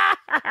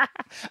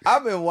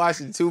 I've been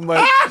watching too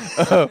much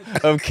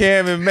of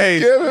Cam and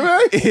Mace.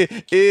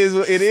 It is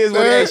what it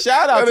is.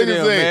 Shout out to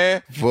them,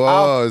 man.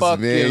 Pause, I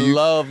fucking man.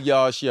 love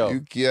y'all show.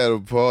 You gotta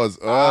pause.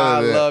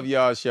 I love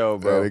y'all show,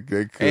 bro.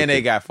 And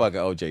they got fucking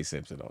O.J.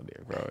 Simpson on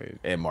there, bro,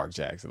 and Mark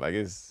Jackson. Like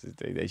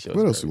they show.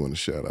 What else you want to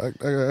shout out?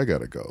 I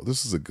gotta go.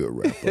 This is a good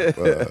wrap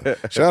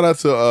up. Shout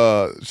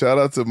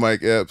out to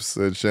Mike Epps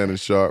and Shannon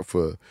Sharp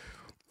for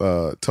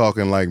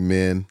talking like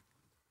men.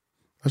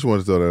 I just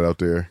want to throw that out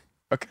there.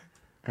 Okay.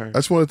 Right. I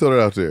just want to throw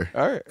that out there.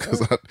 All right.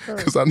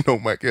 Because I know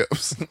Mike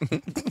Epps.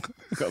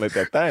 Call it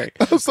that thing.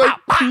 I was like,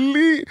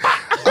 please.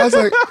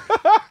 I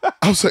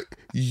was like,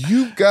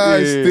 you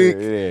guys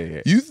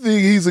think you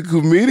think he's a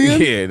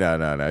comedian? Yeah,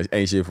 no.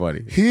 Ain't shit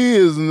funny. He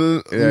is,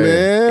 man.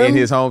 In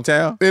his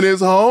hometown? In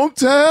his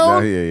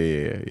hometown? No,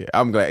 yeah.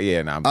 I'm glad.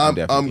 Yeah, no, I'm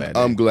definitely glad.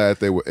 I'm glad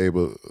they were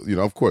able,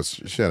 of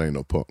course, Shannon ain't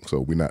no punk, so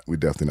we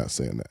definitely not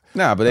saying that.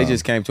 Nah, but they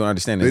just came to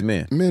understand as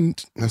men. Men,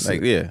 that's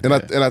like, it.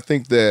 And I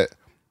think that,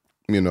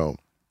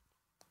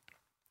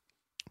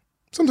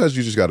 sometimes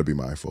you just got to be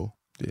mindful.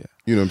 Yeah.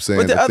 You know what I'm saying?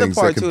 But the other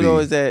part, too, though,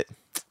 is that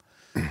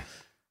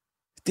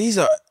these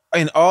are,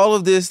 in all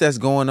of this that's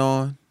going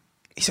on,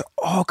 these are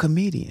all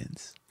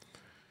comedians.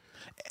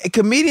 A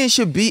comedian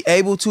should be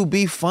able to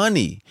be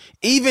funny,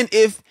 even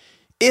if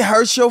it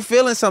hurts your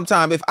feelings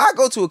sometimes. If I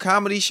go to a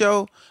comedy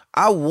show,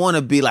 I want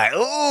to be like,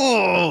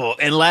 oh,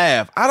 and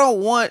laugh. I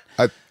don't want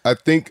I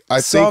think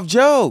soft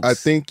jokes. I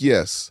think,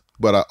 yes.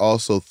 But I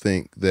also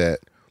think that,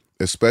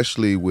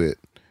 especially with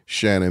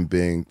Shannon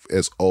being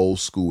as old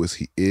school as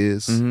he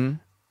is, mm-hmm.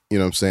 You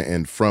know what I'm saying?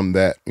 And from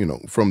that,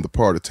 from the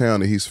part of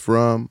town that he's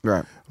from,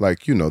 right?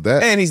 Like,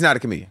 that. And he's not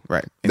a comedian,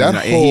 right? And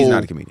he's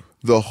not a comedian.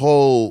 The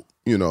whole,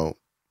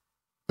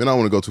 and I don't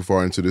want to go too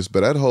far into this,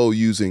 but that whole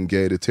using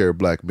gay to tear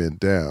black men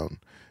down,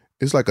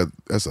 it's like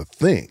that's a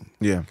thing.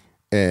 Yeah.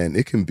 And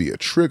it can be a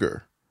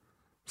trigger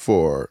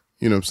for,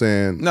 you know what I'm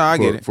saying? No, I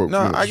get it.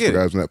 I get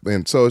it.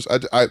 And so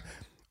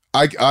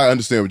I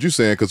understand what you're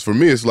saying, because for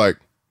me, it's like,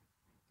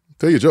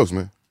 tell your jokes,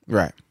 man.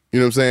 Right. You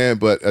know what I'm saying?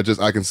 But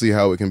I can see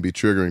how it can be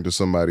triggering to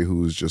somebody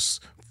who's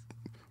just,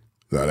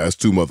 nah, that's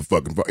too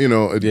motherfucking fun. You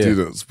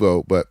know,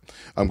 so, but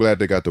I'm glad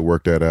they got to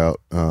work that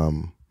out.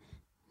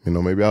 You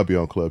know, maybe I'll be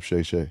on Club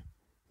Shay Shay.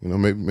 You know,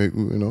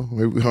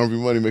 maybe Harvey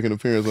Money make an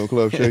appearance on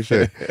Club Shay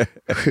Shay.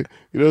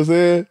 You know what I'm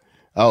saying?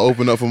 I'll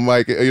open up for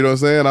Mike. You know what I'm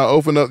saying? I'll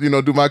open up,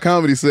 do my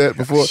comedy set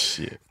before.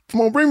 Shit.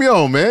 Come on, bring me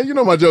on, man. You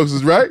know my jokes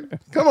is right.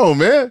 Come on,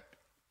 man.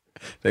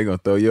 They gonna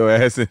throw your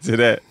ass into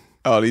that.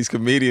 All these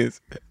comedians.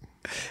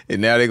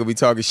 And now they gonna be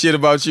talking shit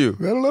about you.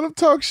 Man, let them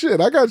talk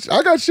shit. I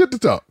got shit to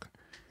talk.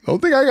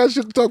 Don't think I got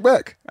shit to talk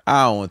back.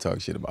 I don't want to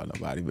talk shit about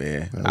nobody,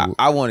 man.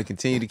 I want to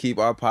continue to keep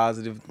our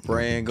positive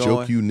brand going.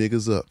 Joke you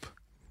niggas up.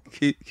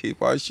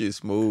 Keep our shit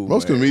smooth.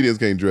 Most man. comedians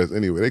can't dress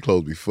anyway. They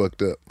clothes be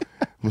fucked up.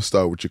 I'm gonna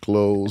start with your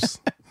clothes.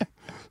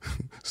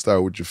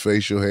 Start with your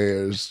facial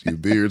hairs. Your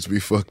beards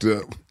be fucked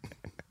up.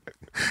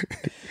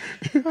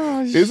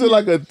 Is it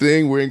like a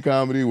thing where in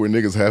comedy where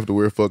niggas have to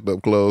wear fucked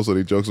up clothes so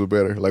their jokes are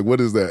better? Like, what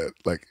is that?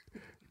 Like,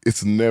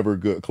 it's never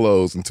good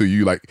clothes until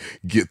you like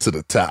get to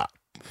the top.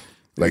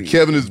 Like,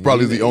 Kevin is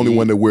probably the only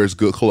one that wears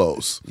good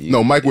clothes.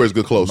 No, Mike wears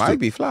good clothes too.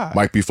 Be fly.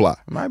 Mike be fly.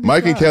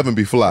 Mike and Kevin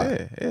be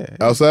fly. Yeah.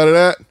 Outside of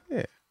that,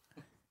 yeah.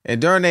 And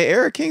during their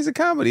era, Kings of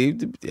Comedy,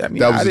 I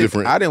mean, that was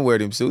different. I didn't wear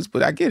them suits,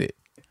 but I get it.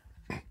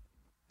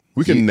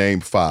 We can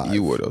name 5.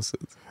 You wore those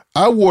suits.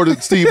 I wore the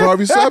Steve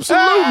Harvey's.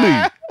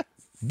 Absolutely.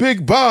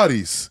 Big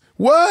bodies.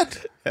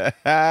 What?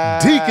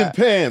 Deacon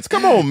pants.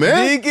 Come on,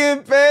 man.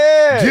 Deacon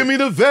pants. Give me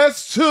the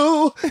vest,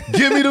 too.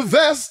 Give me the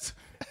vest.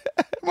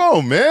 Come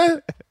on,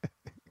 man.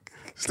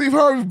 Steve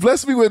Harvey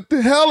blessed me with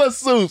the hella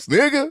suits,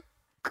 nigga.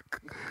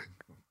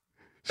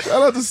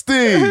 Shout out to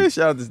Steve.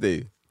 Shout out to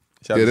Steve.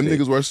 Them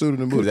niggas wear suited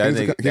and boots.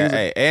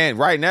 And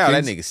right now,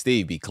 that nigga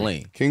Steve be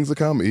clean. Kings of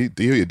Comedy.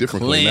 He a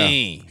different clean now.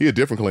 He a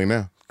different clean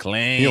now.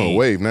 Clean. He on a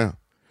wave now.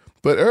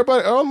 But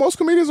most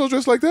comedians don't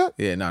dress like that.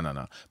 Yeah,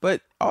 no.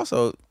 But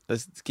also,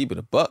 let's keep it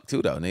a buck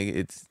too, though, nigga.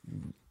 It's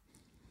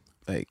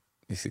like,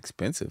 it's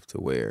expensive to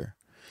wear.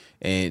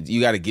 And you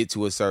got to get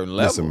to a certain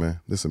level.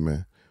 Listen,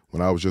 man.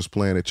 When I was just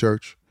playing at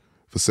church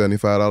for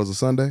 $75 a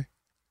Sunday.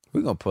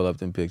 We're going to pull up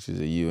them pictures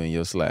of you in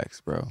your slacks,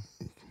 bro.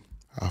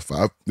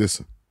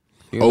 Listen.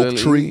 Oak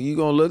Tree. You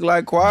going to look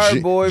like Choir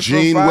Boy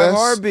from 5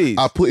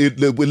 Heartbeats.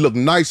 It would look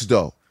nice,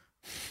 though.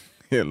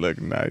 It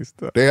looked nice,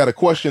 though. They had a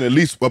question at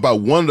least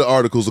about one of the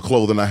articles of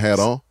clothing I had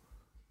on.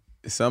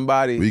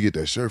 Somebody. Where you get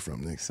that shirt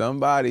from, nigga?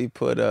 Somebody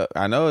put up.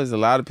 I know there's a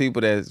lot of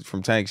people that's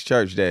from Tank's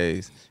church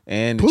days.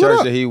 And the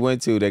church that he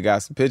went to, they got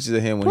some pictures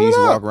of him when he used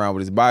to walk around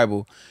with his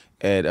Bible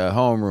at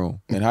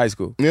homeroom in high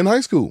school. In high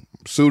school.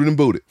 Suited and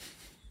booted.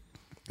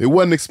 It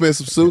wasn't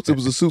expensive suits. It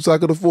was the suits I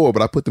could afford,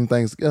 but I put them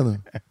things together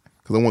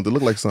because I wanted to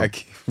look like something. I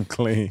keep them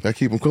clean.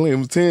 It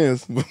was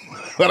 10s,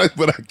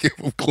 but I keep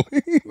them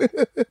clean.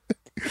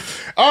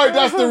 All right,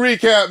 that's the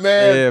recap,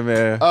 man. Yeah,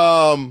 man.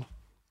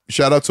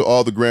 Shout out to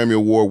all the Grammy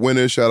Award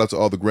winners. Shout out to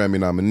all the Grammy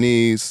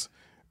nominees.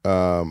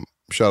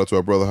 Shout out to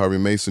our brother Harvey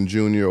Mason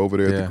Jr. over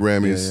there at the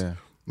Grammys.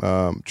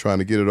 Trying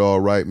to get it all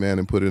right, man,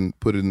 and put in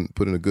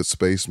a good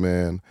space,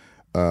 man.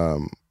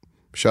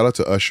 Shout out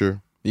to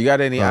Usher. You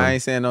got any I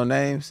ain't saying no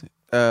names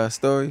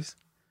stories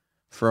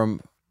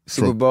from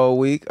Super Bowl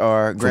week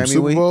or Grammy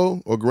Super week?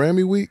 Bowl or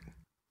Grammy week?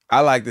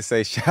 I like to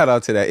say shout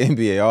out to that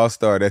NBA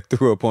All-Star that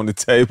threw up on the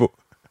table.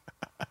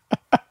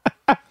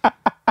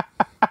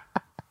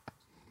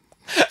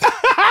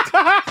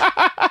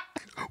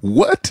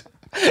 What?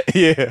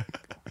 Yeah.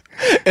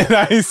 And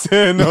I ain't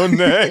saying no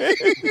names.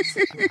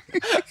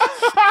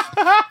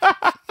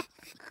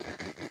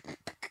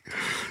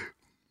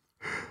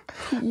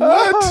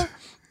 What?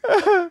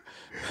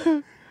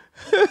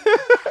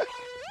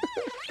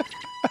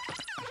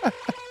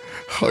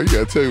 Oh, you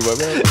gotta tell me about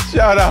that.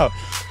 Shout out.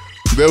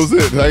 That was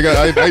it. I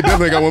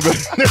definitely got one better.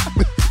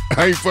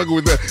 I ain't fucking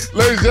with that.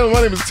 Ladies and gentlemen,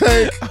 my name is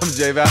Tank. I'm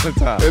Jay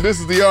Valentine. And this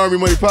is the R&B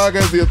Money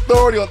Podcast, the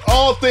authority on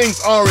all things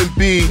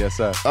R&B. Yes,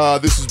 sir.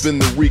 This has been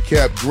the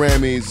recap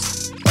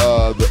Grammys,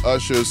 the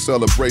Usher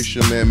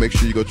celebration, man. Make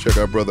sure you go check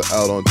our brother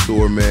out on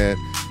tour, man.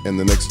 And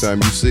the next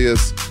time you see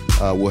us,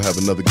 we'll have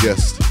another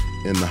guest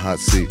in the hot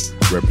seat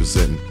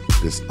representing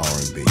this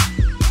R&B.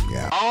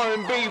 Yeah.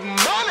 R&B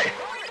Money.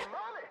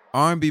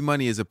 R&B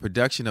Money is a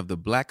production of the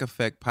Black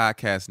Effect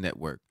Podcast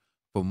Network.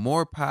 For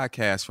more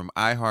podcasts from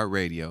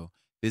iHeartRadio,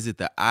 visit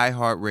the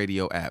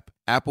iHeartRadio app,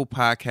 Apple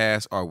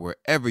Podcasts, or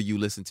wherever you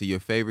listen to your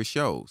favorite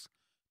shows.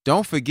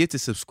 Don't forget to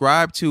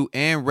subscribe to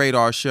and rate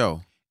our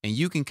show. And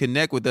you can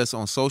connect with us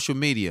on social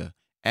media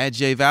at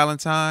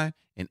JValentine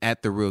and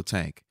at The Real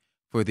Tank.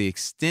 For the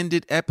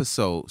extended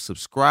episode,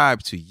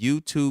 subscribe to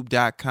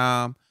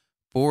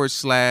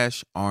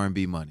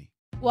youtube.com/R&B Money.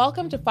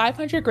 Welcome to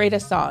 500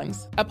 Greatest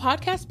Songs, a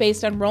podcast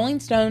based on Rolling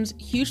Stone's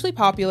hugely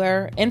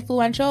popular,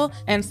 influential,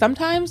 and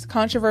sometimes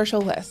controversial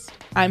list.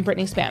 I'm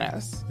Brittany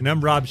Spanos. And I'm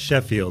Rob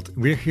Sheffield.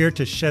 We're here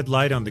to shed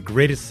light on the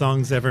greatest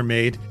songs ever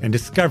made and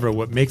discover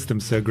what makes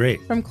them so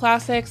great. From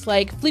classics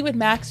like Fleetwood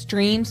Mac's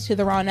Dreams to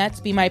the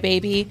Ronettes' Be My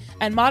Baby,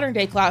 and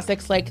modern-day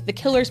classics like The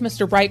Killer's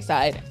Mr.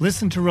 Brightside.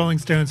 Listen to Rolling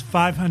Stone's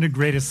 500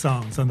 Greatest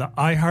Songs on the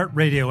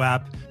iHeartRadio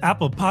app,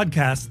 Apple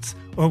Podcasts,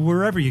 or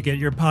wherever you get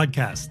your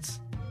podcasts.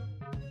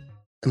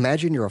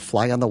 Imagine you're a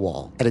fly on the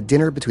wall at a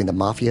dinner between the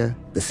mafia,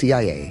 the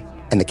CIA,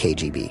 and the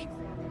KGB.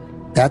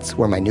 That's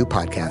where my new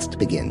podcast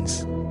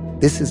begins.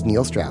 This is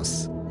Neil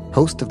Strauss,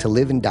 host of To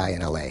Live and Die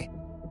in LA,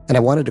 and I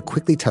wanted to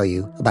quickly tell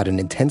you about an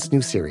intense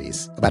new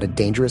series about a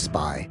dangerous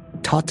spy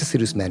taught to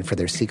seduce men for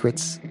their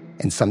secrets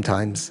and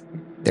sometimes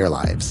their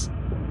lives.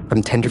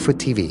 From Tenderfoot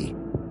TV,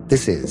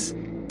 this is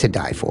To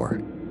Die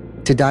For.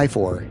 To Die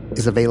For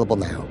is available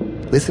now.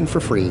 Listen for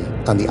free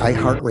on the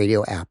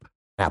iHeartRadio app,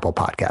 Apple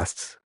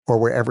Podcasts, or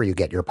wherever you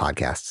get your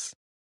podcasts.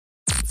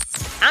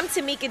 I'm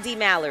Tamika D.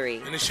 Mallory.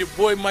 And it's your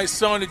boy, my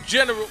son, the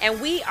General. And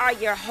we are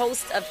your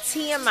hosts of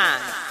TMI.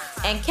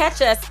 And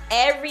catch us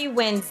every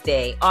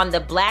Wednesday on the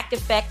Black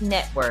Effect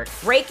Network,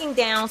 breaking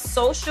down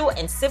social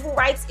and civil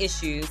rights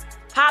issues,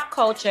 pop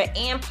culture,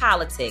 and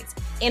politics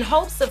in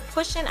hopes of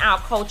pushing our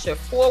culture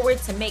forward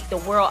to make the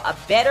world a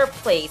better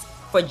place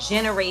for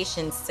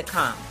generations to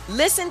come.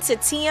 Listen to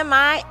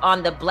TMI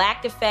on the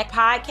Black Effect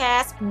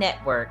Podcast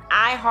Network,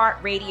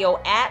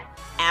 iHeartRadio app,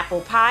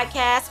 Apple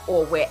Podcasts,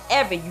 or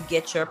wherever you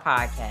get your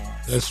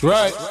podcasts. That's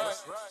right.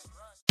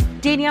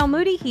 Danielle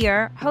Moody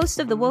here, host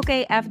of the Woke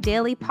AF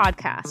Daily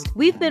podcast.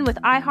 We've been with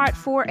iHeart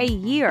for a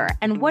year,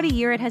 and what a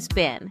year it has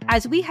been.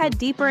 As we head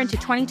deeper into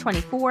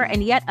 2024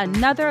 and yet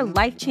another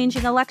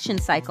life-changing election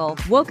cycle,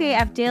 Woke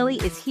AF Daily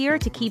is here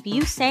to keep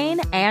you sane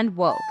and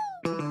woke.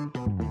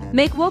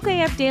 Make Woke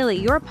AF Daily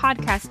your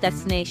podcast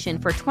destination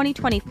for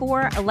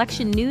 2024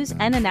 election news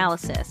and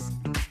analysis.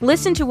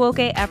 Listen to Woke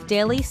AF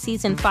Daily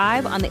Season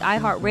 5 on the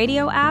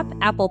iHeartRadio app,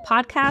 Apple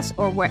Podcasts,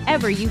 or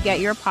wherever you get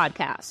your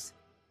podcasts.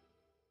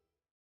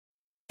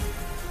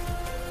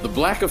 The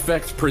Black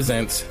Effect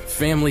presents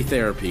Family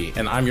Therapy,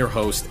 and I'm your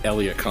host,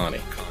 Elliot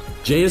Connie.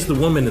 Jay is the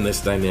woman in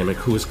this dynamic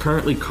who is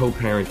currently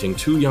co-parenting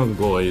 2 young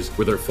boys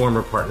with her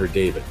former partner,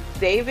 David.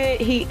 David,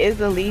 he is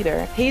a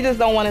leader. He just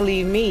don't want to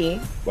leave me.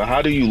 But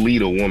how do you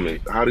lead a woman?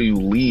 How do you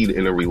lead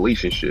in a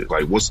relationship?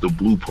 Like, what's the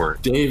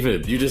blueprint?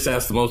 David, you just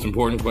asked the most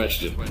important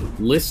question.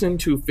 Listen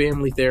to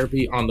Family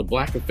Therapy on the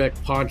Black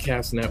Effect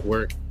Podcast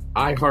Network,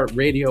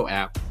 iHeartRadio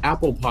app,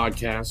 Apple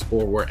Podcasts,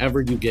 or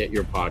wherever you get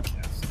your podcasts.